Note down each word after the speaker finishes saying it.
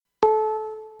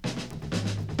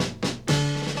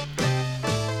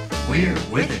we're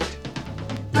with it.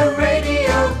 The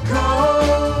radio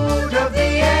code of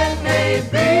the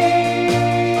NAB.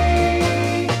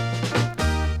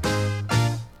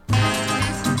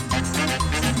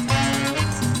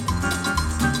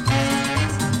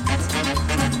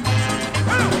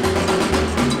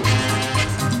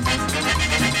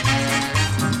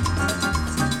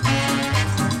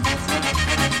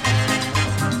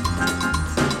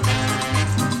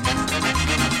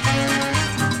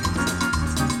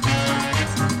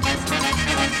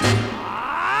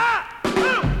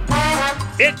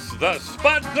 It's the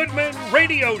Spud Goodman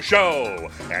Radio Show,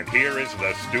 and here is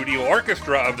the studio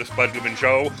orchestra of the Spud Goodman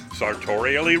Show,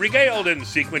 sartorially regaled in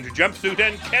sequined jumpsuit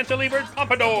and cantilevered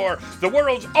pompadour, the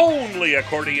world's only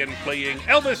accordion-playing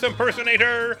Elvis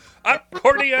impersonator,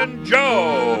 Accordion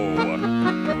Joe.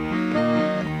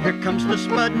 Here comes the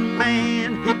Spud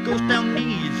Man, he goes down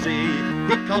easy.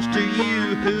 He calls to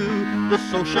you, the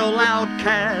social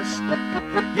outcast.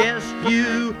 Yes,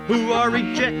 you who are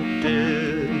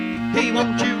rejected. He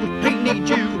wants you, he needs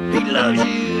you, he loves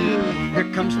you. Here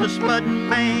comes the Spud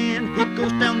Man, he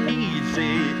goes down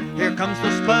easy. Here comes the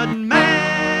Spud Man.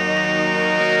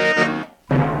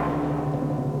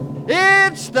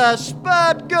 It's the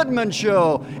Spud Goodman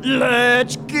Show.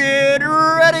 Let's get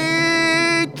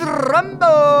ready to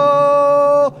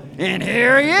rumble. And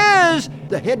here he is,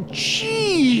 the head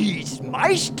cheese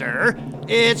meister.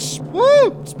 It's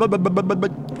Spud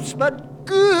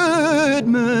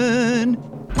Goodman.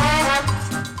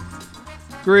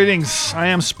 Greetings, I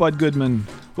am Spud Goodman.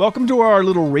 Welcome to our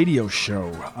little radio show.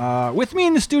 With me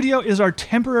in the studio is our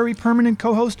temporary permanent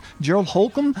co-host, Gerald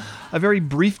Holcomb. A very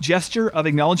brief gesture of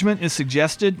acknowledgement is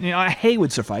suggested. A hey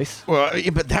would suffice. Well,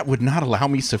 but that would not allow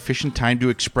me sufficient time to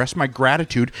express my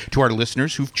gratitude to our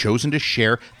listeners who've chosen to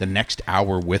share the next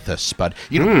hour with us, Spud.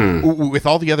 You know, with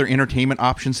all the other entertainment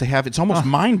options they have, it's almost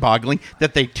mind-boggling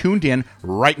that they tuned in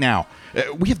right now.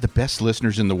 We have the best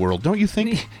listeners in the world, don't you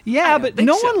think? Yeah, but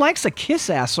no one likes a kiss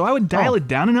ass, so I would dial it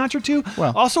down a notch or two.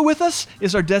 Well. Also with us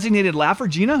is our designated laugher,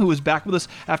 Gina, who is back with us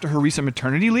after her recent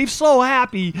maternity leave. So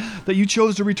happy that you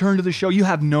chose to return to the show. You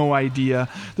have no idea.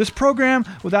 This program,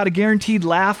 without a guaranteed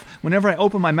laugh, whenever I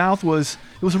open my mouth, was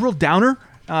a real downer.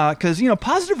 Because,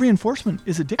 positive reinforcement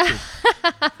is addictive.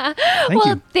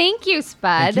 Thank you,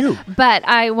 Spud. Thank you. But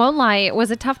I won't lie, it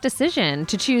was a tough decision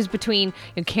to choose between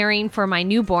caring for my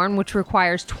newborn, which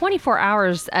requires 24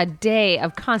 hours a day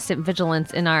of constant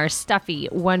vigilance in our stuffy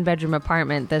one-bedroom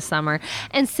apartment this summer,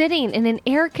 and sitting in an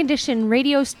air-conditioned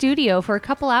radio studio for a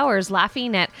couple hours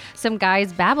laughing at some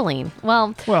guys babbling.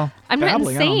 Well, I'm babbling, not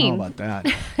insane. I don't know about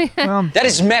that. That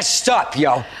is messed up,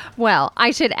 yo. Well,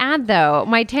 I should add, though,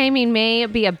 my timing may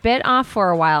be a bit off for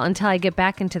a while until I get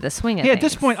back into the swing of things. At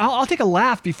this point, I'll take a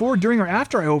laugh before, during, or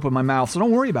after I open my mouth, so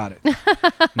don't worry about it.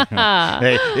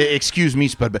 Hey, excuse me,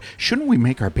 Spud, but shouldn't we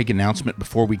make our big announcement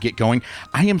before we get going?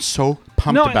 I am so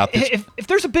pumped about this. If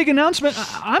there's a big announcement,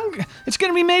 it's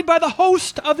going to be made by the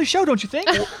host of the show, don't you think?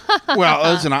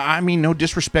 Well, listen, I mean no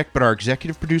disrespect, but our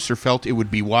executive producer felt it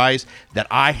would be wise that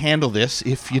I handle this,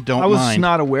 if you don't mind. I was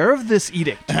not aware of this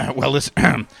edict. Well,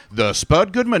 listen, the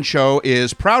Spud Goodman Show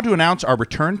is proud to announce our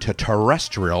return to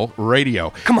terrestrial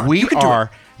radio. Come on, we you can do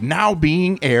are now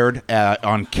being aired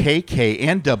on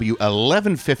KKNW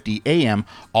 1150 AM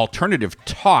Alternative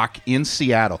Talk in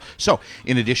Seattle. So,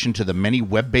 in addition to the many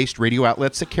web-based radio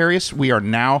outlets that carry us, we are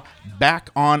now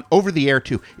back on over the air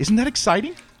too. Isn't that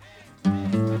exciting?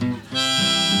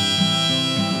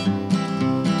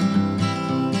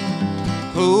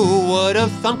 Who would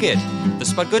have thunk it? The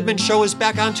Spud Goodman Show is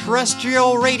back on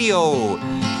terrestrial radio.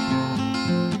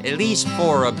 At least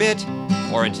for a bit,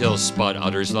 or until Spud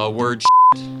utters the word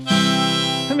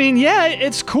I mean, yeah,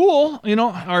 it's cool.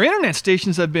 Our internet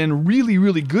stations have been really,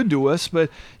 really good to us. But,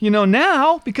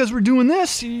 now, because we're doing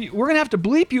this, we're going to have to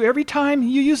bleep you every time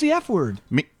you use the F word.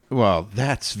 Well,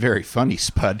 that's very funny,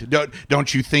 Spud.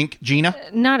 Don't you think, Gina?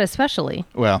 Not especially.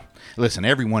 Well, listen,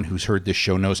 everyone who's heard this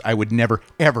show knows I would never,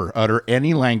 ever utter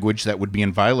any language that would be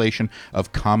in violation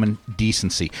of common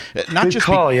decency. Not just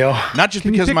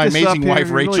because my amazing wife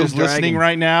Rachel's listening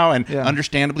right now, and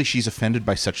understandably she's offended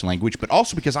by such language, but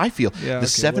also because I feel the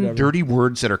seven dirty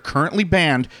words that are currently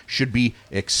banned should be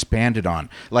expanded on.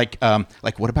 Like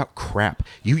what about crap?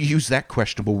 You use that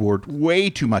questionable word way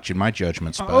too much in my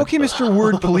judgment, Spud. Okay, Mr.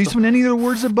 Word Police. policeman? Any other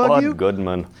words that bug you?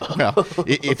 Goodman. Well,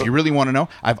 if you really want to know,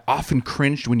 I've often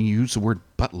cringed when you use the word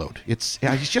buttload. It's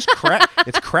just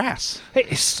it's crass.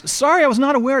 Hey, sorry, I was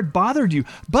not aware it bothered you.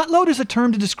 Buttload is a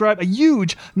term to describe a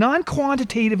huge,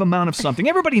 non-quantitative amount of something.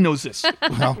 Everybody knows this.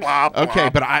 Well, okay,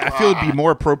 but I feel it'd be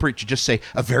more appropriate to just say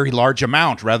a very large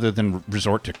amount rather than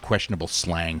resort to questionable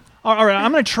slang. All right,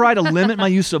 I'm going to try to limit my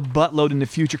use of buttload in the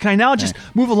future. Can I now just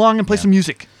move along and play some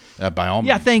music? By all means.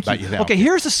 Yeah, thank you. Okay,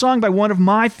 here's a song by one of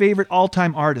my favorite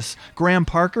all-time artists, Graham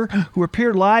Parker, who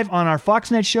appeared live on our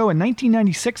Foxnet show in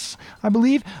 1996, I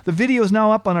believe. The video is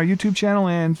now up on our YouTube channel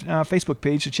and Facebook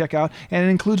page to check out, and it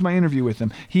includes my interview with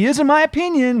him. He is, in my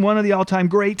opinion, one of the all-time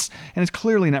greats, and has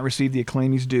clearly not received the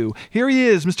acclaim he's due. Here he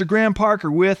is, Mr. Graham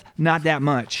Parker with Not That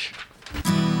Much.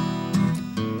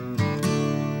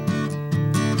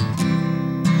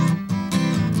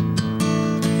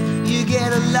 You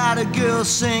get a lot of girl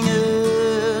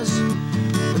singers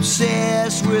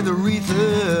obsessed with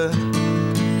Aretha.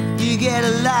 You get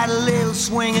a lot of little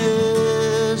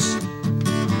swingers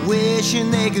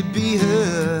wishing they could be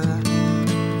her.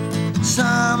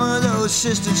 Some of those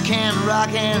sisters can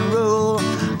rock and roll.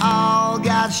 All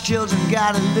God's children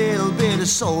got a little bit of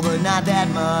soul, but not that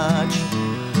much.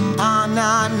 Oh,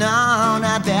 no,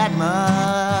 not that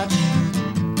much.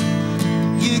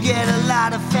 You get a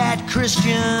lot of fat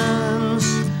Christians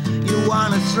you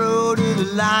want to throw to the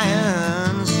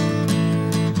lions.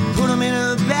 Put them in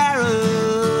a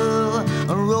barrel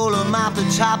and roll them off the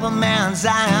top of Mount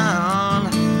Zion.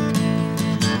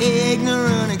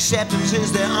 Ignorant acceptance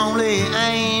is their only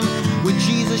aim. With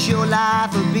Jesus your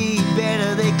life will be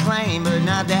better, they claim, but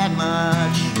not that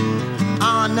much.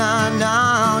 Oh, no,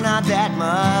 not that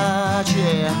much,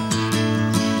 yeah.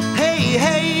 Hey,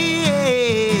 hey.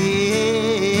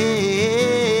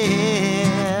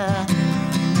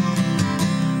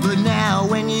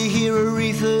 When you hear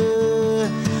Aretha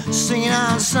singing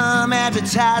on some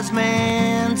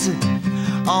advertisement,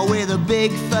 or with a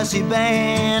big fussy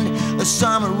band, a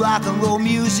summer rock and roll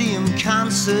museum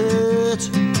concert,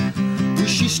 well,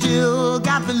 she still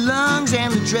got the lungs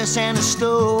and the dress and the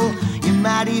stole. You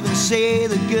might even say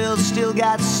the girl still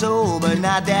got soul, but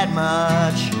not that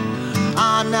much.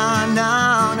 Oh, no,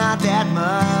 not that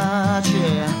much,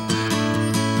 yeah.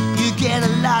 You get a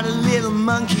lot of little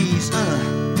monkeys,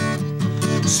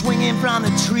 swinging from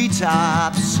the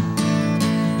treetops.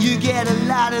 You get a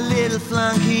lot of little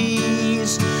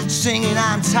flunkies singing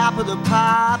on top of the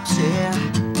pops, yeah.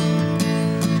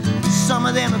 Some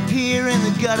of them appear in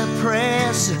the gutter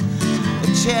press,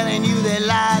 telling you their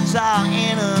lives are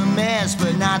in a mess,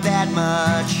 but not that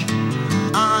much.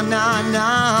 Oh, no,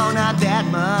 not that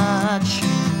much.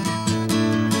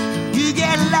 You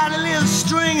get a lot of little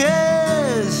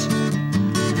stringers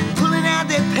pulling out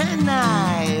their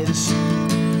penknives,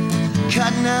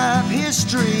 cutting up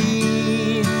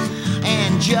history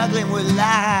and juggling with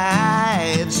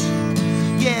lives.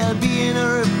 Yeah, being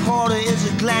a reporter is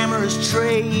a glamorous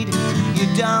trade. You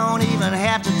don't even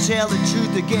have to tell the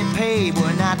truth to get paid.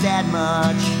 Well, not that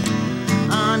much.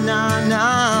 Oh, no,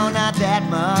 not that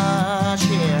much,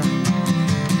 yeah.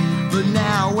 But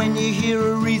now when you hear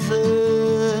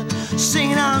Aretha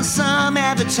singing on some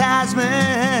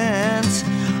advertisement,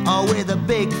 or with a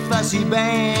big fussy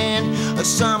band, a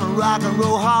summer rock and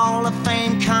roll hall of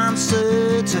fame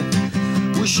concert,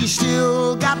 well, she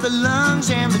still got the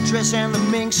lungs and the dress and the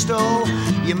mink stole.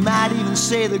 You might even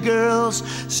say the girls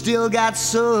still got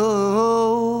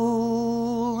soul,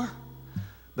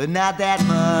 but not that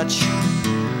much.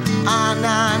 Oh,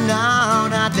 no,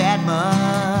 not that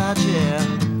much, yeah.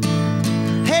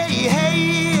 Hey, hey.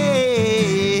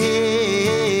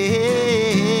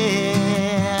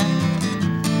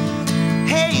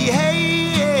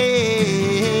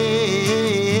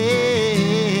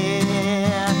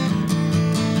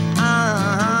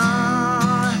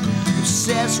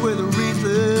 With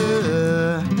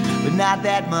Aretha, but not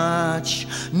that much.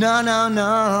 No,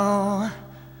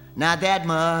 not that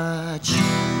much.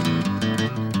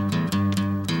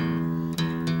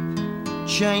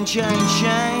 Chain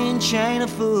of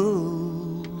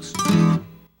fools.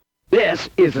 This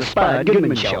is the Spud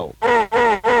Goodman Show.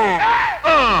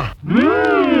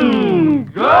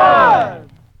 Good!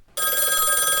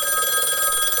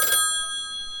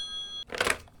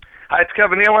 Hi, it's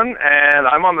Kevin Nealon, and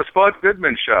I'm on the Spud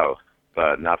Goodman Show,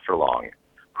 but not for long.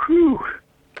 Whew.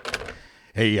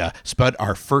 Hey, Spud,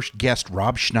 our first guest,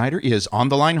 Rob Schneider, is on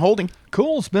the line holding.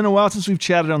 Cool. It's been a while since we've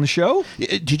chatted on the show.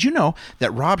 Did you know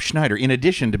that Rob Schneider, in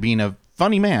addition to being a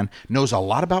funny man, knows a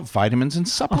lot about vitamins and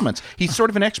supplements. He's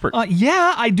sort of an expert.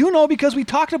 Yeah, I do know because we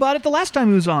talked about it the last time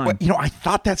he was on. Well, I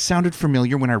thought that sounded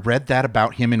familiar when I read that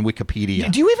about him in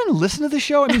Wikipedia. Do you even listen to the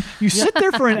show? I mean, you sit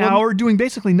there for an hour doing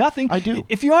basically nothing. I do.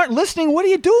 If you aren't listening, what are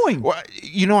you doing? Well,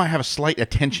 I have a slight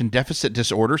attention deficit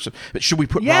disorder. So should we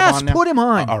put Rob on now? Yes, put him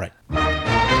on. All right. All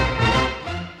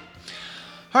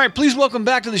right, please welcome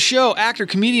back to the show actor,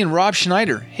 comedian Rob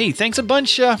Schneider. Hey, thanks a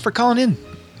bunch for calling in.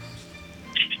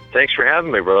 Thanks for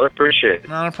having me, brother. Appreciate it.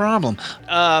 Not a problem.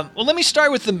 Well, let me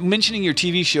start with mentioning your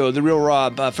TV show, The Real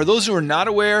Rob. For those who are not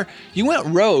aware, you went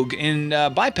rogue and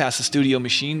bypassed the studio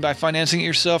machine by financing it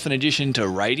yourself in addition to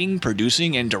writing,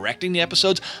 producing, and directing the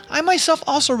episodes. I myself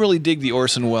also really dig the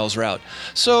Orson Welles route.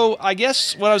 So I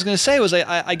guess what I was going to say was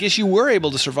I guess you were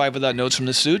able to survive without notes from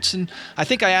the suits, and I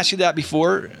think I asked you that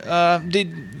before.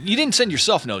 You didn't send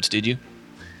yourself notes, did you?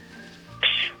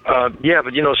 Yeah,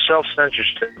 but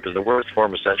self-censorship is the worst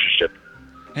form of censorship.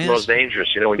 It's the most dangerous.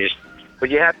 But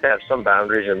you have to have some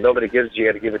boundaries, and nobody gives it. You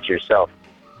got to give it to yourself.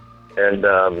 And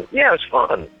it's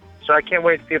fun. So I can't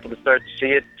wait for people to start to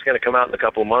see it. It's going to come out in a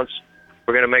couple of months.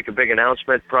 We're going to make a big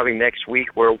announcement probably next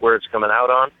week where it's coming out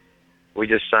on. We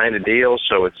just signed a deal,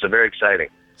 so it's very exciting.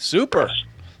 Super.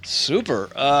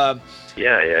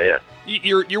 Yeah.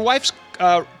 Your wife's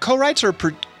co-writes or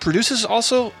produces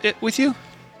also it with you?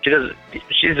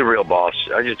 She's a real boss.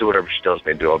 I just do whatever she tells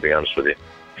me to do. I'll be honest with you.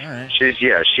 All right. She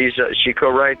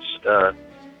co-writes.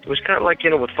 It was kind of like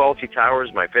with Faulty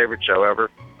Towers, my favorite show ever.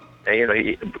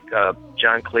 And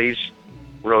John Cleese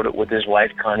wrote it with his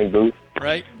wife Connie Booth.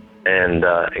 Right. And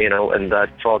and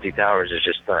that Faulty Towers is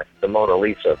just the Mona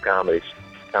Lisa of comedy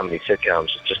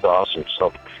sitcoms. It's just awesome.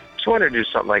 So just wanted to do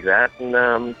something like that, and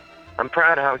I'm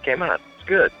proud of how it came out. It's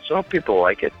good. So I hope people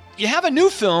like it. You have a new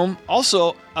film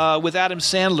also with Adam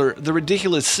Sandler, The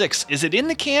Ridiculous Six. Is it in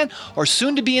the can or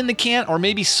soon to be in the can or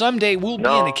maybe someday will be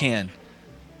in the can?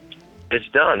 It's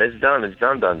done. It's done.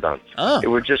 Oh. It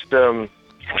was just, it's going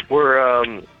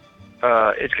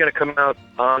to come out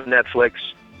on Netflix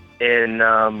in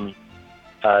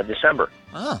December.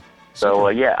 Oh. So,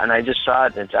 and I just saw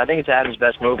it. I think it's Adam's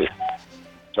best movie.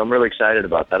 So I'm really excited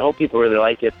about that. I hope people really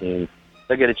like it and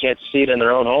they'll get a chance to see it in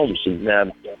their own homes,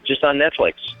 just on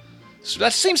Netflix. So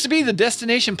that seems to be the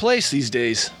destination place these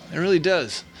days. It really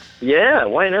does. Yeah,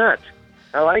 why not?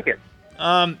 I like it.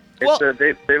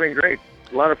 They've been great.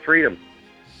 A lot of freedom.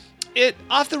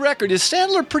 Off the record, is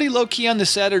Sandler pretty low-key on the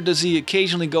set, or does he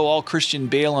occasionally go all Christian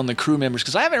Bale on the crew members?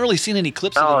 Because I haven't really seen any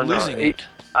clips of him losing it.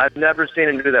 I've never seen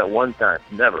him do that one time.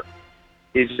 Never.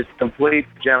 He's just a complete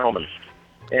gentleman.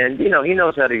 And, he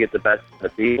knows how to get the best of the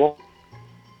people.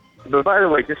 But by the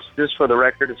way, just for the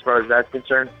record, as far as that's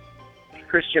concerned,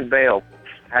 Christian Bale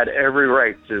had every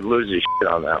right to lose his shit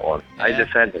on that one. Yeah. I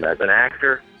defend him as an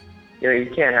actor.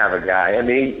 You can't have a guy.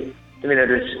 You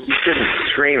shouldn't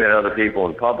scream at other people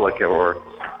in public,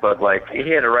 but he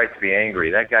had a right to be angry.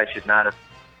 That guy should not have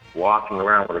walking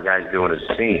around with a guy doing his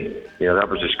scene. That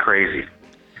was just crazy.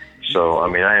 So,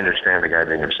 I understand the guy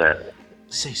being upset.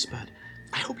 Say, Spud,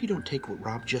 I hope you don't take what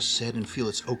Rob just said and feel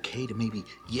it's okay to maybe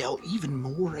yell even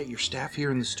more at your staff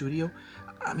here in the studio.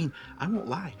 I won't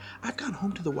lie. I've gone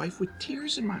home to the wife with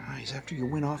tears in my eyes after you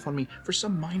went off on me for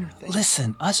some minor thing.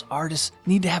 Listen, us artists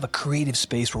need to have a creative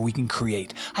space where we can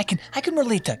create. I can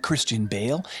relate to Christian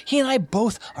Bale. He and I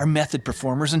both are method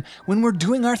performers, and when we're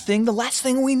doing our thing, the last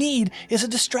thing we need is a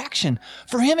distraction.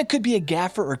 For him, it could be a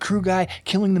gaffer or crew guy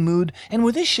killing the mood, and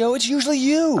with this show, it's usually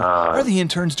you or the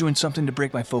interns doing something to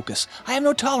break my focus. I have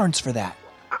no tolerance for that.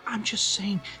 I'm just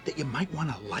saying that you might want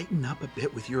to lighten up a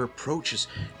bit with your approach as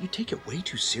you take it way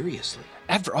too seriously.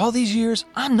 After all these years,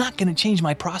 I'm not going to change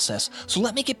my process, so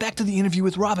let me get back to the interview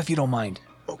with Rob if you don't mind.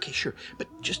 Okay, sure, but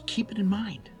just keep it in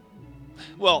mind.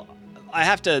 Well, I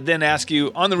have to then ask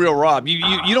you, on The Real Rob,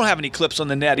 you don't have any clips on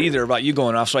the net either about you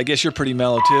going off, so I guess you're pretty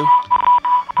mellow too?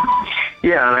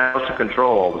 Yeah, and I also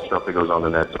control all the stuff that goes on the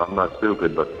net, so I'm not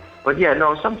stupid, but yeah,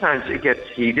 no, sometimes it gets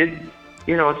heated.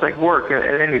 It's like work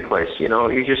at any place, but you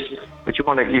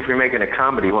want to, if you're making a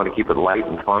comedy, you want to keep it light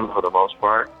and fun for the most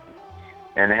part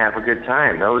and have a good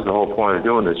time. That was the whole point of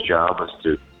doing this job, was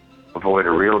to avoid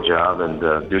a real job and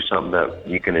do something that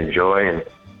you can enjoy and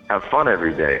have fun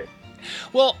every day.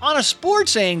 Well, on a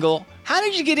sports angle, how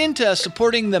did you get into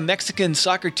supporting the Mexican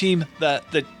soccer team,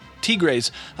 the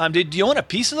Tigres? Did you own a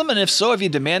piece of them? And if so, have you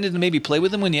demanded to maybe play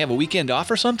with them when you have a weekend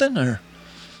off or something? Or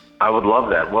I would love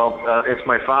that. Well, it's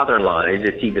my father-in-law. He's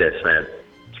a Tigres fan.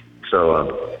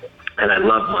 So, and I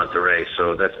love Monterrey,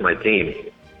 so that's my team.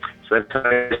 So that's how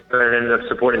I ended up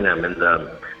supporting them. And,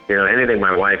 anything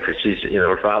my wife, because she's,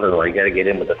 her father-in-law, you got to get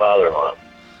in with the father-in-law.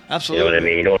 Absolutely. You know what I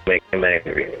mean? You don't make him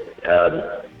angry.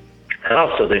 And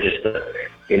also, they're just,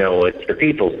 it's the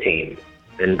people's team.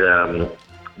 And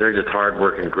they're just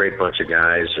hard-working, great bunch of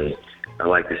guys, and I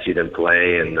like to see them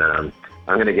play. And I'm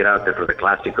going to get out there for the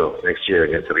Clásico next year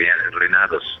against the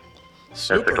Reinados. That's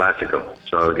the Clásico,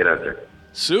 so I'll get out there.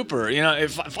 Super.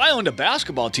 If I owned a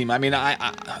basketball team, I mean,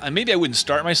 I maybe I wouldn't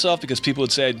start myself because people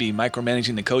would say I'd be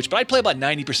micromanaging the coach, but I'd play about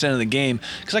 90% of the game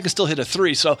because I can still hit a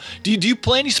three. So do you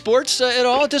play any sports at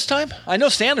all at this time? I know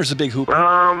Sandler's a big hooper.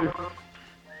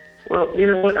 Well, you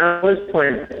know what? I was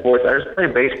playing sports. I was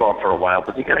playing baseball for a while,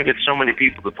 but you got to get so many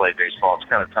people to play baseball. It's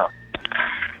kind of tough.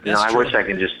 I wish I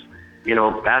could just,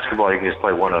 basketball, you can just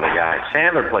play one other guy.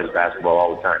 Sandler plays basketball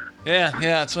all the time. Yeah,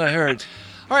 that's what I heard.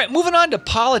 All right, moving on to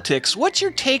politics. What's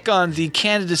your take on the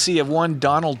candidacy of one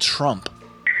Donald Trump?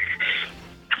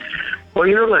 Well,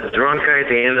 that drunk guy at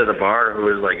the end of the bar who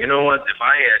was like, you know what? If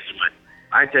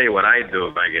I tell you what I'd do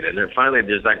if I get in there. Finally,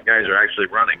 there's that guys are actually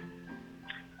running.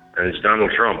 And it's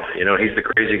Donald Trump. He's the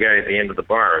crazy guy at the end of the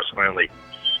bar who's finally,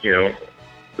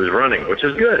 who's running, which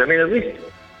is good. I mean, at least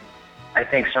I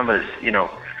think some of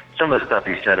the stuff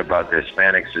he said about the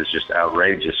Hispanics is just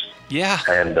outrageous. Yeah.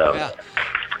 And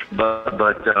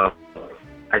But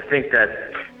I think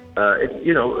that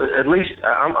at least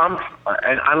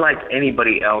and I like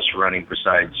anybody else running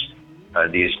besides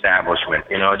the establishment.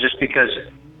 Just because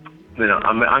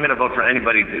I'm going to vote for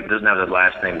anybody that doesn't have the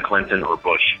last name Clinton or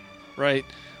Bush. Right.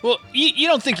 Well, you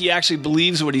don't think he actually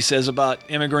believes what he says about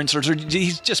immigrants, or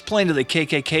he's just playing to the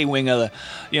KKK wing of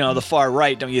the far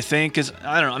right, don't you think? Because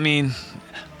I don't know. I mean,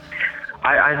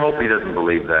 I hope he doesn't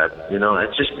believe that.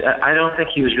 It's just I don't think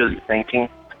he was really thinking.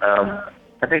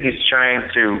 I think he's trying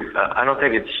to. I don't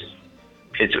think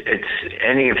it's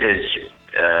any of his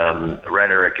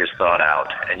rhetoric is thought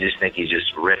out. I just think he's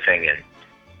just riffing and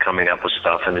coming up with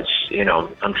stuff. And it's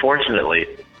unfortunately,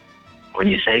 when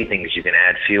you say things, you can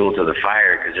add fuel to the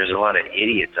fire because there's a lot of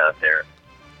idiots out there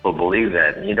who believe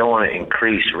that. And you don't want to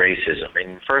increase racism. I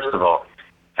mean, first of all,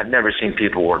 I've never seen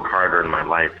people work harder in my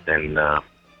life than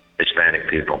Hispanic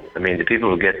people. I mean, the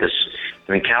people who get this.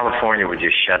 I mean, California would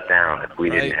just shut down if we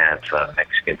didn't have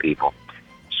Mexican people.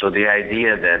 So the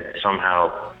idea that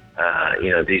somehow,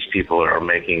 these people are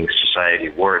making society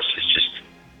worse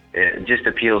it just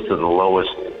appeals to the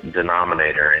lowest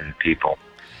denominator in people.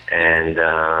 And,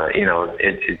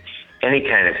 any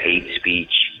kind of hate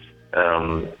speech,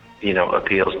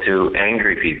 appeals to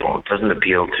angry people. It doesn't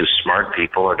appeal to smart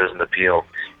people or doesn't appeal.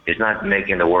 He's not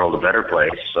making the world a better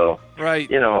place. So, right.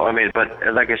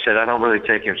 But like I said, I don't really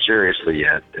take him seriously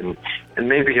yet. And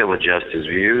maybe he'll adjust his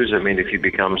views. I mean, if he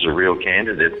becomes a real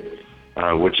candidate,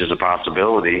 which is a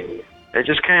possibility, it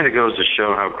just kind of goes to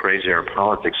show how crazy our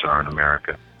politics are in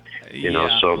America.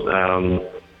 So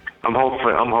I'm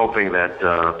hoping that,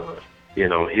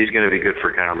 he's going to be good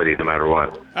for comedy no matter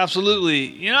what.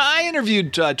 Absolutely. I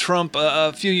interviewed Trump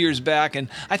a few years back, and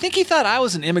I think he thought I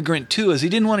was an immigrant, too, as he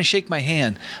didn't want to shake my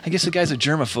hand. I guess the guy's a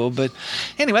germaphobe, but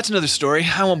anyway, that's another story.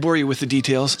 I won't bore you with the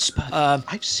details. Spud,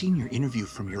 I've seen your interview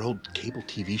from your old cable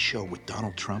TV show with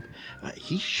Donald Trump.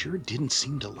 He sure didn't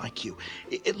seem to like you.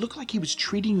 It looked like he was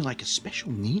treating you like a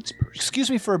special needs person. Excuse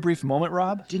me for a brief moment,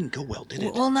 Rob. Didn't go well, did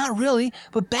it? Well, not really,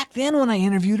 but back then when I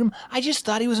interviewed him, I just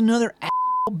thought he was another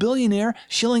billionaire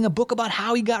shilling a book about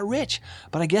how he got rich.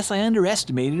 But I guess I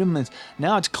underestimated him, and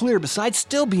now it's clear, besides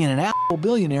still being an asshole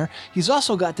billionaire, he's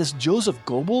also got this Joseph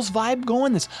Goebbels vibe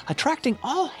going that's attracting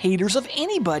all haters of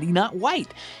anybody not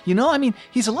white.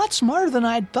 He's a lot smarter than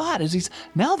I'd thought, as he's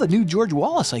now the new George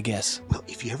Wallace, I guess. Well,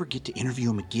 if you ever get to interview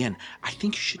him again, I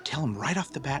think you should tell him right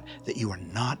off the bat that you are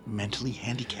not mentally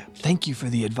handicapped. Thank you for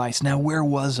the advice. Now, where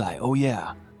was I? Oh,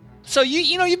 yeah. So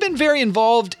you've been very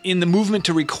involved in the movement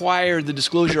to require the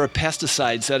disclosure of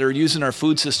pesticides that are used in our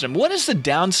food system. What is the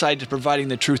downside to providing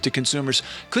the truth to consumers?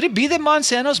 Could it be that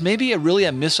Monsanto's maybe a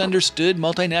misunderstood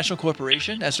multinational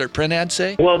corporation, as their print ads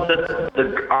say? Well,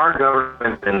 our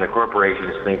government and the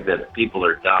corporations think that people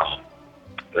are dumb,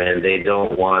 and they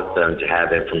don't want them to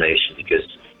have information because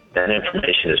that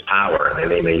information is power,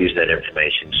 and they may use that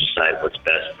information to decide what's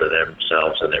best for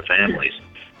themselves and their families.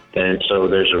 And so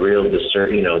there's a real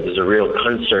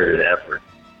concerted effort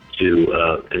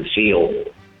to conceal,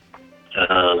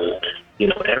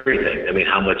 everything. I mean,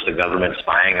 how much the government's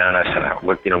spying on us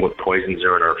and what poisons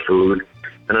are in our food.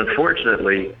 And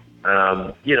unfortunately,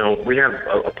 we have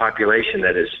a population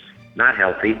that is not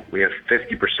healthy. We have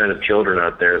 50% of children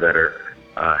out there that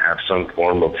have some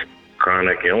form of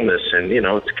chronic illness, and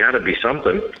it's got to be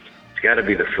something. It's got to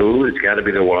be the food. It's got to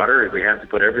be the water. We have to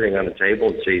put everything on the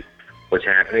table and see what's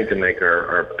happening to make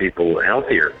our people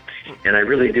healthier. And I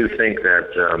really do think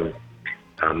that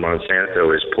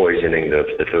Monsanto is poisoning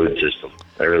the food system.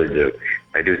 I really do.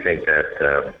 I do think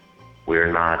that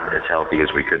we're not as healthy as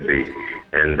we could be.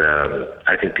 And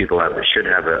I think people should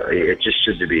have it just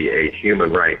should be a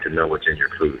human right to know what's in your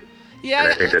food.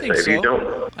 Yeah, I think so. If you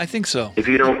don't, I think so. If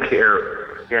you don't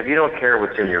care, if you don't care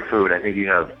what's in your food, I think you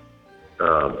have,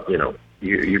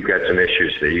 you've got some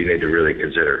issues that you need to really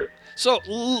consider. So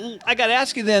I got to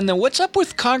ask you then, what's up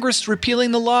with Congress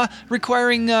repealing the law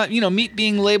requiring, meat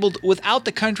being labeled without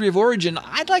the country of origin?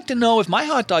 I'd like to know if my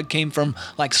hot dog came from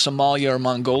like Somalia or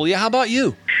Mongolia. How about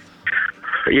you?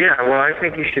 Yeah, well, I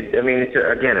think you should. I mean, it's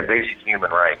again a basic human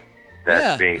right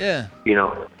that's being,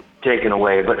 taken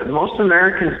away. But most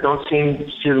Americans don't seem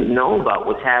to know about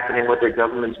what's happening, what their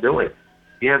government's doing.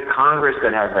 You have Congress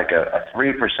that has like a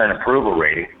 3% approval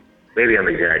rating. Maybe I'm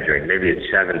exaggerating. Maybe it's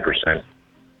 7%.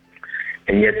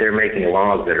 And yet they're making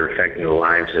laws that are affecting the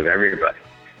lives of everybody.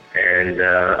 And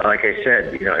like I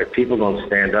said, if people don't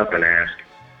stand up and ask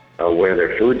where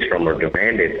their food's from or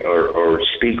demand it or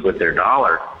speak with their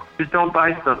dollar, just don't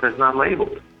buy stuff that's not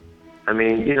labeled. I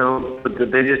mean,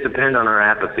 they just depend on our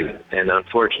apathy. And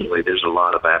unfortunately, there's a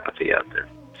lot of apathy out there.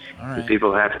 All right.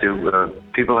 People have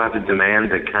to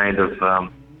demand the kind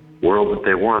of world that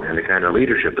they want and the kind of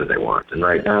leadership that they want. And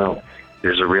right now,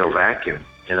 there's a real vacuum.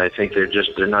 And I think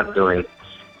they're not doing,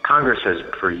 Congress has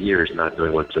for years not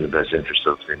doing what's in the best interest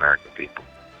of the American people.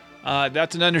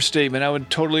 That's an understatement. I would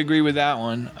totally agree with that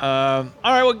one. All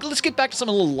right, well, let's get back to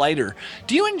something a little lighter.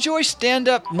 Do you enjoy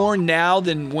stand-up more now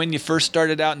than when you first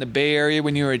started out in the Bay Area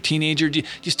when you were a teenager? Do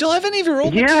you still have any of your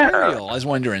old material? I was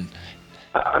wondering.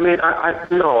 I mean,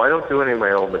 no, I don't do any of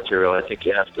my old material. I think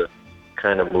you have to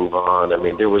kind of move on. I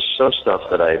mean, there was some stuff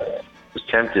that I was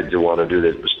tempted to want to do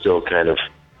that was still kind of,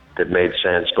 that made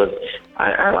sense. But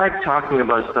I like talking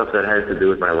about stuff that has to do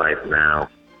with my life now.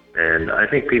 And I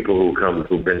think people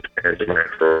who've been fans of mine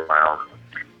for a while,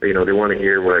 they want to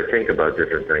hear what I think about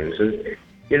different things. And,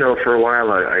 for a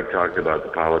while I talked about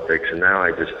the politics, and now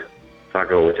I just talk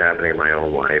about what's happening in my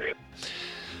own life.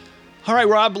 All right,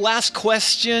 Rob, last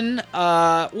question.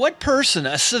 What person,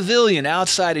 a civilian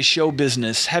outside of show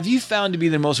business, have you found to be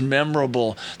the most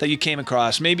memorable that you came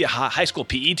across? Maybe a high school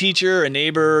PE teacher, a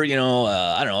neighbor, I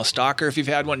don't know, a stalker if you've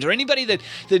had one. Is there anybody that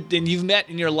you've met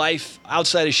in your life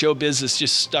outside of show business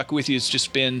just stuck with you? It's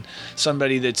just been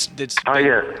somebody that's Oh,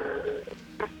 yeah.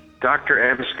 Dr.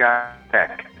 M. Scott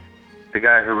Peck, the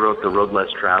guy who wrote The Road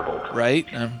Less Traveled. Right.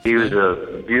 He was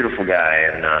a beautiful guy,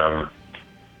 and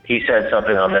he said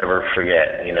something I'll never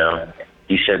forget,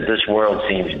 He said, this world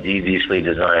seems deviously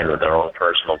designed with our own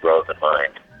personal growth in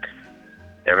mind.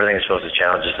 Everything is supposed to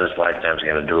challenge us this lifetime's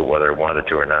going to do it whether it wanted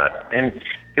to or not. And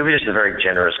he was just a very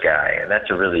generous guy, and that's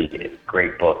a really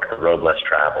great book, The Road Less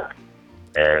Traveled.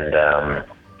 And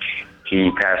he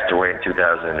passed away in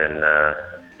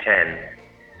 2010.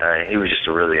 He was just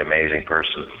a really amazing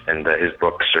person, and his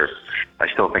books I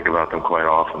still think about them quite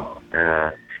often.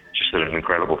 Just an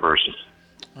incredible person.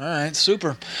 All right,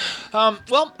 super.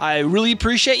 Well, I really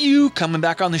appreciate you coming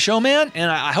back on the show, man,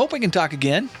 and I hope we can talk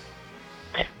again.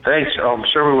 Thanks. I'm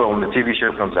sure we will when the TV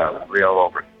show comes out. We'll be all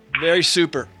over it. Very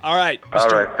super. All right. All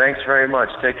right. Thanks very much.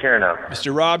 Take care now.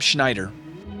 Mr. Rob Schneider.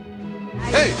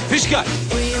 Hey, fish guy.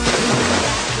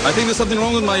 I think there's something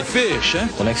wrong with my fish, eh?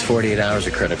 The next 48 hours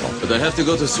are critical. But I have to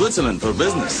go to Switzerland for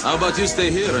business. How about you stay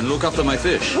here and look after my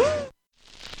fish?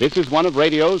 This is one of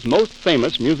radio's most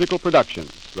famous musical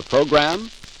productions, the program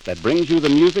that brings you the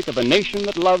music of a nation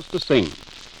that loves to sing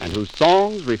and whose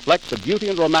songs reflect the beauty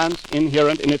and romance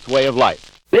inherent in its way of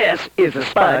life. This is the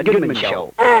Spud Goodman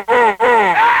Show.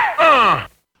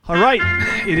 All right,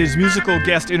 it is musical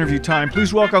guest interview time.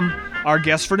 Please welcome our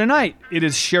guest for tonight. It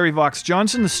is Sherry Vox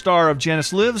Johnson, the star of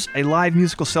Janis Lives, a live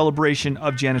musical celebration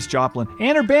of Janis Joplin.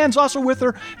 And her band's also with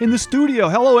her in the studio.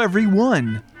 Hello,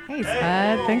 everyone. Hey,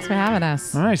 Spud. Thanks for having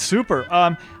us. All right, super.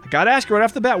 I got to ask you right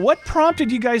off the bat, what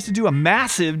prompted you guys to do a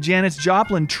massive Janis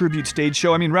Joplin tribute stage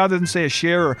show? I mean, rather than say a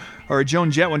Cher or a Joan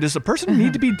Jett one, does the person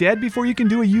need to be dead before you can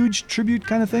do a huge tribute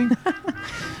kind of thing?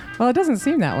 Well, it doesn't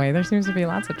seem that way. There seems to be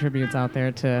lots of tributes out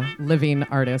there to living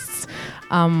artists.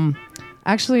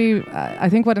 Actually, I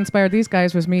think what inspired these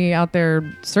guys was me out there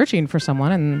searching for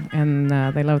someone, and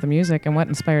they love the music. And what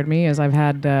inspired me is I've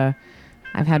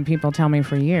had people tell me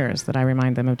for years that I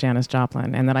remind them of Janis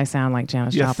Joplin, and that I sound like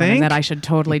Janis Joplin, and that I should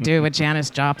totally do a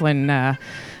Janis Joplin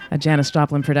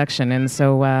production. And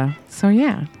so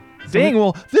yeah. Dang,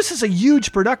 well, this is a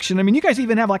huge production. I mean, you guys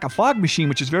even have like a fog machine,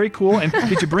 which is very cool. And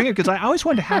did you bring it? Because I always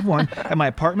wanted to have one at my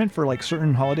apartment for like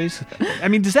certain holidays. I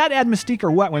mean, does that add mystique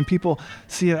or what when people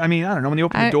see it? I mean, I don't know, when they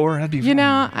open the door, that'd be fun. You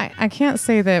know, I can't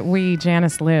say that we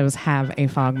Janice Lives have a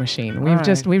fog machine. We've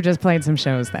just played some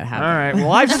shows that have. All right.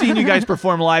 Well, I've seen you guys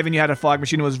perform live and you had a fog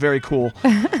machine. It was very cool.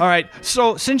 All right.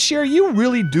 So, since Cher, you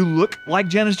really do look like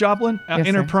Janis Joplin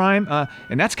in her prime,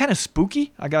 and that's kind of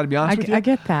spooky. I got to be honest with you. I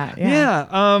get that. Yeah.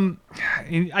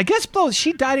 I guess though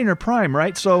she died in her prime,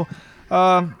 right? So,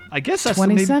 I guess that's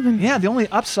 27. The only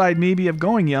upside maybe of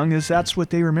going young is that's what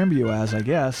they remember you as, I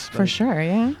guess. For sure.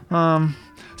 Yeah.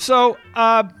 So,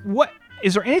 what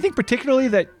is there anything particularly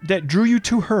that drew you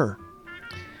to her?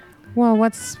 Well,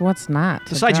 what's not?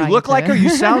 Besides, you look like her, you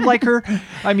sound like her.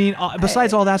 I mean,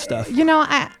 besides all that stuff. You know,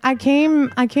 I came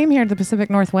here to the Pacific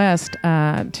Northwest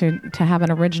to have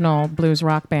an original blues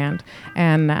rock band,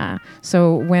 and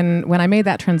so when I made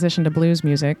that transition to blues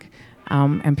music,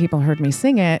 and people heard me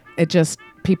sing it,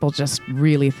 people just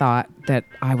really thought that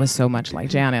I was so much like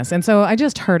Janis, and so I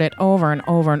just heard it over and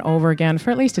over and over again for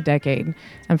at least a decade,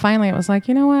 and finally it was like,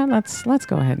 you know what, let's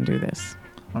go ahead and do this.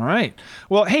 All right.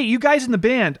 Well, hey, you guys in the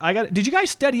band, did you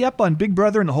guys study up on Big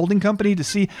Brother and the Holding Company to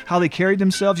see how they carried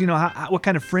themselves? You know, what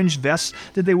kind of fringe vests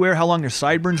did they wear? How long their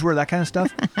sideburns were? That kind of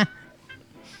stuff?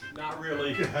 Not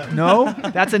really. No?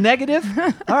 That's a negative?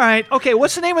 All right. Okay,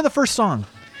 what's the name of the first song?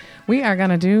 We are going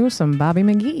to do some Bobby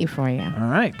McGee for you. All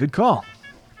right. Good call.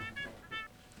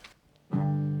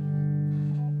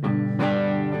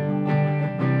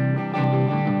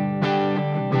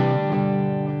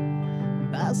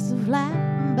 Bus of light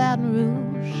in Baton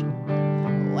Rouge,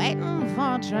 waiting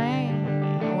for a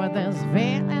train with this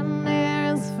feeling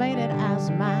there as faded as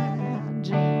my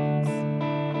jeans.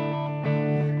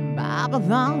 Baba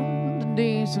thumbed a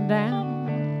diesel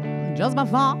down just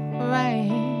before the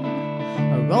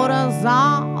rain rode us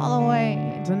all the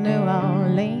way to New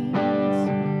Orleans.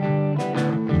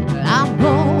 I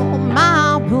pulled my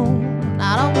harpoon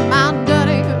out of my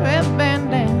dirty red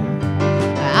bandana.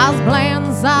 I was playing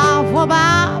soft while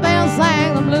Bobby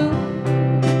sang the blues.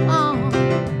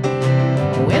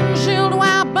 Windshield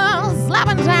wipers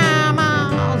slapping time.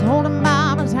 I was holding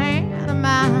Bobby's hand in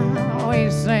mine. We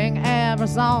sing every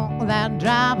song that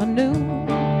driver knew.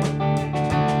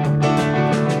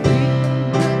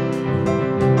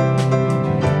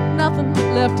 Nothing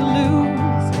left to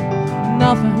lose.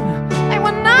 Nothing. Ain't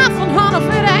with nothing, honey,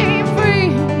 if it ain't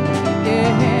free.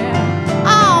 Yeah.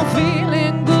 All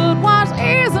feeling good was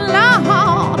easy,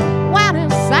 Lord, when he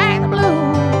sang the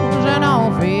blues. And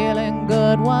all feeling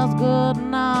good was good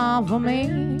enough for me.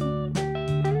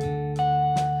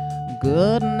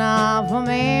 Good enough for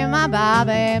me, my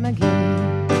Bobby McGee.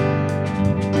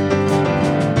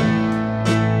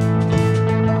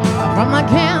 From the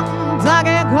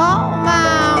Kentucky coal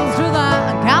mines to the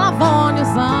California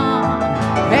sun,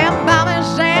 and Bobby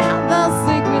shared the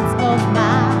secrets of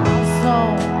my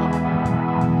soul.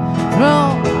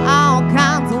 Through all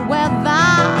kinds of weather,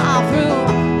 through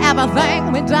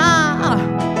everything we done,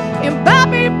 and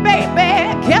Bobby, baby,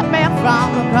 kept me from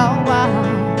the cold.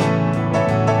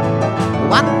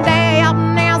 One day up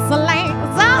near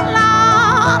Salinas, oh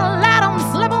Lord, let him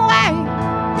slip away.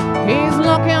 He's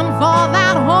looking for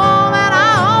that home, and I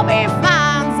hope he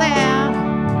finds it.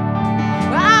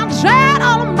 I'll trade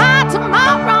all of my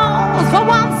tomorrows for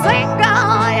one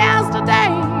single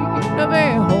yesterday, to be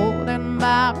holding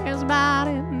Bobby's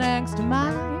body next to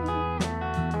mine.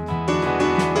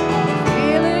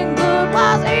 Feeling good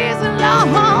was easy,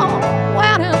 Lord,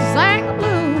 when he sang the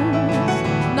blues.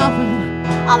 Nothing,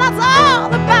 oh, that's all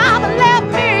that Bobby left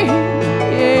me.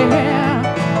 Yeah,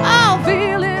 oh,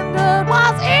 feeling good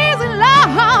was easy,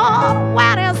 Lord,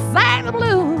 when he sang the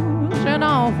blues. You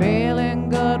know, feeling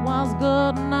good was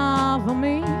good enough for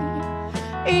me.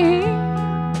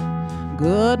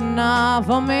 Good enough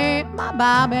for me, my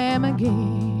Bobby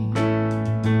McGee.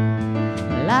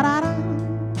 La da da,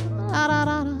 la da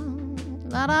da da,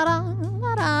 la da da,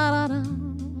 la da da da,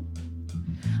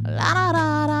 la da da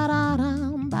da da da,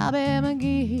 Bobby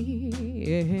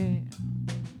McGee.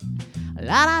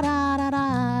 La da da da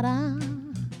da da,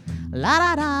 la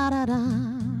da da da da,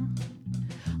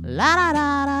 la da da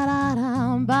da da da,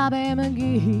 Bobby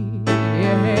McGee.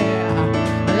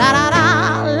 La da da,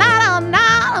 la da na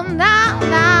na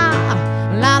na,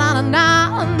 la da na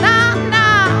na na.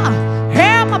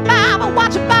 Hey, my Bobby,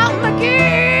 watch your Bobby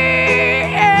McGee.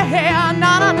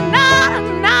 Na na na na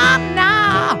na,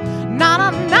 na na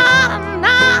na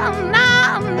na na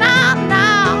na na.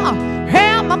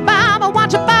 Hey, my Bobby,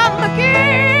 watch your Bobby McGee.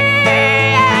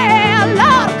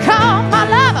 Lord, call my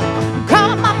lover,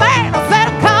 call my man. I said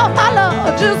call my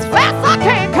lover, just fast I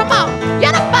can. Come on.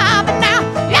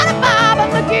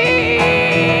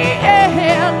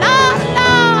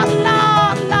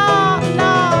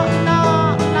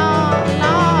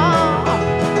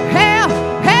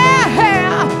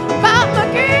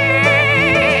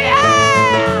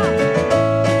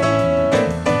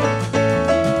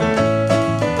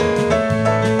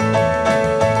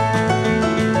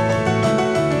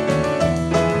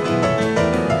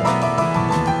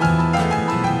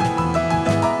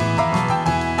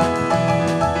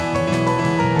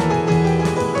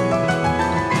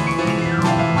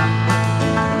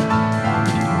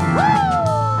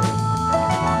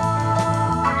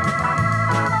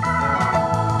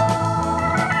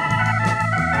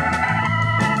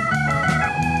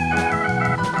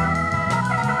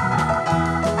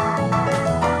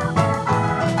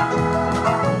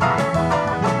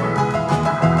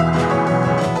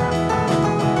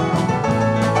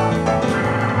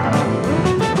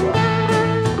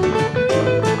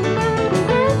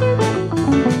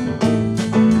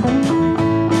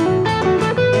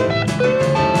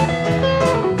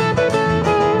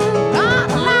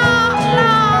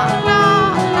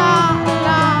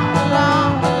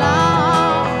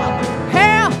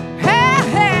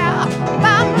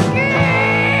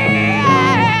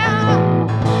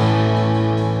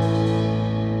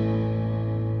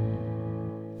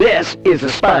 This is the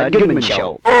Spud Goodman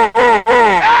Show.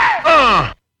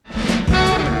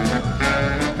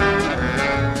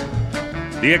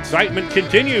 The excitement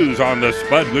continues on the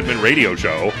Spud Goodman Radio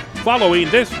Show following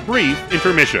this brief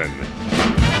intermission.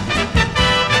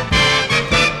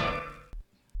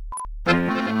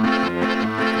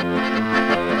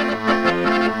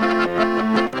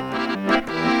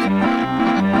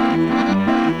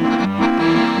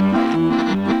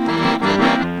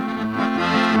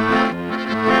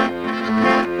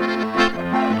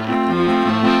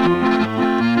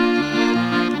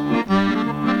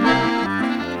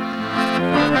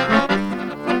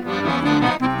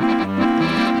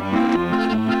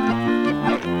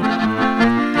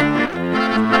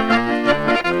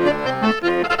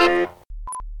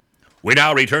 We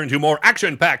now return to more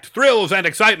action-packed thrills and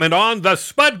excitement on the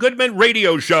Spud Goodman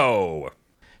Radio Show.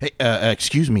 Hey,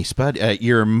 excuse me, Spud.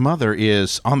 Your mother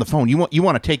is on the phone. You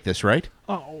want to take this, right?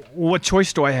 Oh, what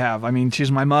choice do I have? I mean,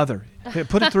 she's my mother. Hey,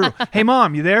 put it through. Hey,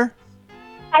 Mom, you there?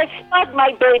 I Spud,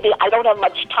 my baby. I don't have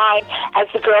much time as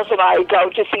the girls and I go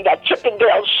to see that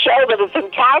Chippendale show that is in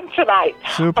town tonight.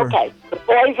 Super. Okay, the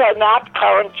boys are not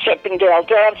current Chippendale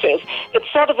dancers. It's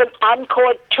sort of an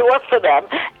encore tour for them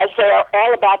as they are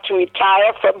all about to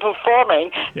retire from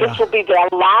performing. Yeah. This will be their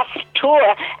last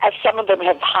tour as some of them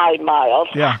have high miles.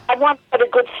 Yeah. I want to get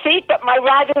a good seat, but my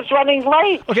ride is running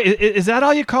late. Okay, is that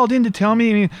all you called in to tell me?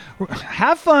 I mean,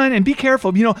 have fun and be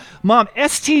careful. You know, Mom,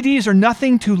 STDs are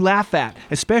nothing to laugh at,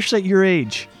 especially at your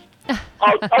age.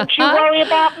 Oh, don't you worry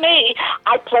about me.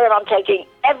 I plan on taking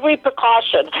every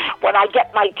precaution. When I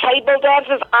get my table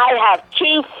dances, I have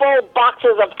 2 full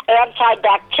boxes of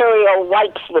antibacterial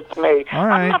wipes with me. All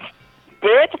right. I'm not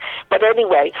bit, but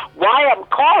anyway, why I'm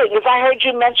calling is I heard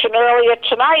you mention earlier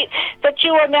tonight that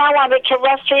you are now on a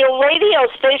terrestrial radio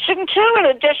station too, in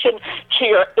addition to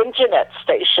your internet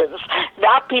stations.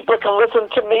 Now people can listen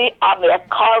to me on their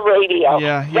car radio.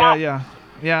 Yeah.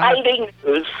 Exciting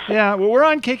news. Yeah, well, we're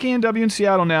on KKNW in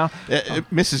Seattle now.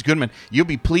 Mrs. Goodman, you'll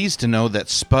be pleased to know that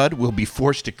Spud will be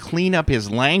forced to clean up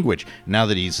his language now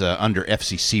that he's under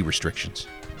FCC restrictions.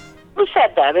 Who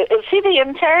said that? Is he the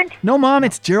intern? No, Mom,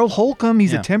 it's Gerald Holcomb.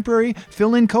 He's a temporary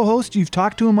fill-in co-host. You've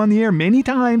talked to him on the air many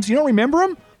times. You don't remember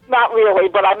him? Not really,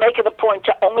 but I make it a point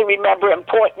to only remember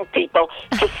important people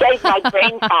to save my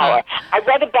brain power. I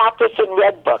read about this in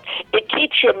Red Book. It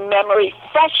keeps your memory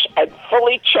fresh and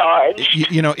fully charged.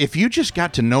 You know, if you just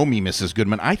got to know me, Mrs.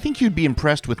 Goodman, I think you'd be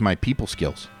impressed with my people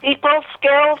skills. People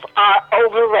skills are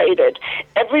overrated.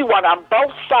 Everyone on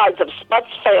both sides of Spud's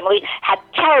family had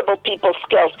terrible people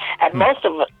skills, and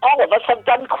all of us have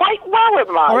done quite well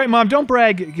in life. All right, Mom, don't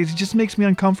brag. It just makes me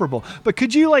uncomfortable. But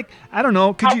could you, I don't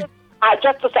know, could you...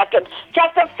 Just a second,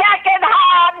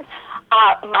 hon!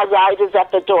 My ride is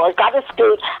at the door. Got to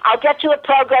scoot. I'll get you a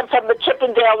program from the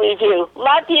Chippendale Review.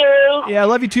 Love you. Yeah, I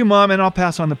love you too, Mom, and I'll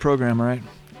pass on the program, all right?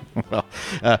 Well,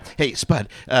 hey, Spud,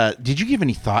 did you give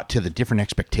any thought to the different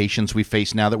expectations we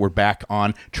face now that we're back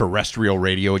on terrestrial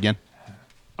radio again?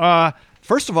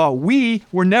 First of all, we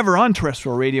were never on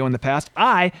terrestrial radio in the past.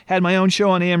 I had my own show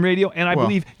on AM radio, and I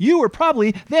believe you were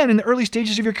probably then in the early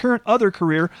stages of your current other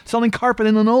career selling carpet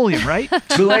and linoleum, right?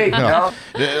 Too late, no.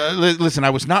 Listen, I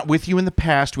was not with you in the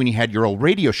past when you had your old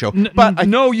radio show.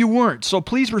 No, you weren't. So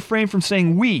please refrain from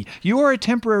saying we. You are a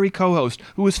temporary co-host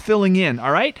who is filling in,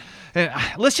 all right?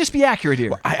 Let's just be accurate here.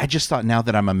 Well, I just thought now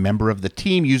that I'm a member of the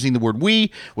team, using the word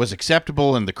we was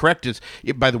acceptable, and the correct is,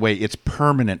 by the way, it's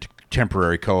permanent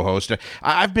temporary co-host.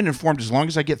 I've been informed as long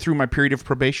as I get through my period of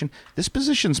probation, this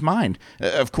position's mine.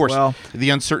 Of course, the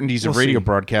uncertainties of radio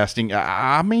broadcasting,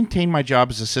 I'll maintain my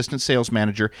job as assistant sales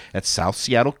manager at South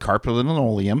Seattle Carpet and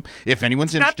Linoleum. If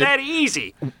anyone's interested. Not that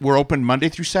easy. We're open Monday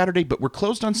through Saturday, but we're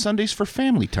closed on Sundays for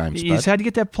family time, Spud. You just had to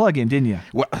get that plug in, didn't you?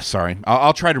 Well, sorry.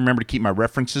 I'll try to remember to keep my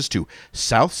references to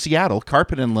South Seattle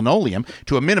Carpet and Linoleum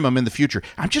to a minimum in the future.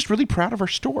 I'm just really proud of our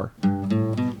store.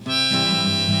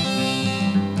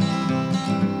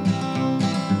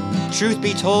 Truth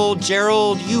be told,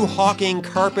 Gerald, you hawking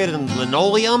carpet and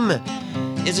linoleum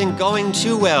isn't going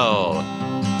too well.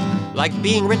 Like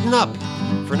being written up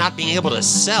for not being able to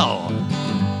sell.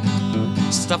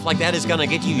 Stuff like that is gonna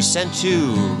get you sent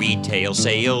to retail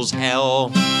sales hell.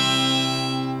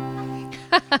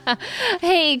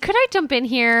 Hey, could I jump in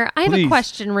here? I have Please. a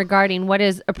question regarding what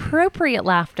is appropriate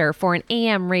laughter for an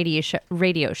AM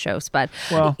radio show, Spud.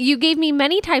 Well, you gave me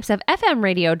many types of FM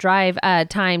radio drive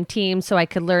time teams so I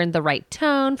could learn the right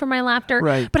tone for my laughter.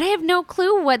 Right. But I have no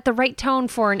clue what the right tone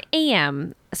for an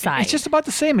AM side. It's just about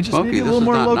the same. It's just Smokey, maybe a this little is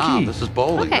more not low nom. key. This is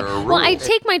bowling. Okay. There are Well, I rules.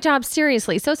 take my job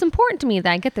seriously, so it's important to me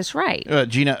that I get this right.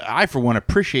 Gina, I, for one,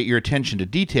 appreciate your attention to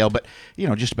detail, but,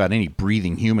 just about any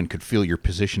breathing human could feel your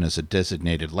position as a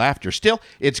designated laughter. Still,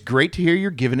 it's great to hear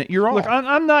you're giving it your all. Look,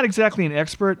 I'm not exactly an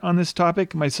expert on this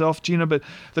topic myself, Gina, but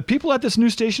the people at this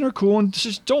news station are cool, and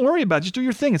just don't worry about it. Just do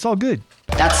your thing. It's all good.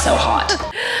 That's so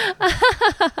hot.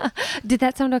 Did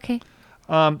that sound okay?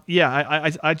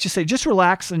 I just say, just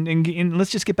relax and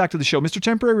let's just get back to the show. Mr.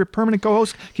 Temporary Permanent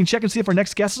Co-host, can you check and see if our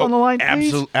next guest is on the line,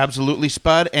 please? Absolutely,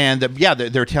 Spud. And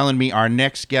they're telling me our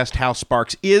next guest, Hal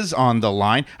Sparks, is on the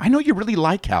line. I know you really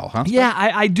like Hal, huh? Spud? Yeah,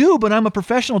 I do, but I'm a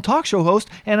professional talk show host,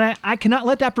 and I cannot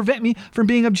let that prevent me from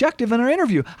being objective in our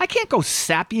interview. I can't go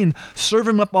sappy and serve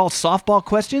him up all softball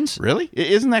questions. Really?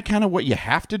 Isn't that kind of what you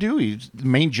have to do? It's the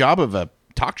main job of a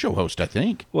talk show host, I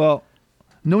think. Well,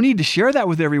 no need to share that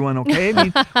with everyone, okay? I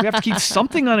mean, we have to keep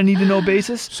something on a need-to-know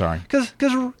basis. Sorry. Because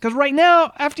right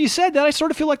now, after you said that, I sort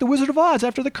of feel like the Wizard of Oz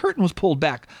after the curtain was pulled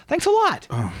back. Thanks a lot.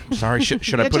 Oh, sorry. Should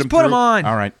I put just him put him through? on.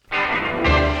 All right.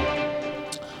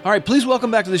 All right, please welcome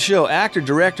back to the show, actor,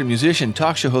 director, musician,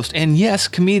 talk show host, and yes,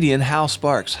 comedian Hal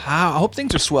Sparks. I hope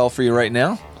things are swell for you right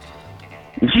now.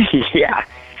 Yeah,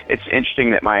 it's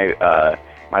interesting that my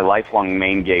lifelong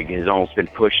main gig has almost been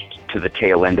pushed to the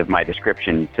tail end of my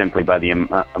description simply by the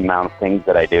amount of things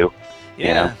that I do.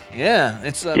 Yeah,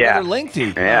 it's rather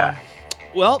lengthy. Yeah.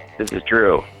 Well, this is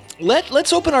true.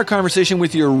 Let's open our conversation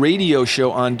with your radio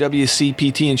show on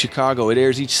WCPT in Chicago. It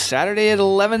airs each Saturday at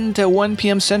 11 to 1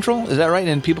 p.m. Central. Is that right?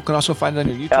 And people can also find it on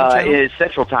your YouTube channel? It is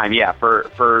Central Time, yeah.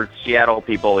 For Seattle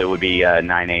people, it would be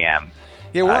 9 a.m.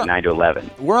 Yeah, we're 9 to 11.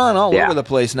 We're on all over the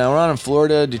place now. We're on in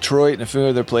Florida, Detroit, and a few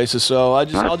other places. So I'll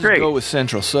just go with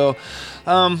Central. So,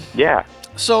 yeah.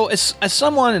 So as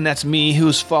someone, and that's me,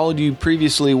 who's followed you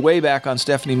previously way back on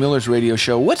Stephanie Miller's radio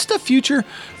show, what's the future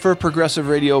for progressive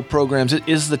radio programs?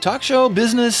 Is the talk show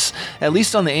business, at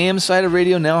least on the AM side of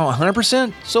radio, now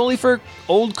 100% solely for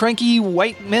old cranky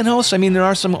white men hosts? I mean, there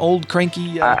are some old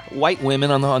cranky white women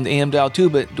on the AM dial too,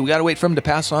 but do we got to wait for them to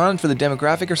pass on for the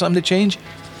demographic or something to change?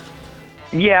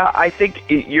 Yeah, I think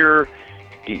the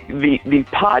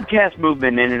podcast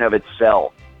movement in and of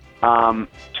itself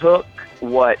took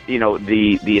what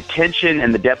the attention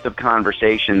and the depth of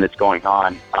conversation that's going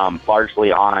on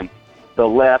largely on the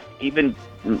left, even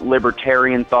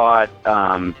libertarian thought,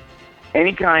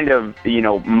 any kind of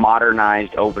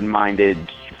modernized, open-minded,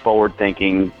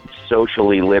 forward-thinking,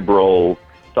 socially liberal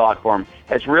thought form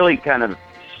has really kind of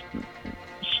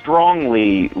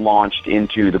strongly launched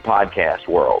into the podcast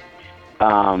world.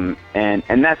 And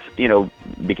that's,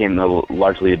 became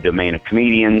largely a domain of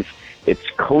comedians. It's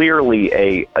clearly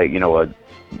the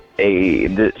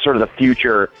sort of the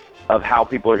future of how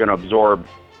people are going to absorb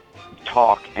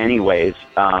talk anyways.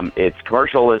 It's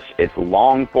commercial, it's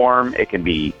long form, it can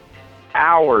be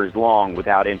hours long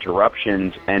without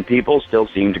interruptions, and people still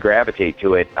seem to gravitate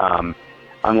to it,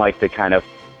 unlike the kind of,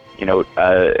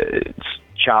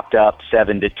 chopped up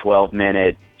 7 to 12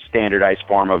 minute standardized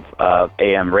form of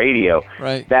AM radio.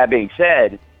 Right. That being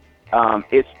said,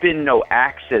 it's been no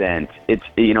accident. It's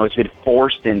been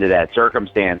forced into that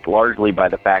circumstance largely by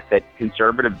the fact that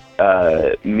conservative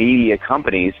media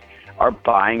companies are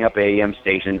buying up AM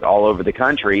stations all over the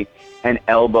country and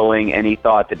elbowing any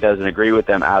thought that doesn't agree with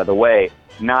them out of the way,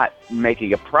 not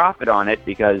making a profit on it,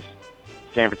 because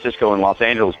San Francisco and Los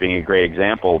Angeles being a great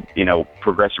example,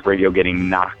 progressive radio getting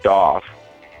knocked off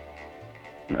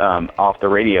the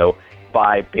radio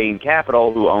by Bain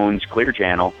Capital, who owns Clear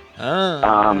Channel.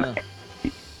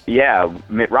 Yeah,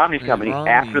 Mitt Romney's company.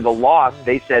 After the loss,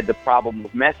 they said the problem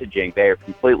was messaging. They are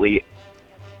completely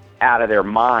out of their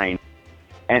mind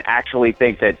and actually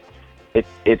think that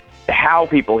it's how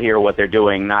people hear what they're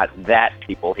doing, not that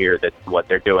people hear what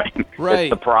they're doing. Right. That's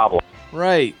the problem.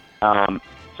 Right.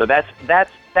 So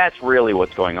that's really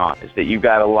what's going on, is that you've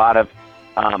got a lot of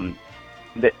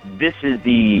this is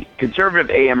the conservative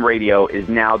AM radio is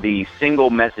now the single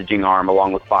messaging arm,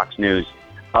 along with Fox News,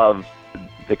 of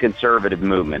the conservative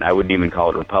movement. I wouldn't even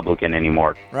call it Republican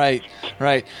anymore. Right.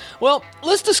 Well,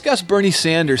 let's discuss Bernie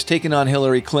Sanders taking on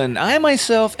Hillary Clinton. I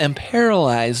myself am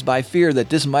paralyzed by fear that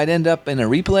this might end up in a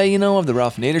replay, of the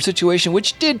Ralph Nader situation,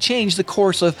 which did change the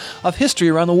course of history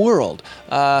around the world.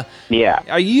 Yeah.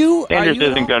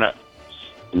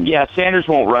 Sanders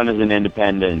won't run as an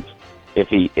independent if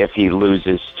he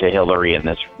loses to Hillary in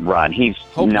this run. He's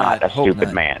not a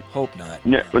stupid man. Hope not.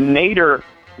 Nader,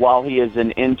 while he is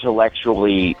an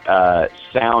intellectually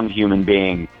sound human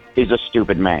being, is a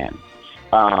stupid man.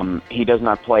 He does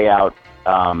not play out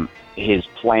his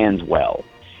plans well.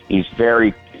 He's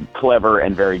very clever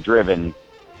and very driven,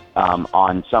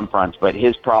 on some fronts. But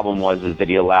his problem was that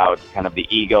he allowed kind of the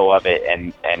ego of it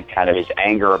and kind of his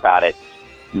anger about it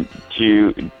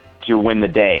to win the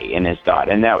day in his thought,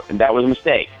 and that was a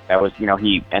mistake. That was,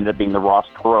 he ended up being the Ross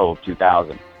Perot of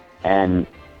 2000, and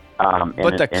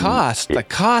but the cost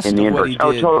of what he did.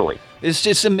 Oh, totally. It's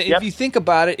just, if you think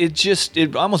about it,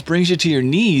 it almost brings you to your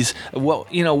knees.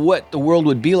 What the world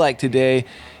would be like today,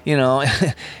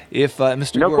 if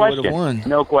Mr. Gore would have won.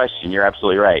 No question, you're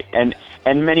absolutely right. And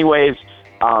in many ways,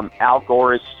 Al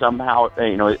Gore is somehow,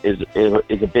 is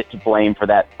a bit to blame for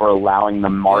that, for allowing the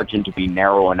margin to be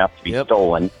narrow enough to be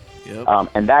stolen. Yep.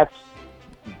 And that's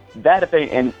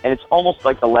and it's almost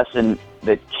like the lesson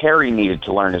that Kerry needed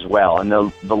to learn as well. And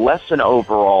the lesson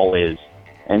overall is,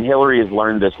 and Hillary has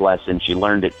learned this lesson, she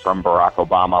learned it from Barack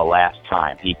Obama last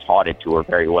time. He taught it to her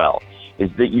very well, is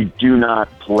that you do not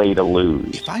play to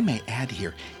lose. If I may add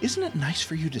here, isn't it nice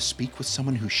for you to speak with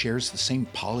someone who shares the same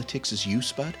politics as you,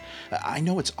 Spud? I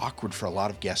know it's awkward for a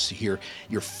lot of guests to hear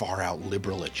your far-out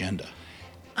liberal agenda.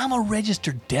 I'm a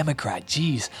registered Democrat,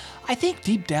 geez. I think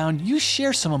deep down you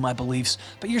share some of my beliefs,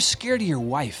 but you're scared of your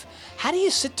wife. How do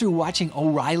you sit through watching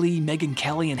O'Reilly, Megyn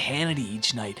Kelly, and Hannity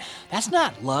each night? That's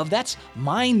not love, that's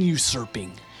mind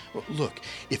usurping. Well, look,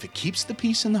 if it keeps the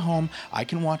peace in the home, I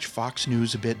can watch Fox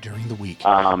News a bit during the week.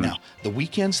 Now, the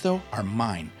weekends, though, are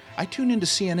mine. I tune into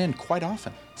CNN quite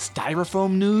often.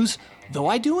 Styrofoam news? Though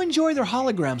I do enjoy their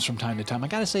holograms from time to time, I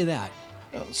gotta say that.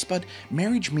 Spud,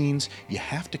 marriage means you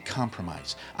have to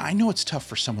compromise. I know it's tough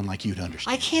for someone like you to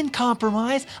understand. I can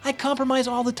compromise. I compromise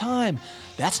all the time.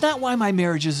 That's not why my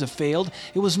marriages have failed.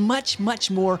 It was much,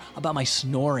 much more about my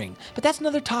snoring. But that's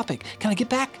another topic. Can I get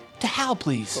back to Hal,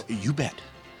 please? You bet.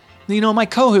 My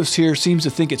co-host here seems to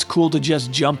think it's cool to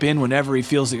just jump in whenever he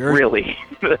feels the urge. Really?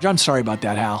 I'm sorry about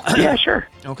that, Hal. Yeah, sure.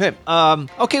 Okay.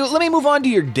 Let me move on to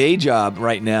your day job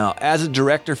right now as a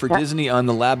director for Disney on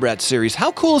the Lab Rat series.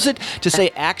 How cool is it to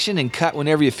say action and cut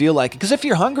whenever you feel like it? Because if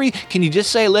you're hungry, can you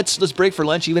just say let's break for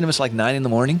lunch, even if it's like 9 in the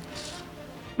morning?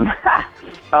 You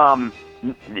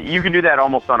can do that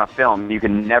almost on a film. You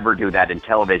can never do that in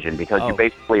television because you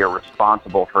basically are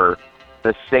responsible for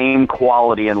the same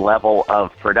quality and level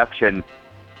of production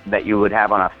that you would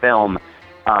have on a film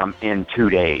in 2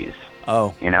 days.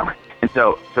 Oh. And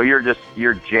so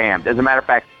you're jammed. As a matter of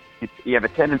fact, you have a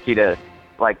tendency to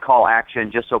call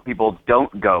action just so people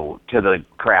don't go to the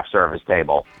craft service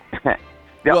table. On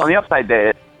the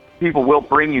upside, people will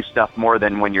bring you stuff more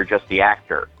than when you're just the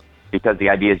actor, because the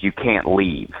idea is you can't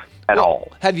leave at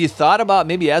all. Have you thought about,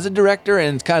 maybe as a director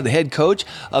and kind of the head coach,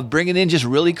 of bringing in just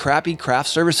really crappy craft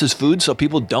services food so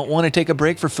people don't want to take a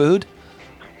break for food?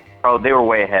 Oh, they were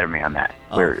way ahead of me on that.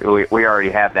 We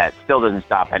already have that. Still doesn't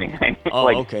stop anything.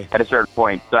 Okay. At a certain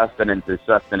point, sustenance is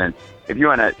sustenance. If you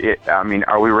want to,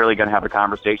 are we really going to have a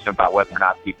conversation about whether or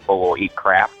not people will eat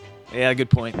crap? Yeah, good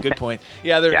point.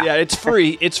 Yeah, it's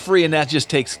free. It's free, and that just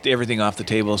takes everything off the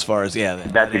table as far as,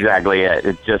 That's exactly it.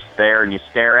 It's just there, and you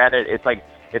stare at it. It's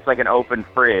like an open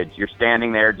fridge. You're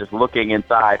standing there just looking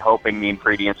inside, hoping the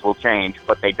ingredients will change,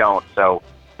 but they don't, so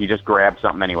you just grab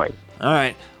something anyway. All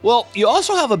right. Well, you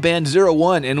also have a band,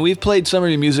 01, and we've played some of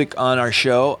your music on our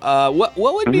show. What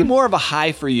would be more of a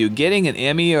high for you, getting an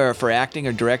Emmy or for acting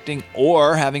or directing,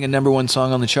 or having a #1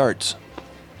 song on the charts?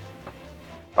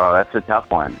 Oh, that's a tough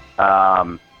one.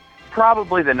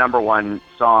 Probably the #1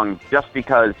 song, just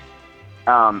because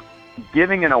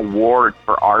giving an award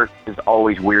for art is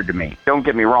always weird to me. Don't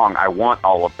get me wrong, I want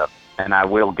all of them, and I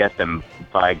will get them.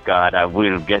 By God, I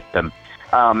will get them.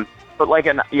 But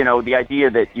the idea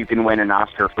that you can win an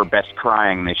Oscar for Best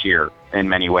Crying this year, in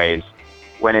many ways,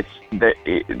 when it's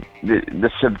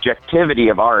the subjectivity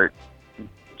of art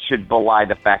should belie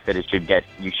the fact that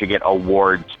you should get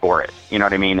awards for it. You know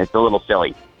what I mean? It's a little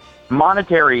silly.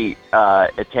 Monetary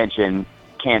attention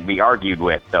can't be argued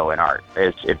with, though, in art.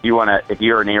 If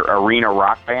you're an arena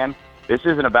rock fan, this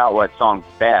isn't about what song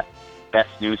best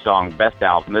new song, best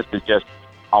album. This is just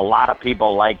a lot of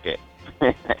people liked it.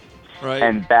 Right.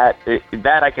 And that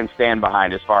I can stand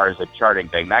behind as far as a charting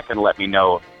thing. That can let me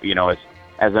know,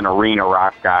 as an arena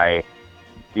rock guy,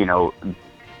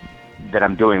 that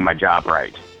I'm doing my job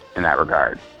right in that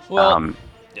regard. Well,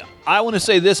 I want to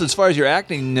say this, as far as your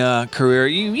acting career,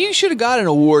 you should have got an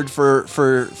award for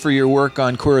your work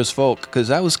on Queer as Folk, because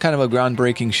that was kind of a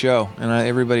groundbreaking show, and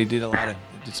everybody did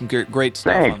some great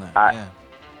stuff on that.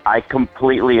 I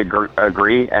completely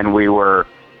agree, and we were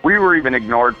even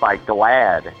ignored by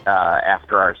GLAAD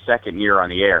after our second year on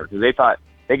the air, because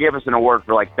they gave us an award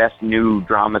for Best New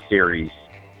Drama Series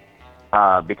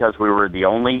because we were the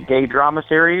only gay drama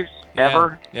series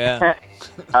ever. Yeah.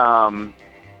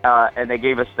 and they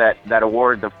gave us that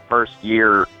award the first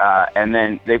year, and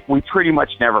then we pretty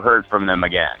much never heard from them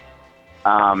again.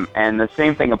 And the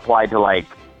same thing applied to, like,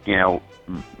 you know,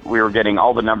 we were getting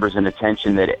all the numbers and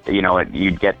attention that, you know,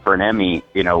 you'd get for an Emmy,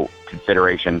 you know,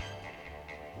 consideration.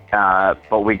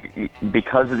 But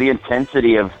because of the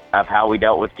intensity of how we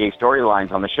dealt with gay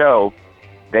storylines on the show,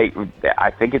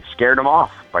 I think it scared them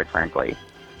off, quite frankly.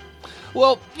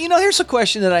 Well, you know, here's a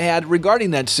question that I had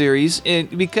regarding that series,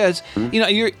 because you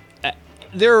know,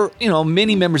 there are, you know,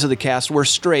 many members of the cast were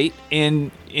straight,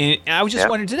 and I was just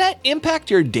wondering, did that impact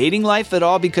your dating life at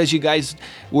all? Because you guys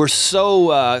were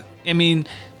so, I mean,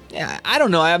 I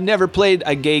don't know. I've never played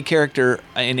a gay character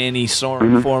in any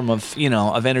form of, you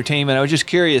know, of entertainment. I was just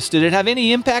curious. Did it have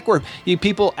any impact where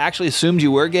people actually assumed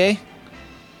you were gay?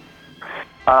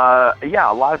 Yeah,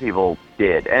 a lot of people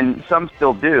did, and some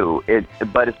still do.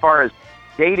 But as far as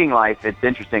dating life, it's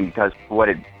interesting because what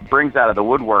it brings out of the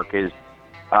woodwork is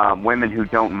women who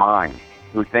don't mind,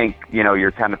 who think, you know,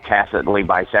 you're kind of tacitly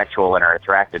bisexual and are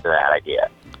attracted to that idea.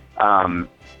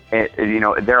 You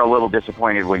know, they're a little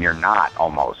disappointed when you're not,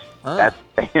 almost.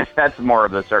 That's more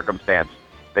of the circumstance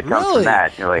that comes from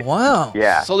that. You're like, wow.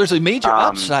 Yeah. So there's a major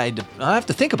upside. I have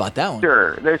to think about that one.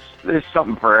 Sure. There's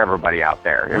something for everybody out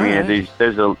there. I mean,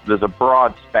 there's a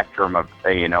broad spectrum of,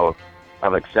 you know,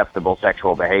 of acceptable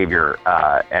sexual behavior,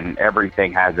 and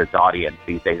everything has its audience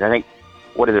these days. I think,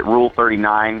 what is it, Rule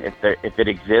 39? If it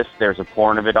exists, there's a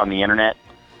porn of it on the internet,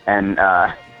 and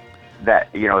that,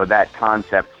 you know, that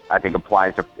concept, I think,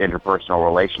 applies to interpersonal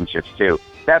relationships too.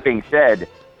 That being said,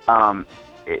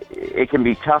 it can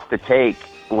be tough to take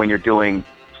when you're doing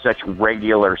such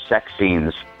regular sex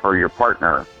scenes for your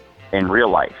partner in real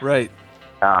life. Right.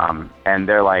 And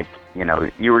they're like, you know,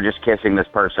 you were just kissing this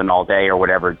person all day or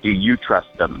whatever. Do you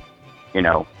trust them? You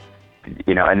know,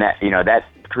 and that, you know, that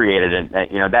created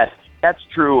you know, that's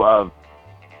true of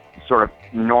sort of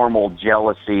normal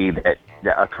jealousy that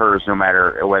occurs no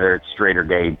matter whether it's straight or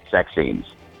gay sex scenes,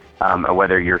 or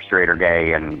whether you're straight or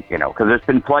gay. And, you know, because there's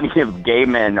been plenty of gay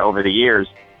men over the years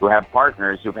who have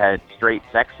partners who've had straight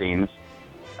sex scenes.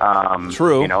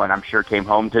 True. You know, and I'm sure came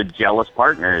home to jealous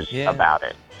partners about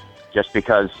it, just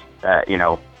because, you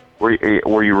know,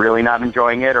 were you really not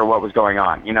enjoying it, or what was going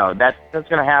on? You know, that's going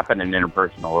to happen in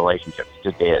interpersonal relationships. It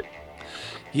just is.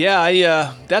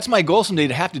 Yeah, that's my goal someday,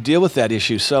 to have to deal with that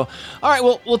issue. So, all right,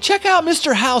 well, we'll check out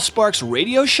Mr. Hal Sparks'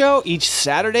 radio show each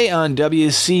Saturday on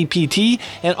WCPT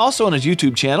and also on his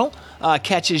YouTube channel.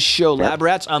 Catch his show Lab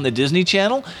Rats on the Disney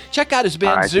Channel. Check out his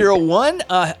band Zero One.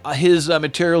 His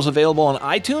material's available on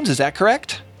iTunes. Is that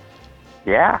correct?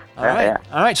 Yeah. All right. Yeah.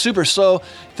 All right, super. So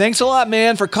thanks a lot,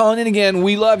 man, for calling in again.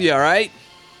 We love you, all right?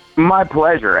 My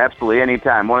pleasure. Absolutely.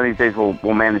 Anytime. One of these days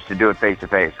we'll manage to do it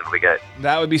face-to-face. It'll be good.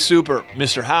 That would be super.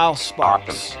 Mr. Hal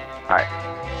Sparks. Awesome. All right.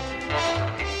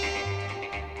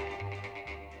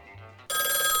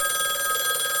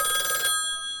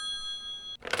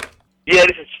 Yeah,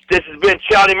 this has been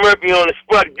Charlie Murphy on the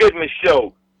Spud Goodman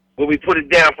Show, where we put it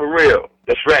down for real.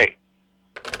 That's right.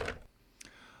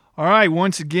 All right,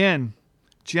 once again,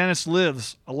 Janis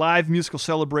Lives, a live musical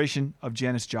celebration of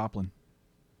Janis Joplin.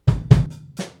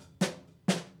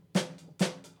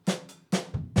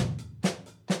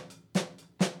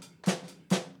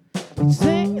 You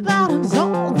say that it's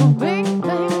over, baby.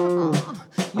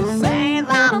 You say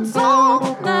that it's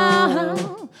over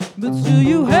now. But still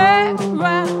you hang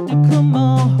around, you come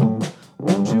on.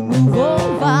 Won't you move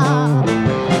over?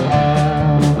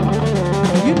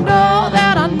 You know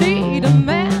that I need a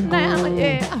man now,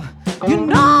 yeah. You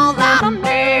know that I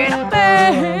need a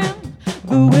man.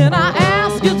 But when I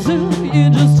ask you to, you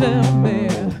just tell me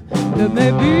that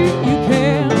maybe you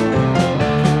can.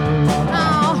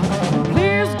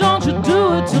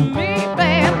 To me, baby.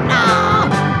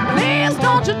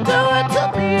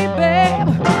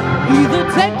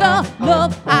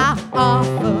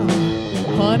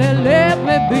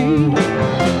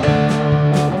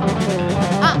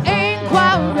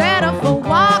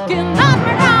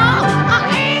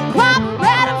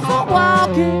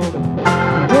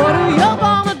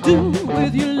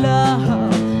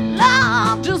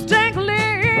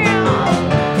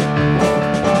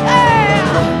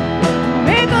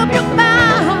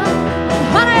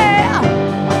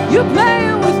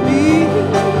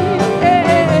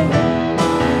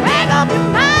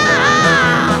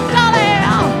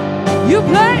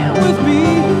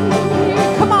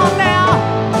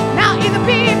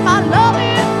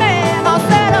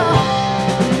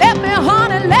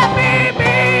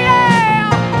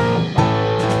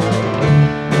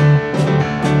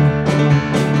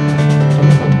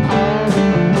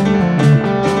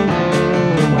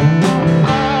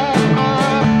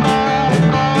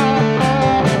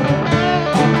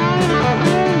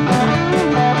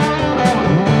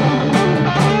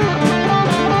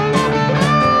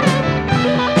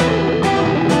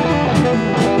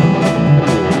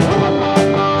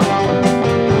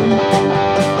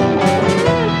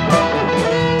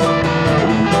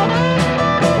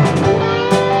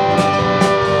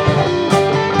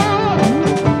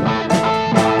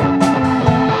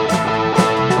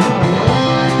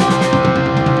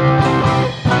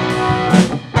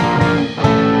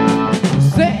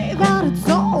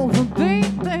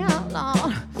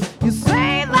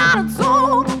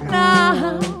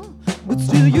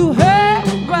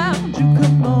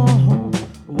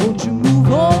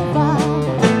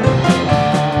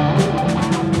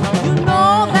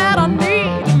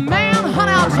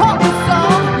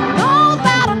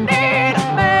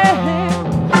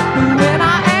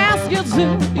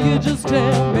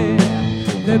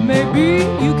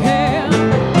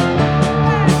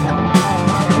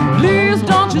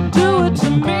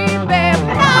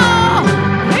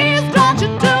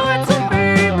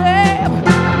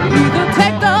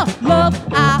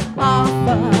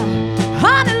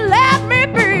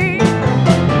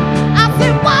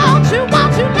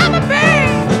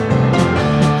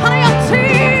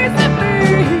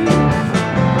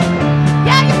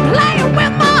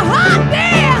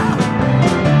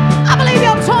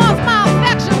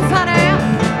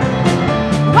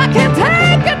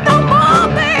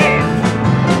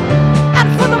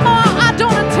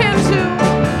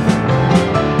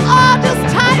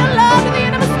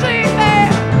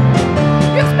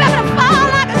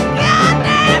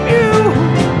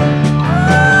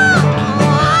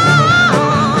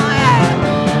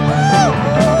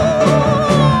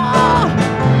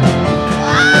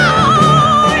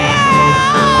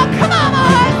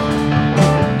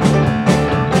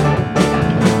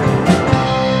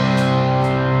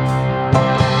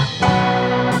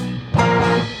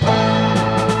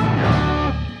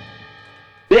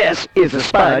 is the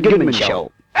Spud Goodman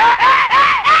Show.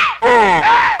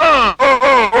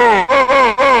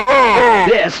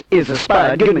 This is the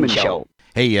Spud Goodman Show.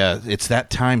 Hey, it's that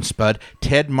time, Spud.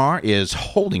 Ted Marr is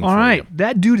holding All for right, you.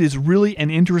 that dude is really an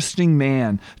interesting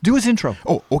man. Do his intro.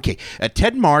 Oh, okay.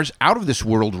 Ted Marr's Out of This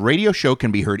World radio show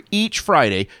can be heard each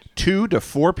Friday, 2 to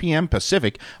 4 p.m.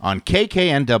 Pacific on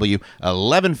KKNW,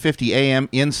 1150 a.m.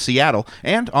 in Seattle,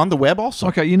 and on the web also.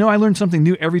 Okay, you know I learn something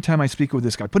new every time I speak with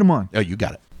this guy. Put him on. Oh, you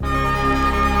got it.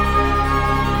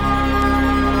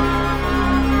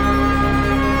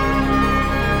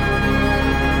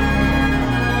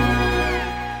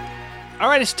 All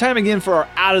right, it's time again for our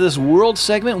Out of This World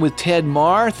segment with Ted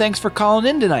Marr. Thanks for calling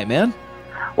in tonight, man.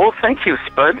 Well, thank you,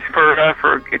 Spud,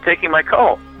 for taking my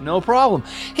call. No problem.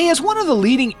 Hey, as one of the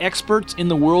leading experts in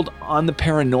the world on the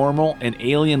paranormal and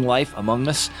alien life among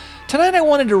us, tonight I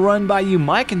wanted to run by you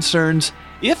my concerns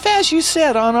if, as you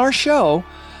said on our show,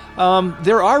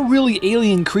 there are really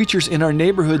alien creatures in our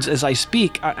neighborhoods as I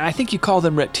speak. I think you call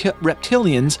them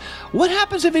reptilians. What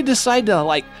happens if they decide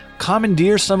to,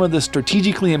 commandeer some of the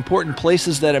strategically important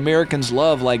places that Americans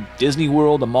love, like Disney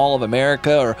World, the Mall of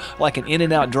America, or like an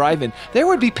In-N-Out drive-in? There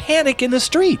would be panic in the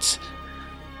streets.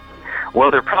 Well,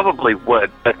 there probably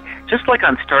would, but just like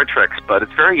on Star Trek, Spud,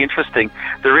 it's very interesting.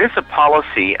 There is a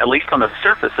policy, at least on the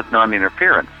surface, of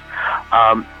non-interference.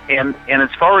 And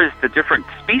as far as the different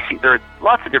species, there are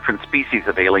lots of different species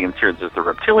of aliens here. There's the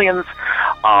reptilians,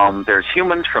 there's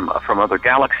humans from other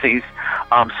galaxies.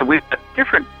 So we've got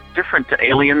different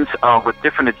aliens with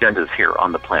different agendas here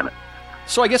on the planet.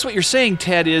 So I guess what you're saying,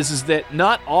 Ted, is that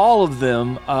not all of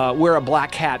them wear a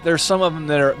black hat. There's some of them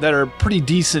that are pretty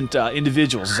decent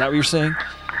individuals. Is that what you're saying?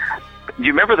 Do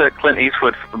you remember the Clint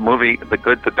Eastwood movie, The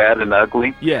Good, the Bad, and the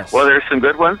Ugly? Yes. Well, there's some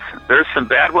good ones, there's some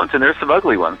bad ones, and there's some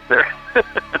ugly ones.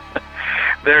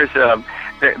 There's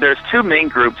two main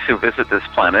groups who visit this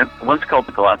planet. One's called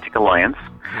the Galactic Alliance.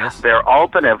 Yes. They're all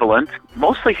benevolent,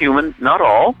 mostly human, not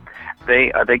all.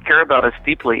 They care about us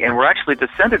deeply, and we're actually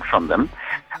descended from them.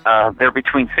 They're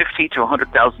between 50 to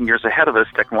 100,000 years ahead of us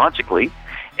technologically,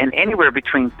 and anywhere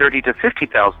between 30 to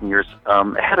 50,000 years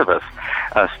ahead of us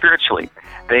spiritually.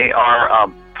 They are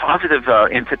positive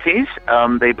entities.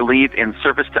 They believe in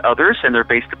service to others, and they're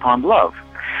based upon love.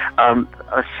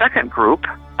 A second group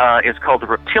is called the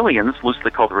reptilians,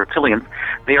 loosely called the reptilians.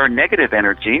 They are negative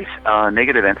energies,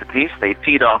 negative entities. They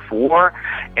feed off war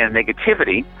and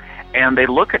negativity, and they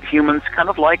look at humans kind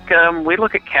of like we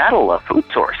look at cattle, a food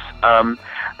source.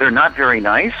 They're not very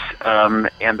nice,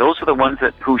 and those are the ones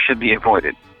who should be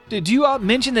avoided. Did you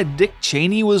mention that Dick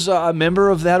Cheney was a member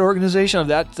of that organization, of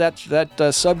that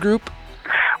subgroup?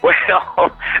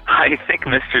 Well, I think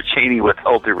Mr. Cheney, with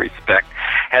all due respect,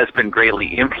 has been greatly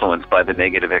influenced by the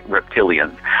negative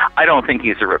reptilians. I don't think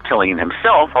he's a reptilian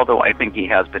himself, although I think he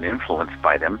has been influenced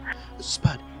by them.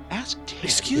 Spud, ask Ted.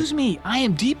 Excuse me, I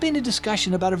am deep into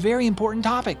discussion about a very important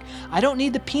topic. I don't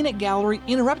need the peanut gallery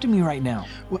interrupting me right now.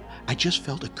 Well, I just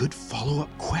felt a good follow-up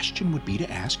question would be to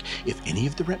ask if any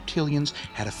of the reptilians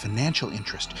had a financial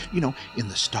interest, in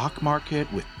the stock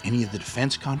market with any of the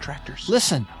defense contractors.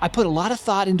 Listen, I put a lot of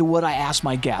thought into what I asked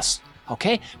my guests,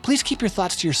 okay? Please keep your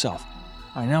thoughts to yourself.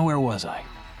 All right, now where was I?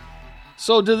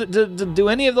 So do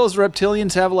any of those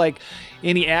reptilians have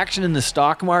any action in the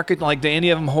stock market? Do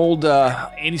any of them hold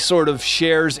any sort of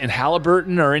shares in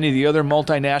Halliburton or any of the other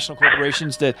multinational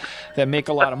corporations that make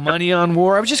a lot of money on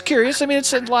war? I was just curious. I mean,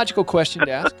 it's a logical question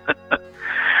to ask.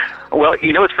 Well,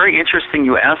 it's very interesting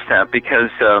you asked that because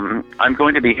I'm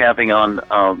going to be having on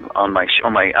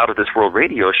my Out of This World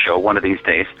radio show one of these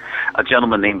days a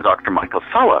gentleman named Dr. Michael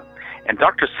Sala. And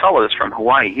Dr. Sala is from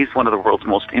Hawaii. He's one of the world's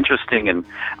most interesting, and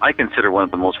I consider one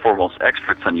of the most foremost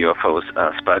experts on UFOs,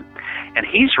 Spud. And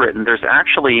he's written, there's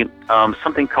actually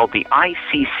something called the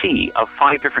ICC of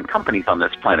 5 different companies on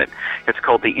this planet. It's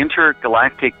called the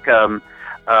Intergalactic Consortium,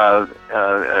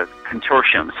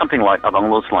 something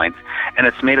along those lines. And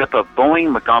it's made up of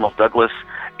Boeing, McDonnell Douglas,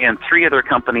 and 3 other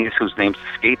companies whose names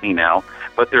escape me now.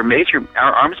 But they're major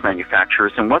arms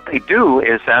manufacturers, and what they do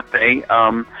is that they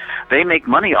make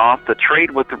money off the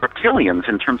trade with the reptilians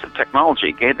in terms of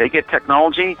technology. They get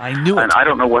technology, I knew it. And I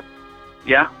don't know what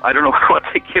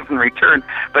they give in return,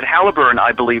 but Halliburton,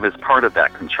 I believe, is part of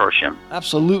that consortium.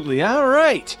 Absolutely. All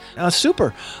right.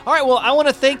 Super. All right, well, I want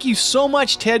to thank you so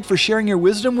much, Ted, for sharing your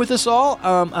wisdom with us all.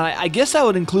 I guess that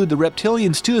would include the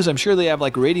reptilians, too, as I'm sure they have,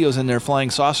 radios in their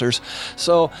flying saucers.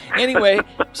 So, anyway,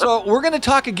 so we're going to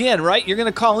talk again, right? You're going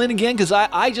to call in again, because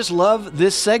I just love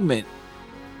this segment.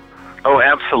 Oh,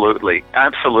 absolutely.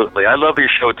 Absolutely. I love your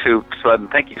show, too, Spud, and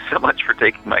thank you so much for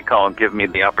taking my call and giving me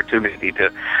the opportunity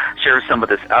to share some of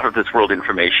this out-of-this-world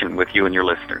information with you and your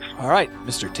listeners. All right,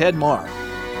 Mr. Ted Marr.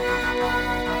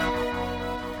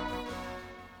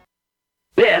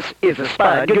 is the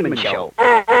Spud Goodman Show.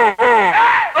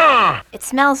 It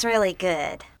smells really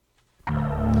good.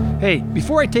 Hey,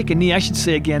 before I take a knee, I should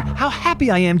say again how happy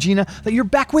I am, Gina, that you're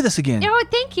back with us again. Oh,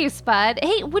 thank you, Spud.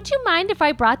 Hey, would you mind if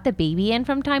I brought the baby in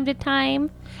from time to time?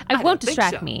 It won't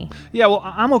distract me. Yeah, well,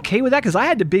 I'm okay with that because I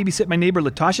had to babysit my neighbor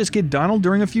Latasha's kid Donald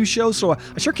during a few shows, so I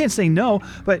sure can't say no.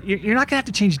 But you're not going to have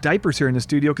to change diapers here in the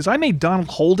studio because I made Donald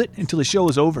hold it until the show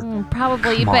was over.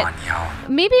 Probably, but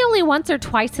maybe only once or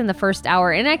twice in the first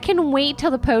hour, and I can wait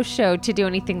till the post-show to do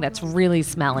anything that's really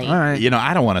smelly. All right. You know,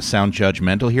 I don't want to sound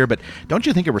judgmental here, but don't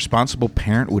you think a responsible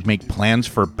parent would make plans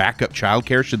for backup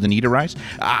childcare should the need arise?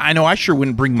 I know I sure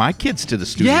wouldn't bring my kids to the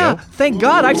studio. Yeah, thank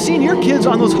God. I've seen your kids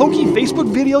on those hokey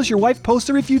Facebook videos your wife posts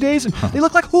every few days, and they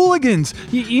look like hooligans.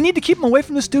 You need to keep them away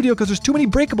from the studio because there's too many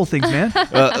breakable things, man.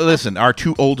 Listen, our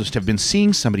two oldest have been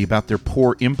seeing somebody about their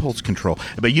poor impulse control,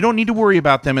 but you don't need to worry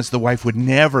about them, as the wife would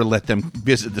never let them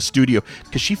visit the studio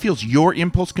because she feels your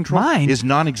impulse control is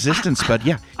non-existent, Spud.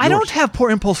 Yeah, I don't have poor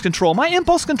impulse control. My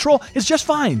impulse control is just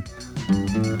fine.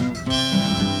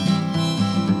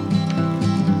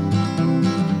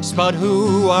 Spud,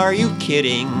 who are you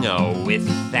kidding with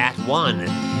that one?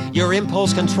 Your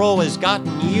impulse control has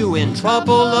gotten you in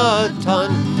trouble a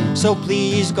ton. So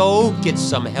please go get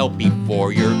some help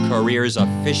before your career's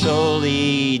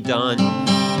officially done.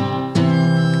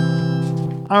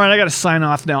 All right, I got to sign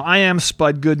off now. I am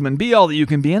Spud Goodman. Be all that you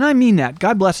can be, and I mean that.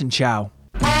 God bless and ciao.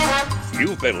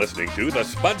 You've been listening to the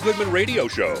Spud Goodman Radio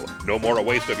Show. No more a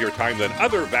waste of your time than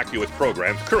other vacuous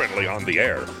programs currently on the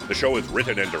air. The show is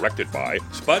written and directed by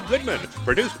Spud Goodman,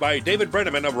 produced by David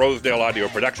Brenneman of Rosedale Audio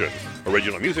Productions.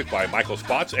 Original music by Michael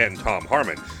Spots and Tom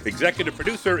Harmon. Executive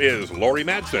producer is Lori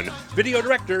Madsen. Video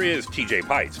director is TJ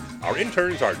Pites. Our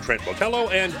interns are Trent Botello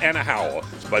and Anna Howell.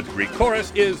 Spud's Greek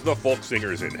chorus is The Folk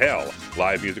Singers in Hell.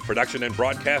 Live music production and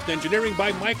broadcast engineering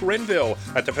by Mike Renville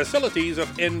at the facilities of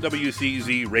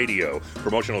NWCZ Radio.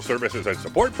 Promotional services and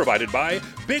support provided by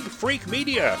Big Freak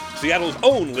Media, Seattle's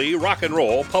only rock and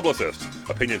roll publicist.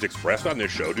 Opinions expressed on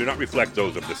this show do not reflect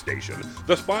those of the station,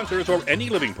 the sponsors, or any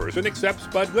living person except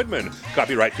Spud Goodman.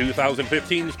 Copyright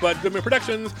 2015 Spud Goodman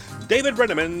Productions. David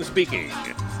Brenneman speaking.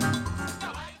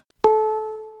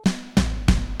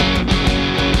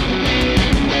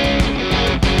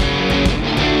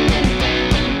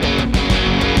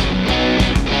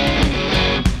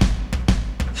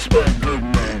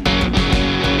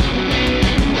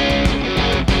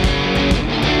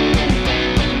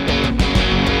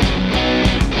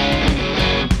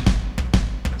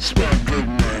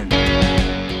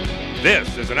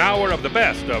 This is an hour of the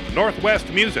best of Northwest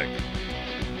music.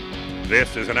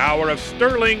 This is an hour of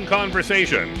sterling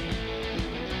conversation.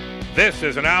 This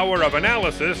is an hour of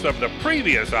analysis of the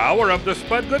previous hour of the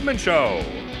Spud Goodman Show.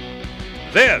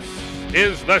 This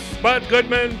is the Spud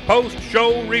Goodman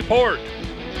Post-Show Report.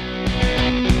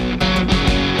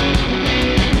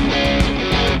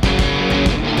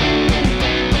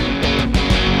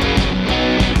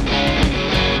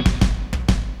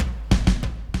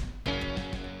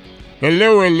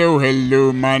 Hello.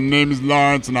 My name is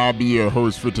Lawrence, and I'll be your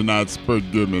host for tonight's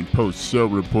Spud Goodman Post-Show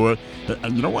Report.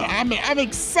 And you know what? I'm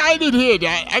excited here.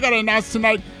 I got to announce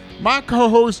tonight, my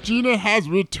co-host Gina has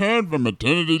returned from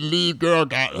maternity leave, girl.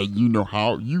 God,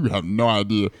 you have no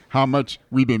idea how much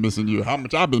we've been missing you, how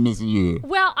much I've been missing you.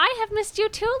 Well, I have missed you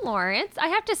too, Lawrence. I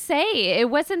have to say,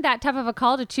 it wasn't that tough of a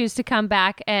call to choose to come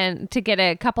back and to get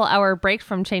a couple-hour break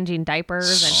from changing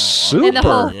diapers and the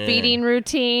whole feeding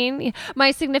routine.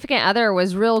 My significant other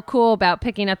was real cool about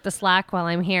picking up the slack while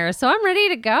I'm here, so I'm ready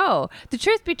to go. The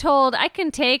truth be told, I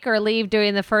can take or leave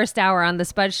doing the first hour on the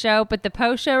Spud Show, but the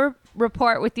post-show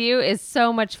report with you is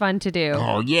so much fun to do.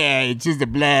 Oh, yeah, it's just a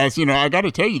blast. I got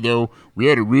to tell you, though, we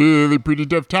had a really pretty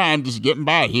tough time just getting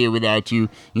by here without you.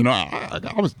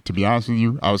 I was, to be honest with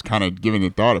you, I was kind of giving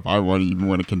it thought if I even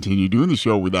want to continue doing the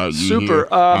show without you. Super. Here.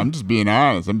 I'm just being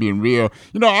honest. I'm being real.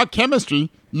 Our chemistry,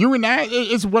 you and I,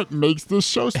 is what makes this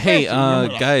show special. Hey,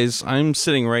 guys, I'm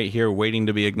sitting right here waiting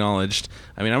to be acknowledged.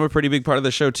 I mean, I'm a pretty big part of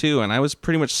the show, too, and I was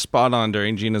pretty much spot on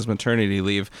during Gina's maternity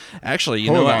leave. Actually,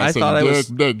 you know what? I thought I was...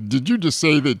 Did you just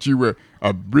say that you were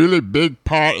a really big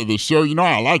part of the show?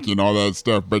 I like you and all that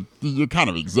stuff, but you're kind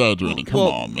of exaggerating. Come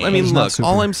on, man. I mean, look,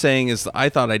 all I'm saying is I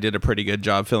thought I did a pretty good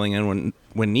job filling in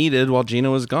when needed while Gina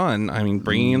was gone. I mean,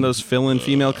 bringing in those fill-in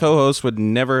female co-hosts would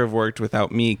never have worked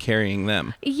without me carrying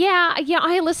them. Yeah,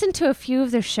 I listened to a few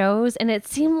of their shows, and it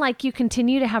seemed like you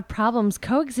continue to have problems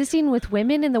coexisting with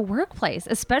women in the workplace,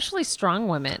 especially strong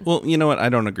women. Well, you know what? I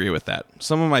don't agree with that.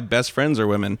 Some of my best friends are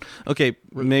women. Okay,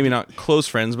 maybe not close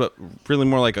friends, but really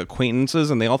more like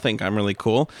acquaintances, and they all think I'm really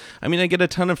cool. I mean, I get a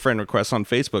ton of friend requests on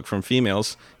Facebook from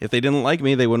females. If they didn't like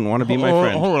me, they wouldn't want to be my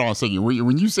friend. Hold on a second.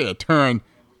 When you say a turn,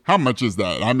 how much is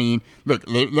that? I mean, look,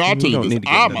 I'll tell you this.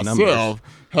 I myself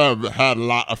have had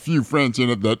a few friends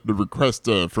that request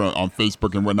on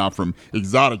Facebook and whatnot from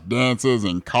exotic dancers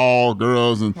and call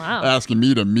girls and asking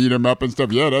me to meet them up and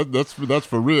stuff. Yeah, that's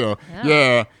for real.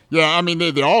 Yeah. I mean,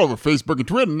 they're all over Facebook and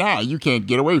Twitter now. You can't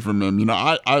get away from them.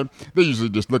 They usually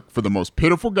just look for the most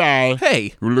pitiful guy.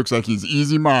 Who looks like he's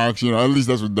easy marks. At least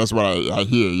that's what I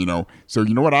hear. So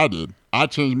you know what I did? I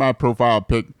changed my profile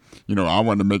pic. I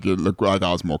wanted to make it look like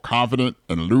I was more confident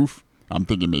and aloof. I'm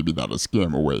thinking maybe that'll scare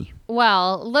him away.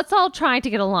 Well, let's all try to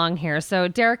get along here. So,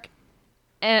 Derek,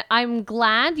 I'm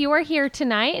glad you are here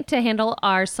tonight to handle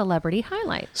our celebrity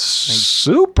highlights.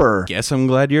 Super. Guess I'm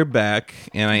glad you're back,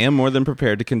 and I am more than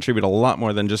prepared to contribute a lot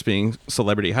more than just being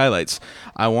celebrity highlights.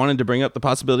 I wanted to bring up the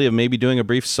possibility of maybe doing a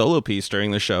brief solo piece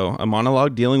during the show, a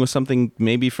monologue dealing with something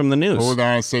maybe from the news. Hold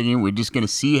on a second. We're just going to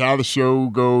see how the show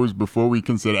goes before we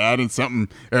consider adding something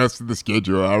else to the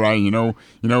schedule. All right, you know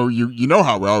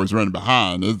how we're always running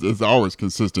behind. It's always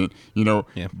consistent, Yeah.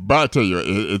 But I tell you,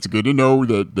 it's good to know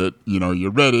that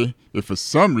you're ready if for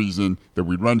some reason that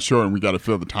we run short and we got to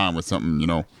fill the time with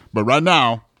something, But right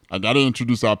now, I got to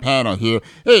introduce our panel here.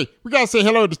 Hey, we got to say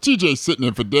hello to TJ sitting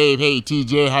in for Dave. Hey,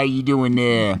 TJ, how you doing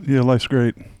there? Yeah, life's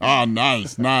great. Oh,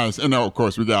 nice. And of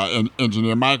course, we got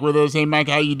engineer Mike with us. Hey, Mike,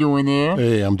 how you doing there?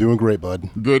 Hey, I'm doing great, bud.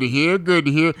 Good to hear.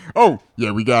 Oh,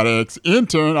 yeah, we got our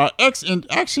ex-intern.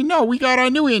 Actually, no, we got our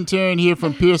new intern here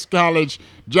from Pierce College,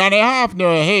 Johnny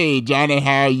Hoffner. Hey, Johnny,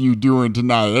 how you doing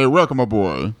tonight? Hey, welcome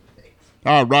aboard.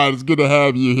 All right, it's good to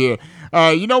have you here.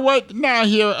 You know what? Now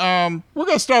here, we're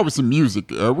gonna start with some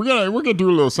music. We're gonna do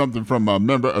a little something from a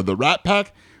member of the Rat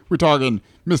Pack. We're talking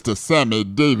Mr. Sammy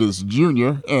Davis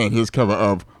Jr. and his cover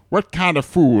of "What Kind of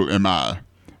Fool Am I?"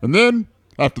 And then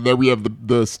after that, we have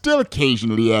the still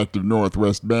occasionally active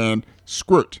Northwest band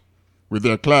Squirt with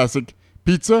their classic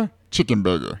 "Pizza Chicken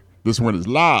Burger." This one is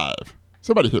live.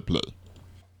 Somebody hit play.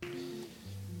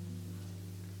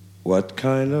 What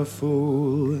kind of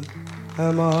fool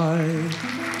am I?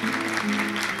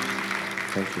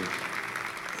 Thank you.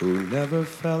 Who never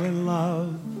fell in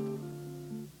love?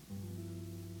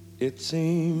 It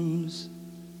seems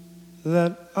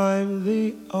that I'm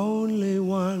the only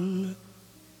one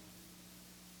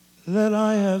that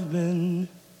I have been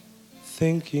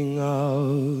thinking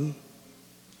of.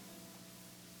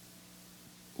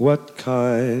 What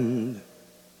kind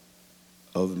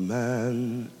of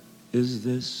man is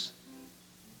this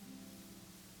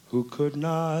who could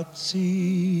not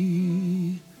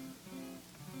see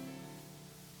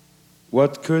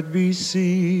what could be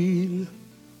seen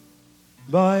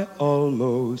by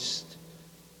almost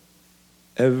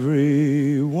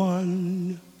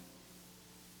everyone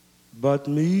but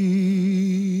me?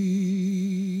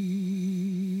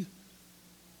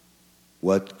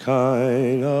 What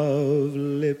kind of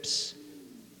lips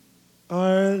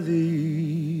are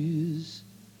these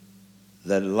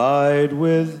that lied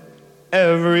with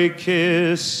every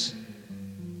kiss,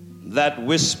 that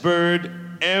whispered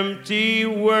empty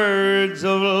words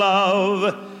of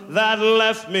love, that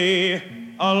left me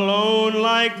alone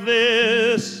like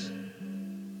this?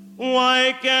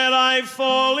 Why can't I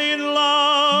fall in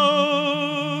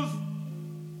love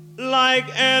like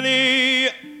any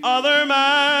other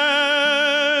man?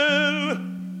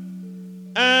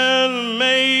 And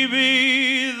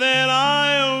maybe then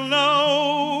I'll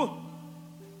know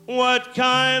what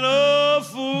kind of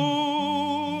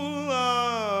fool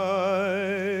I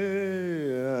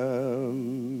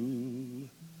am.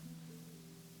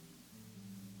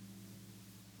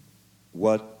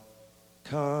 What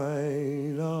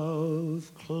kind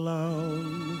of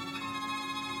clown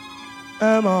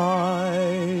am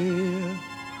I?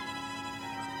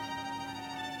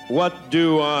 What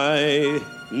do I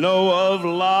know of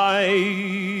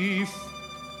life?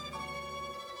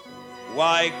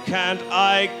 Why can't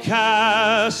I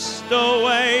cast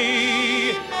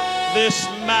away this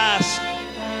mask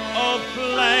of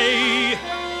play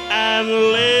and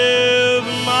live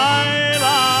my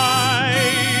life?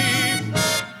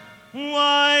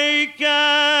 Why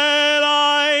can't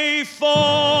I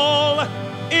fall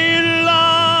in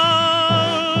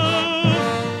love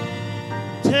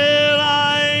till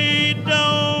I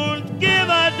don't give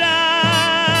a damn?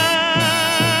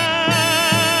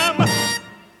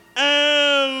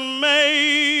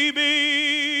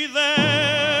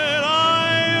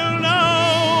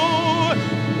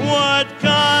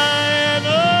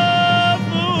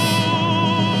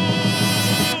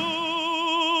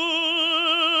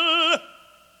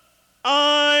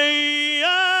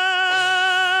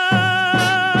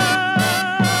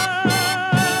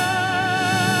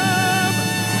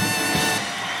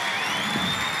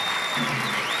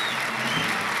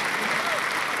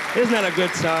 Isn't that a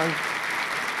good song?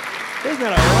 Isn't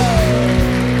that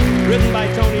a written by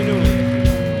Tony Newley?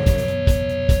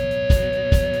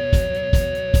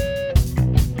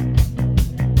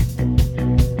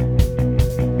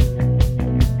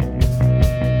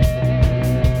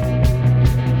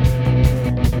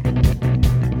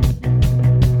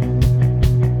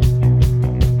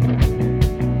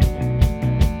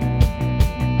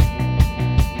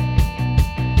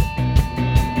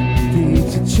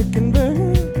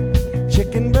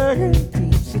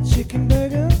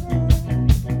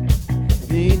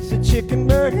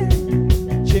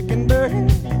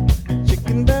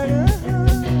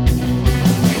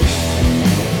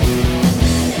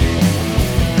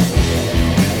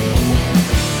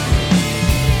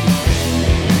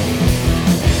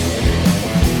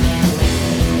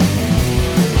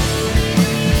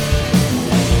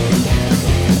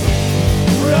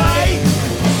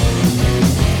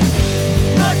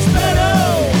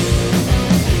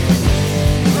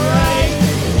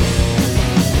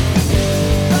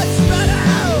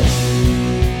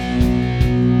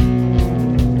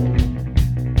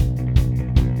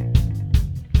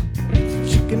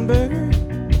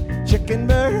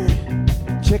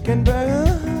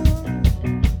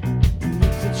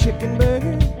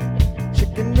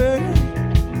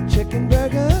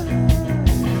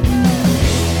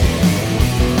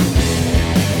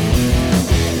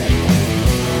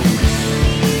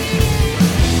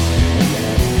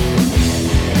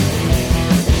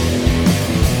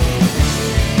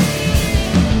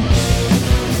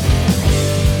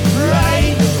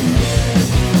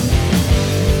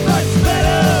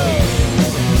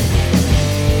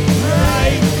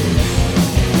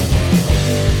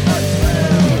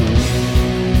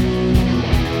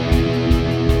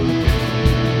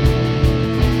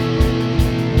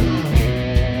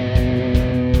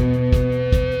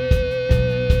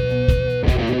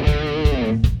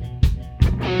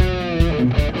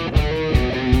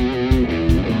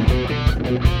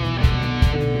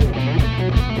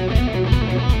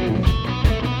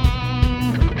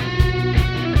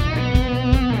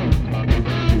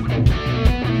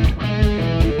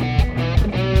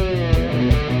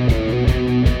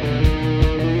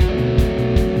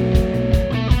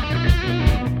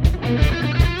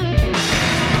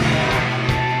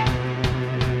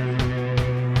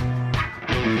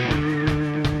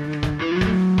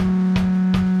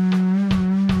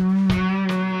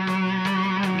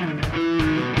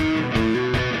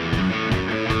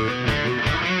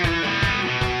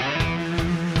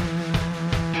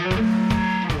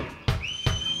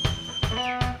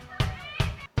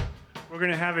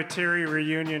 Terry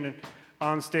reunion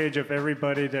on stage of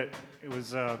everybody that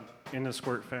was in the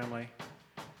Squirt family,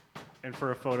 and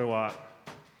for a photo op.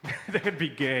 That'd be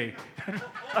gay.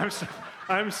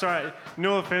 I'm sorry.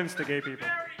 No offense to gay people.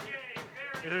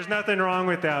 There's nothing wrong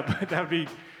with that, but that'd be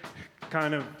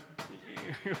kind of.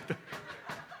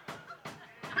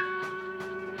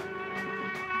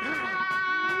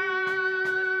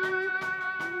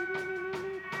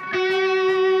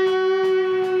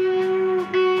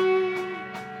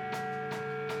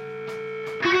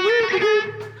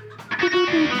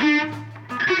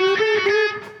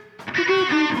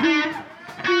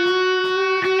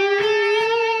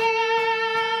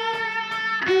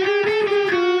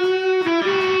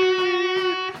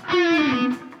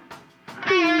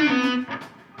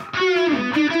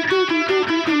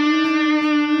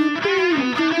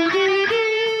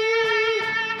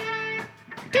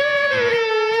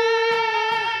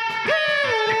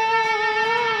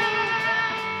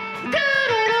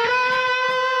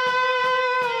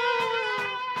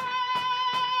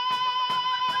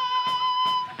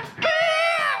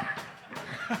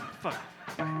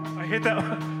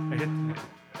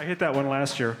 I hit that one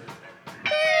last year.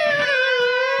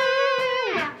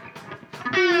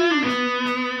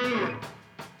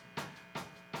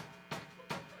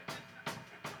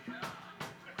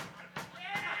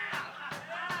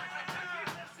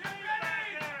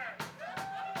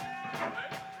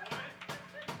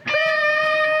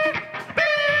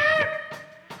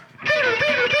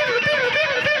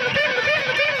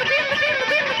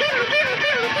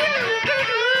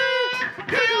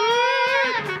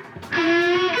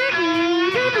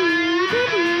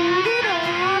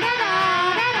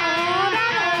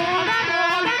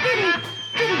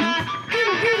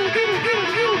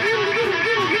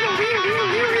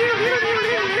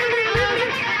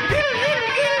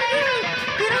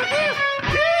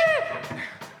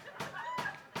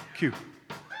 Q.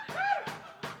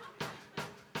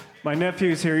 My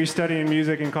nephew's here. He's studying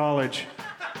music in college.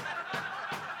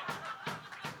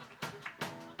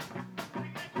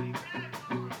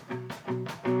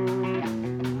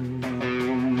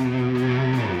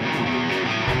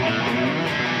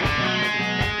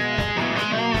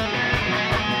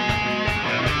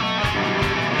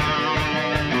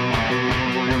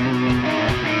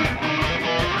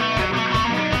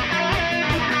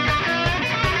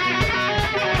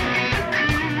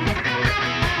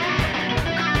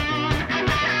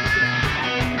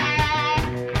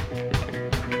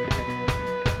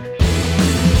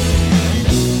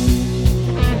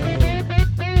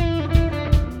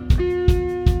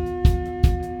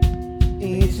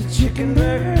 chicken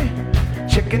burger,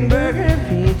 chicken burger,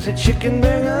 pizza chicken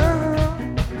burger,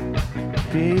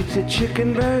 pizza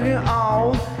chicken burger.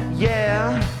 Oh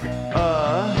yeah,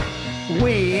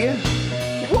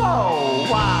 whoa,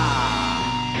 wow.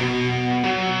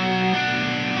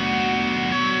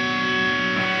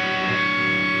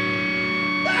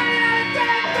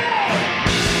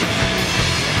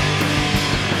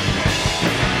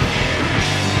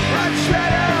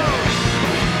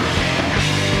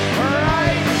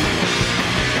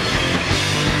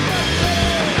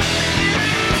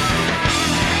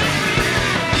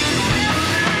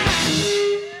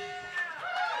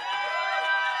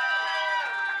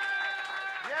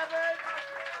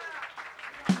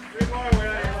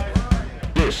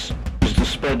 This is the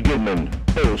Spud Goodman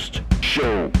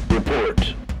post-show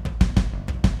report.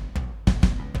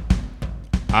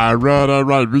 All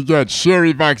right. We got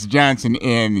Sherry Fox Johnson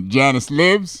and Janis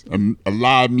Lives, a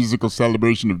live musical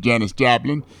celebration of Janis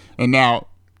Joplin. And now,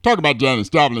 talk about Janis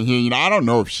Joplin here. You know, I don't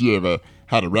know if she ever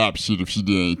had a rap sheet, if she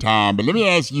did any time, but let me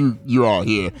ask you all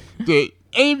here. Did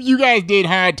any of you guys did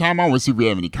Hard Time? I want to see if we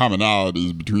have any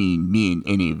commonalities between me and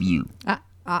any of you.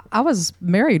 I was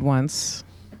married once,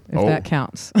 if that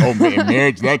counts. Oh, man,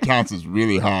 marriage, that counts as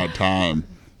really Hard Time.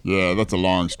 Yeah, that's a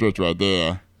long stretch right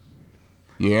there.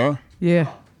 Yeah?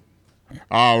 Yeah.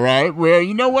 All right. Well,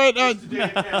 you know what? That's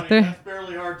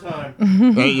barely Hard Time.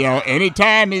 You know, any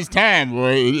time is time,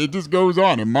 boy. It just goes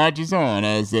on. It marches on,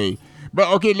 I say. But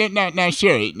okay, now,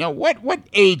 Sherry. Now, what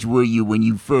age were you when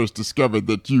you first discovered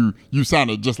that you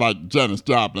sounded just like Janis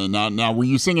Joplin? Now, were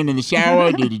you singing in the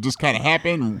shower? Did it just kind of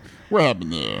happen? What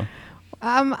happened there?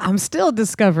 I'm still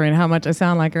discovering how much I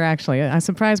sound like her. Actually, I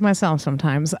surprise myself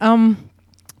sometimes.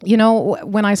 You know,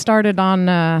 when I started on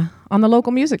the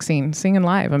local music scene, singing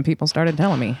live, and people started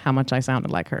telling me how much I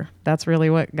sounded like her. That's really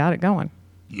what got it going.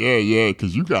 Yeah,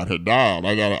 because you got her dialed.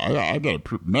 I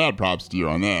got mad props to you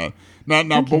on that.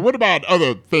 Now, but what about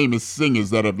other famous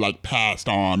singers that have like passed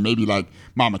on? Maybe like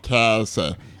Mama Cass,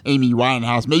 Amy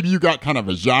Winehouse. Maybe you got kind of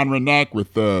a genre knack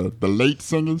with the late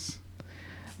singers.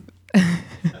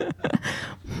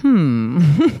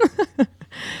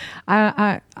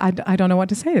 I don't know what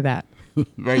to say to that.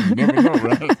 Right, you never know,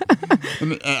 right?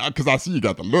 Because I see you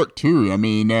got the look too. I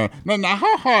mean, now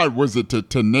how hard was it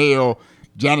to nail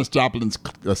Janis Joplin's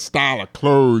style of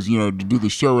clothes, you know, to do the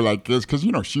show like this? Because,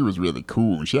 you know, she was really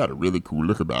cool, and she had a really cool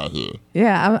look about her.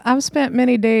 Yeah, I've spent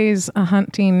many days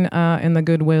hunting in the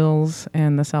Goodwills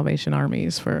and the Salvation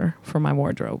Armies for my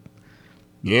wardrobe.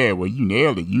 Yeah, well, you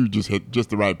nailed it. You just hit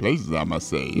just the right places, I must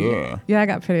say. Yeah. Yeah, I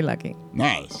got pretty lucky.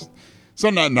 Nice.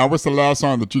 So now what's the last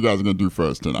song that you guys are going to do for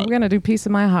us tonight? We're going to do Piece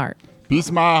of My Heart. Piece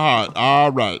of My Heart.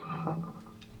 All right.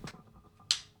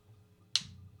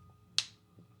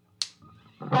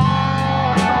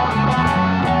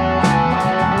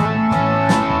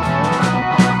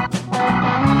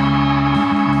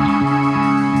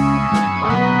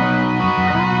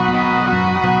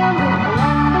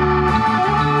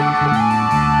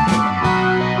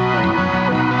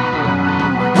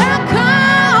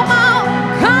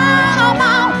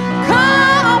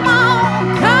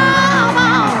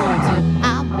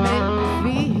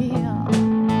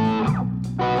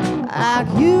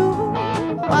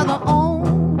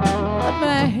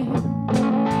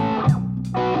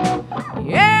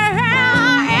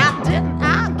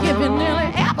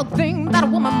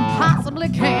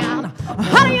 Can.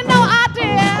 How do you know I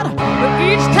did? But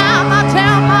each time I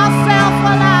tell myself,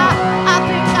 well, I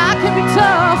think I can be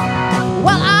tough.